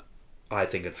 I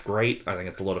think it's great. I think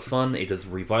it's a lot of fun. It has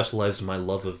revitalized my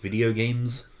love of video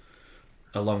games,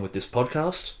 along with this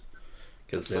podcast.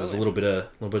 Because there was a little bit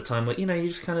of time where you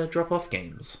just kind of drop off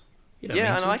games.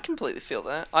 Yeah, I completely feel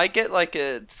that. I get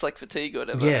it's like fatigue or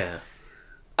whatever. Yeah.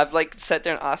 I've sat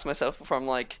there and asked myself before, I'm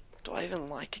like, do I even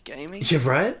like gaming? You're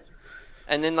right.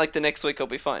 And then the next week I'll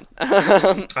be fine.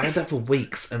 I had that for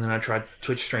weeks, and then I tried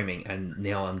Twitch streaming, and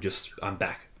now I'm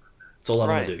back. It's all I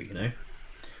want to do,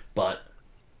 But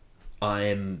I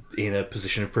am in a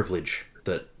position of privilege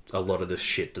that a lot of this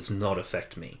shit does not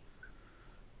affect me.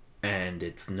 And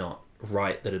it's not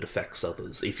right that it affects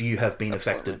others. If you have been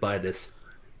affected by this,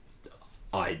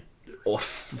 I'm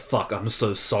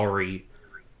so sorry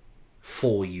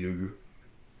for you.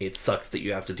 It sucks that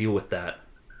you have to deal with that.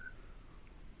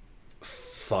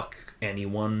 Fuck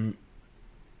anyone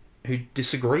who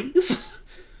disagrees.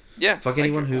 Yeah. Fuck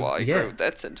anyone who... I agree with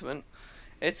that sentiment.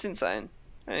 It's insane.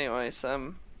 Anyways,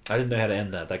 I I didn't know how to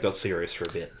end that. That got serious for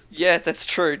a bit. Yeah, that's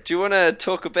true. Do you want to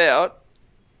talk about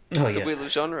Oh, the yeah. Wheel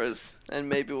of Genres? And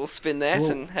maybe we'll spin that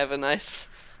Well- and have a nice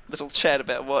little chat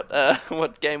about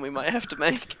what game we might have to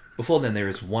make. Before then, there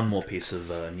is one more piece of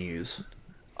news.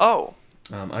 Oh,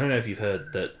 I don't know if you've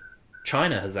heard that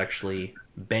China has actually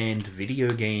banned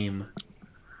video game.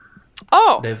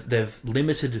 oh, They've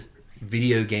limited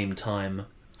video game time.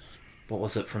 What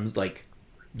was it from like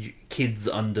kids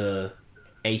under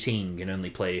 18 can only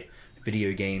play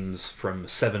video games from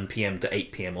 7 p.m. to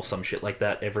 8 p.m. or some shit like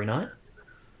that every night.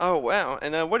 oh, wow.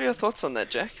 And what are your thoughts on that,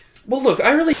 Jack? Well, look,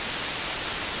 I really.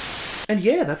 And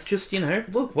yeah, that's just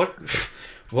look what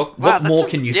Wow, what that's more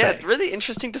can you say? Yeah, really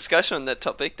interesting discussion on that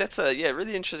topic. That's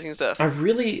really interesting stuff. I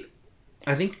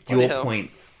think Bloody your hell.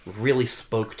 point really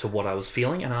spoke to what I was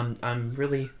feeling, and I'm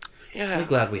really Yeah,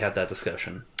 glad we had that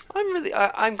discussion.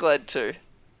 I'm glad too.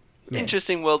 Yeah.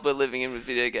 Interesting world we're living in with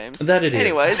video games. That it is.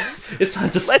 Anyways, It's time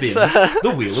to let's, spin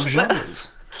the wheel of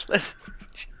genres. let's.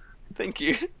 Thank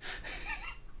you.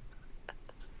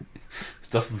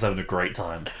 Dustin's having a great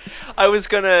time. I was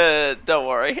gonna. Don't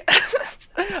worry.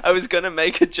 I was gonna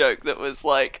make a joke that was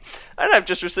like, and I've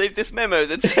just received this memo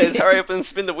that says, "Hurry up and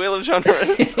spin the wheel of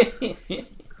genres."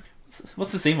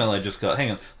 What's this email I just got?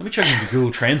 Hang on, let me check into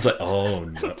Google Translate. Oh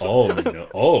no! Oh no!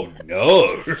 Oh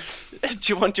no!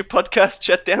 Do you want your podcast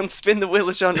shut down? Spin the wheel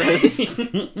of genres.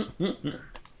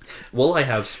 Well, I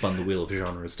have spun the wheel of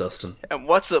genres, Dustin. And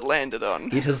what's it landed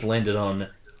on? It has landed on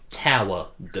tower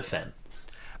defense.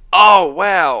 Oh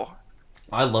wow!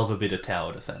 I love a bit of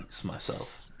tower defense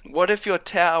myself. What if your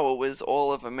tower was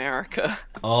all of America,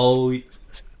 Oh,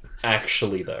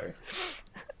 actually though.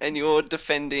 and you're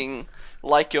defending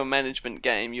like your management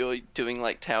game? You're doing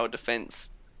like tower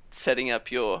defense, setting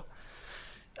up your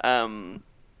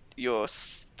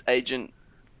agent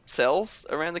cells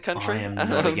around the country. I am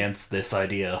not against this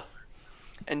idea.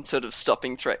 And sort of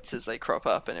stopping threats as they crop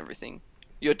up and everything.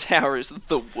 Your tower is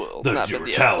the world. No, Your but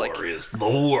yeah, tower it's like, is the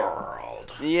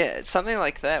world. yeah, it's something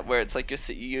like that where it's like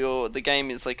the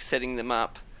game is like setting them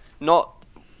up, not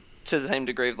to the same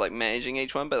degree of like managing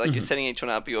each one, but like you're setting each one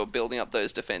up, you're building up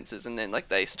those defenses, and then like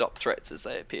they stop threats as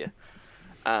they appear.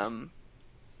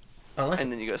 I like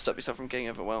And then you got to stop yourself from getting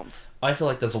overwhelmed. I feel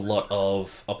like there's a lot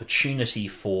of opportunity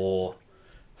for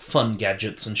fun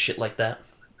gadgets and shit like that.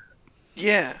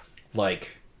 Yeah.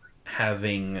 Like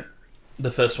having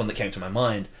the first one that came to my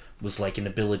mind was like an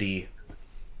ability,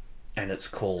 and it's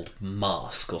called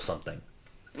Mask or something,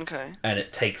 Okay. and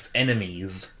it takes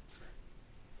enemies,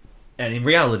 and in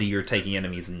reality you're taking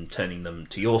enemies and turning them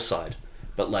to your side,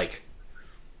 but like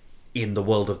in the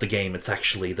world of the game it's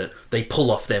actually that they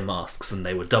pull off their masks and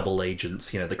they were double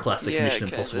agents, the classic Yeah, Mission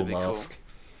okay, Impossible that'd be cool. mask.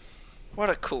 What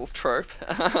a cool trope.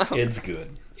 It's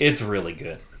good. It's really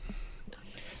good.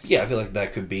 Yeah, I feel like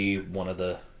that could be one of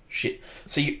the shit.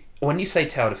 So when you say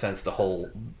tower defense,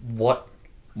 what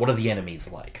are the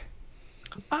enemies like?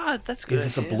 That's good. Is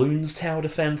this a idea. balloons tower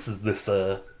defense? Is this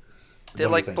a... They're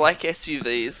what do you like think? black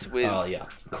SUVs with Oh yeah,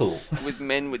 cool. with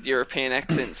men with European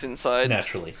accents inside.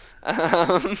 Naturally,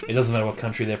 Um, it doesn't matter what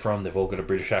country they're from. They've all got a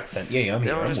British accent. Yeah, I'm they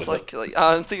here. were I'm just with like it.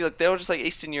 I'm thinking like they were just like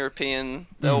Eastern European.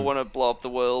 They all want to blow up the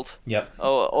world. Yep.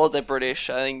 Or they're British.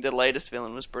 I think the latest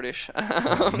villain was British.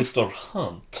 Mr.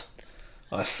 Hunt.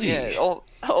 I see. Yeah, all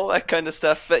that kind of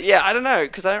stuff. But yeah, I don't know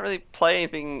because I don't really play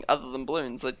anything other than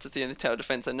balloons. Like that's the only tower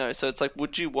defense I know. So it's like,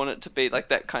 would you want it to be like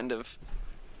that kind of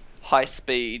high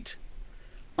speed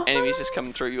enemies just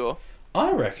coming through your?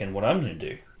 I reckon what I'm going to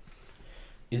do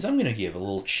is I'm going to give a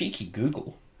little cheeky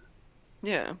Google.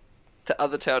 Yeah, to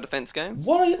other tower defense games.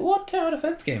 What tower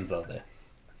defense games are there?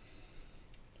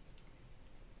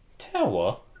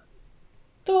 Tower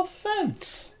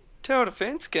defense. Tower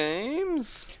defense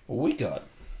games. We got.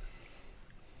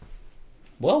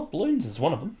 Well, balloons is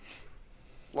one of them.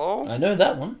 Lol. I know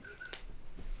that one.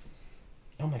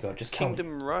 Oh my god, just tell me.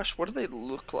 Kingdom Rush. What do they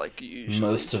look like usually?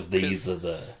 Most of these 'Cause are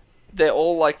the. they're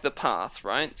all like the path,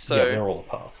 right? So Yeah, they're all a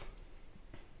path.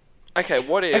 okay,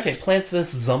 what if? Okay, Plants vs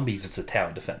Zombies. It's a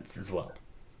tower defense as well.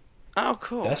 Oh,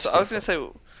 cool. That's So I was gonna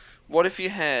different. say, what if you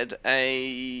had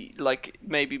a like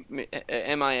maybe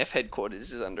MIF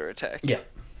headquarters is under attack? Yeah.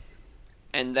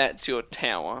 And that's your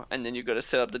tower, and then you've got to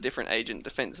set up the different agent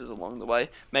defenses along the way.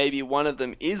 Maybe one of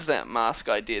them is that mask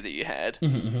idea that you had,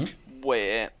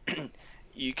 where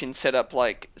you can set up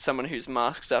like someone who's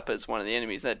masked up as one of the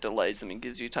enemies that delays them and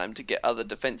gives you time to get other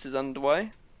defenses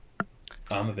underway.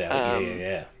 I'm about it.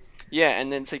 Yeah. Yeah,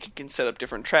 and then so you can set up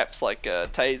different traps like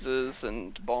tasers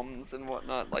and bombs and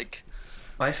whatnot, like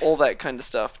all that kind of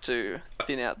stuff to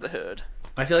thin out the herd.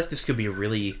 I feel like this could be a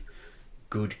really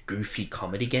good, goofy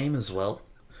comedy game as well.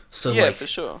 So Yeah, like for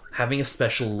sure. having a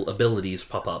special abilities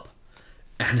pop up,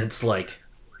 and it's like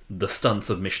the stunts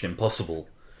of Mission Impossible,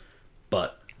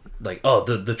 but like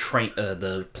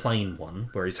the plane one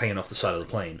where he's hanging off the side of the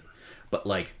plane, but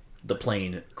like the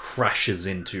plane crashes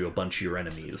into a bunch of your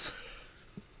enemies,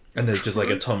 and there's just like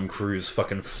a Tom Cruise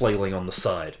fucking flailing on the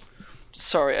side.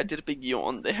 Sorry, I did a big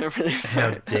yawn there. I'm really How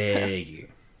sorry. dare you?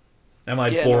 Am I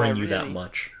Yeah, boring no, you that really.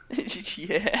 much?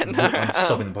 Yeah, no. I'm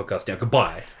stopping the podcast now.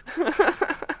 Goodbye.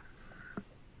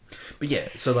 But yeah,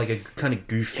 so like a kind of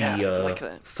goofy Yeah, I like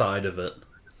that. side of it.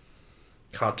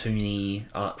 Cartoony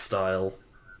art style.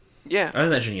 Yeah, I'm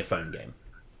imagining a phone game.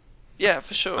 yeah,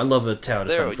 for sure. I love a tower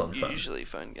They're defense on phone. usually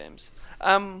phone games.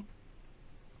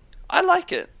 I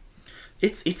like it.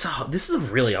 This is a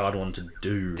really hard one to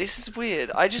do. This is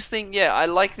weird. I just think, yeah, I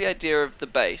like the idea of the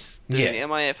base. Doing Yeah. the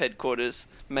MIF headquarters,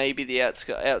 maybe the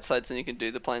outsides, and you can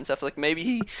do the plane stuff. Like, maybe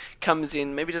he comes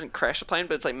in, maybe he doesn't crash the plane,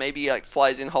 but it's like maybe he like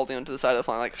flies in holding onto the side of the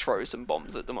plane, like throws some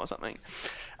bombs at them or something.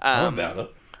 I'm about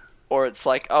it. Or it's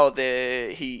like,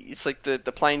 it's like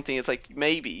the plane thing. It's like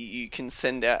maybe you can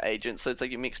send out agents. So it's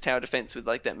like you mix tower defense with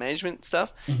like that management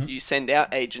stuff. Mm-hmm. You send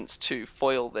out agents to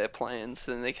foil their plans,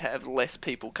 so then they can have less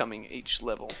people coming each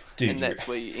level. Dude, and that's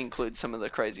where you include some of the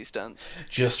crazy stunts.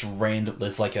 Just random.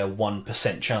 There's like a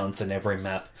 1% chance in every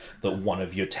map that one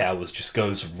of your towers just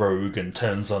goes rogue and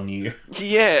turns on you.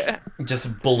 Yeah.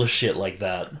 Just bullshit like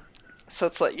that. So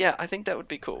it's like, yeah, I think that would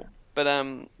be cool. But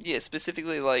yeah,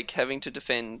 specifically like having to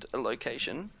defend a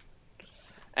location,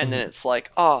 and then it's like,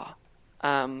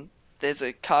 there's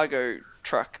a cargo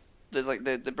truck. There's like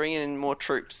they're bringing in more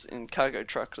troops in cargo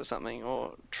trucks or something,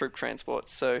 or troop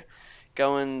transports. So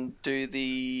go and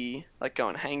go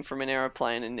and hang from an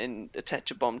aeroplane and then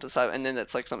attach a bomb to the side, and then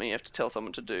that's like something you have to tell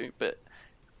someone to do. But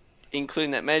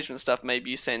including that management stuff, maybe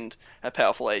you send a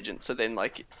powerful agent, so then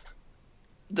like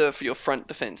your front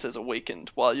defenses are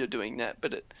weakened while you're doing that,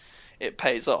 but it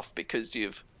pays off because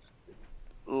you've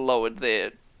lowered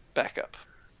their backup.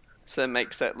 So that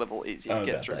makes that level easier to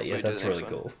get through. That. before Yeah, you do that's the next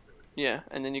really one. cool. Yeah,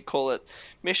 and then you call it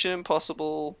Mission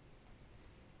Impossible.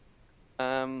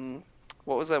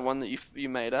 What was that one that you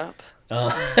made up?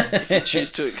 If you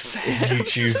choose to accept. If you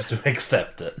choose to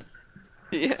accept it.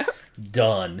 Yeah.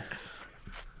 Done.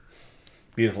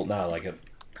 Beautiful. No, I like it.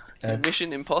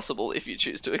 Mission Impossible if you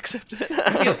choose to accept it.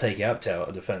 Maybe I'll take out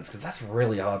tower defense because that's a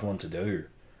really hard one to do.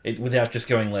 Without just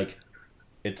going like,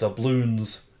 it's a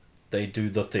balloons, they do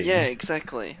the thing. Yeah,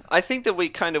 exactly. I think that we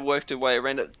kind of worked our way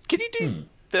around it. Can you do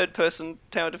third-person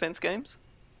tower defense games?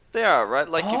 They are, right?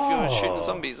 Like if you're shooting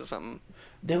zombies or something.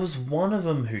 There was one of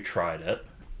them who tried it.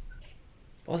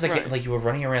 What was it? Right. Like you were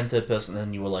running around third person and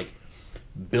then you were like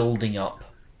building up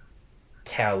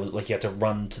towers. Like you had to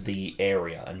run to the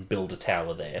area and build a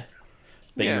tower there.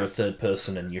 But Yeah. you're a third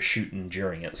person and you're shooting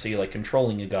during it. So you're like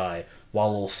controlling a guy while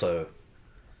also...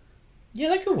 Yeah,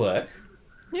 that could work.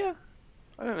 Yeah.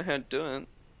 I don't know how to do it.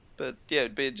 But yeah,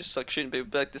 it'd be just like shooting people.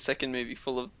 It'd be like the second movie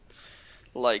full of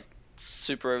like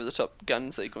super over-the-top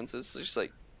gun sequences. So just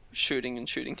like shooting and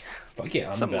shooting. Fuck yeah,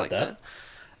 I'm Something about like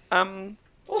that.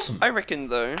 Awesome. I reckon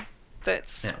though,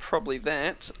 that's Yeah. probably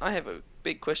that. I have a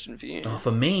big question for you. Oh,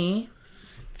 for me,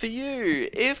 For you,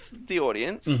 if the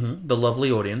audience, the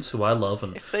lovely audience who I love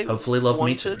and if they hopefully love me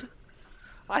wanted, too.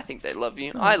 I think they love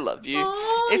you. I love you.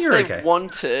 Oh, If you're they okay.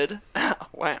 wanted,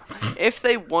 wow, if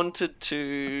they wanted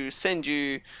to send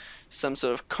you some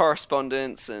sort of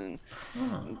correspondence and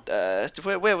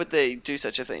where would they do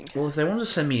such a thing? Well, if they wanted to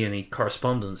send me any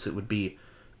correspondence, it would be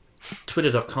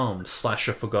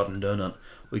twitter.com/aforgottendonut.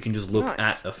 We can just look Nice.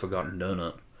 at a forgotten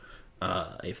donut.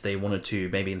 If they wanted to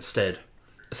maybe instead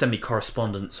send me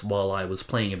correspondence while I was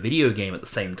playing a video game at the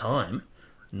same time,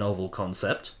 novel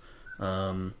concept,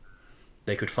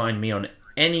 they could find me on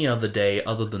any other day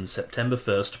other than September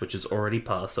 1st, which is already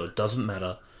passed, so it doesn't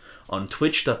matter, on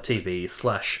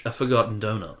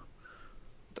twitch.tv/aforgottendonut.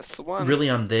 That's the one. Really,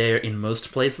 I'm there in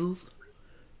most places.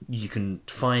 You can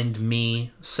find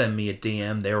me, send me a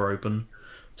DM, they're open.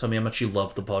 Tell me how much you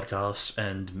love the podcast,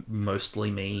 and mostly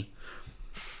me.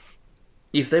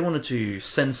 If they wanted to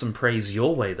send some praise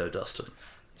your way, though, Dustin.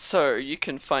 So you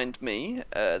can find me.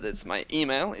 There's my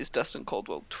email is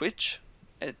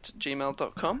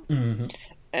DustinCaldwellTwitch@gmail.com. Mm-hmm.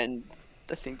 And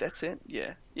I think that's it.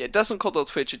 Yeah.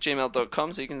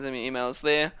 DustinCaldwellTwitch@gmail.com. So you can send me emails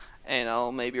there, and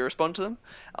I'll maybe respond to them.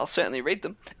 I'll certainly read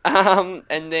them.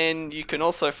 And then you can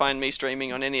also find me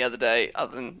streaming on any other day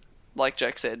other than, like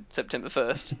Jack said, September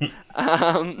 1st.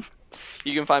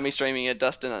 You can find me streaming at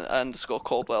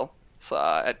Dustin_Caldwell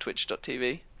at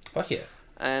twitch.tv. Fuck yeah.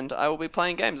 And I will be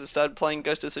playing games. I started playing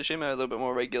Ghost of Tsushima a little bit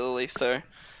more regularly, so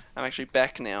I'm actually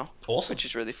back now, Awesome. which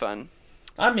is really fun.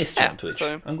 I missed you Yeah, on Twitch.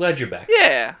 so- I'm glad you're back.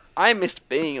 Yeah, I missed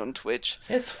being on Twitch.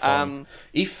 It's fun.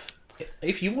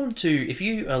 If you want to, if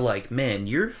you are like, man,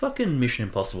 your fucking Mission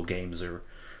Impossible games are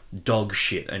dog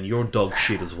shit, and you're dog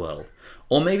shit as well.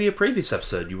 Or maybe a previous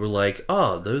episode you were like,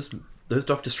 those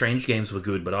Doctor Strange games were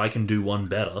good, but I can do one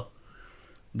better.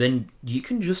 Then you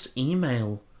can just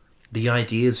email the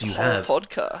ideas you have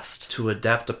podcast to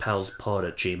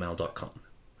adaptapalspod@gmail.com.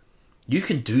 You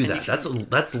can do that.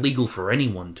 That's legal for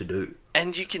anyone to do.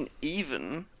 And you can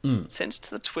even send it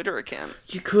to the Twitter account.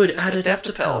 You could add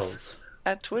Adaptapals.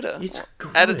 At Twitter. It's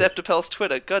good. At Adaptapals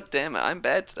Twitter. God damn it, I'm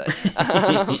bad today.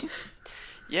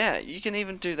 Yeah, you can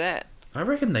even do that. I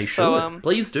reckon they should.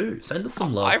 Please do. Send us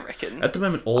some love. I reckon. At the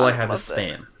moment, all I have is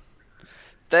spam.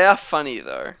 They are funny,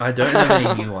 though. I don't have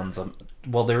any new ones.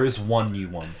 Well, there is one new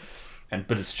one.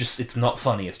 But it's not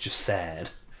funny, it's just sad.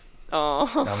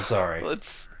 Oh. I'm sorry. Well,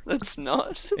 it's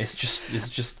not. It's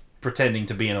just pretending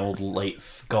to be an old,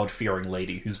 God-fearing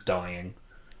lady who's dying.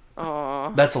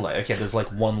 Oh. That's a lie. Okay, there's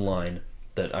like one line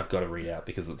that I've got to read out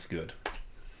because it's good.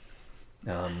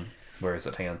 Where is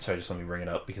it? Hang on, sorry, just let me bring it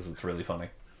up because it's really funny.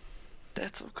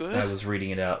 That's all good. I was reading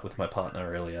it out with my partner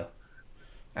earlier,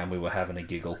 and we were having a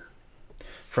giggle.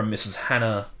 From Mrs.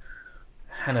 Hannah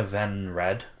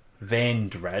Vandrad.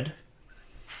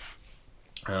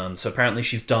 So apparently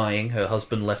she's dying. Her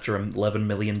husband left her $11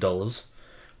 million,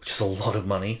 which is a lot of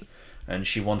money, and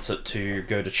she wants it to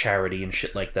go to charity and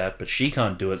shit like that, but she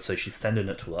can't do it, so she's sending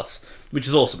it to us, which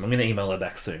is awesome. I'm going to email her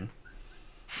back soon.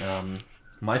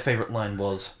 My favourite line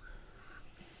was,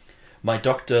 "My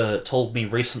doctor told me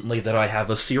recently that I have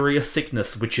a serious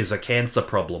sickness, which is a cancer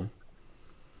problem."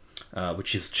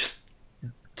 Which is just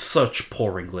such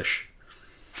poor English.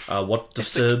 What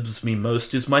disturbs me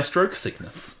most is my stroke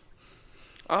sickness.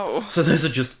 Oh. So those are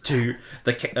just two.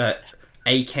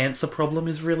 A cancer problem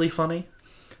is really funny,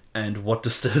 and what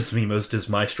disturbs me most is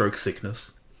my stroke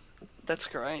sickness. That's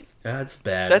great. That's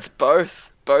bad. That's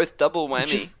both double whammy.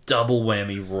 Just double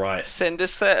whammy, right? Send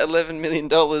us that $11 million,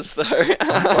 though.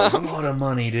 That's a lot of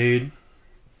money, dude.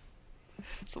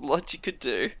 It's a lot you could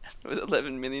do with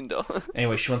 $11 million.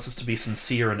 Anyway, she wants us to be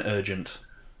sincere and urgent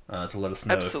to let us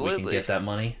know if we can get that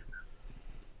money.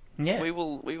 Yeah. We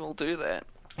will do that.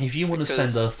 If you want to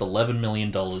send us $11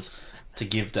 million to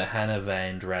give to Hannah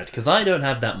Vandrad, because I don't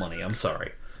have that money, I'm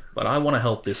sorry, but I want to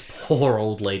help this poor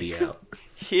old lady out.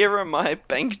 Here are my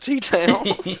bank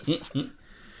details.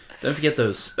 Don't forget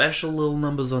those special little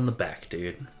numbers on the back,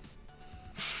 dude.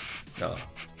 Oh.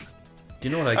 Do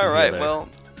you know what I can hear Alright, there? well,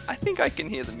 I think I can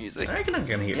hear the music. I reckon I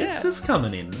can hear it. Yeah. It's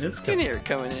coming in. I can hear it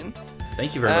coming in.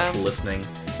 Thank you very much for listening.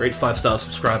 Rate 5 stars,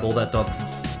 subscribe, all that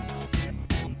nonsense.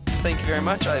 Thank you very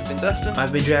much. I've been Dustin.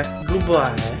 I've been Jack.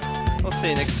 Goodbye. We'll see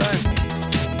you next time.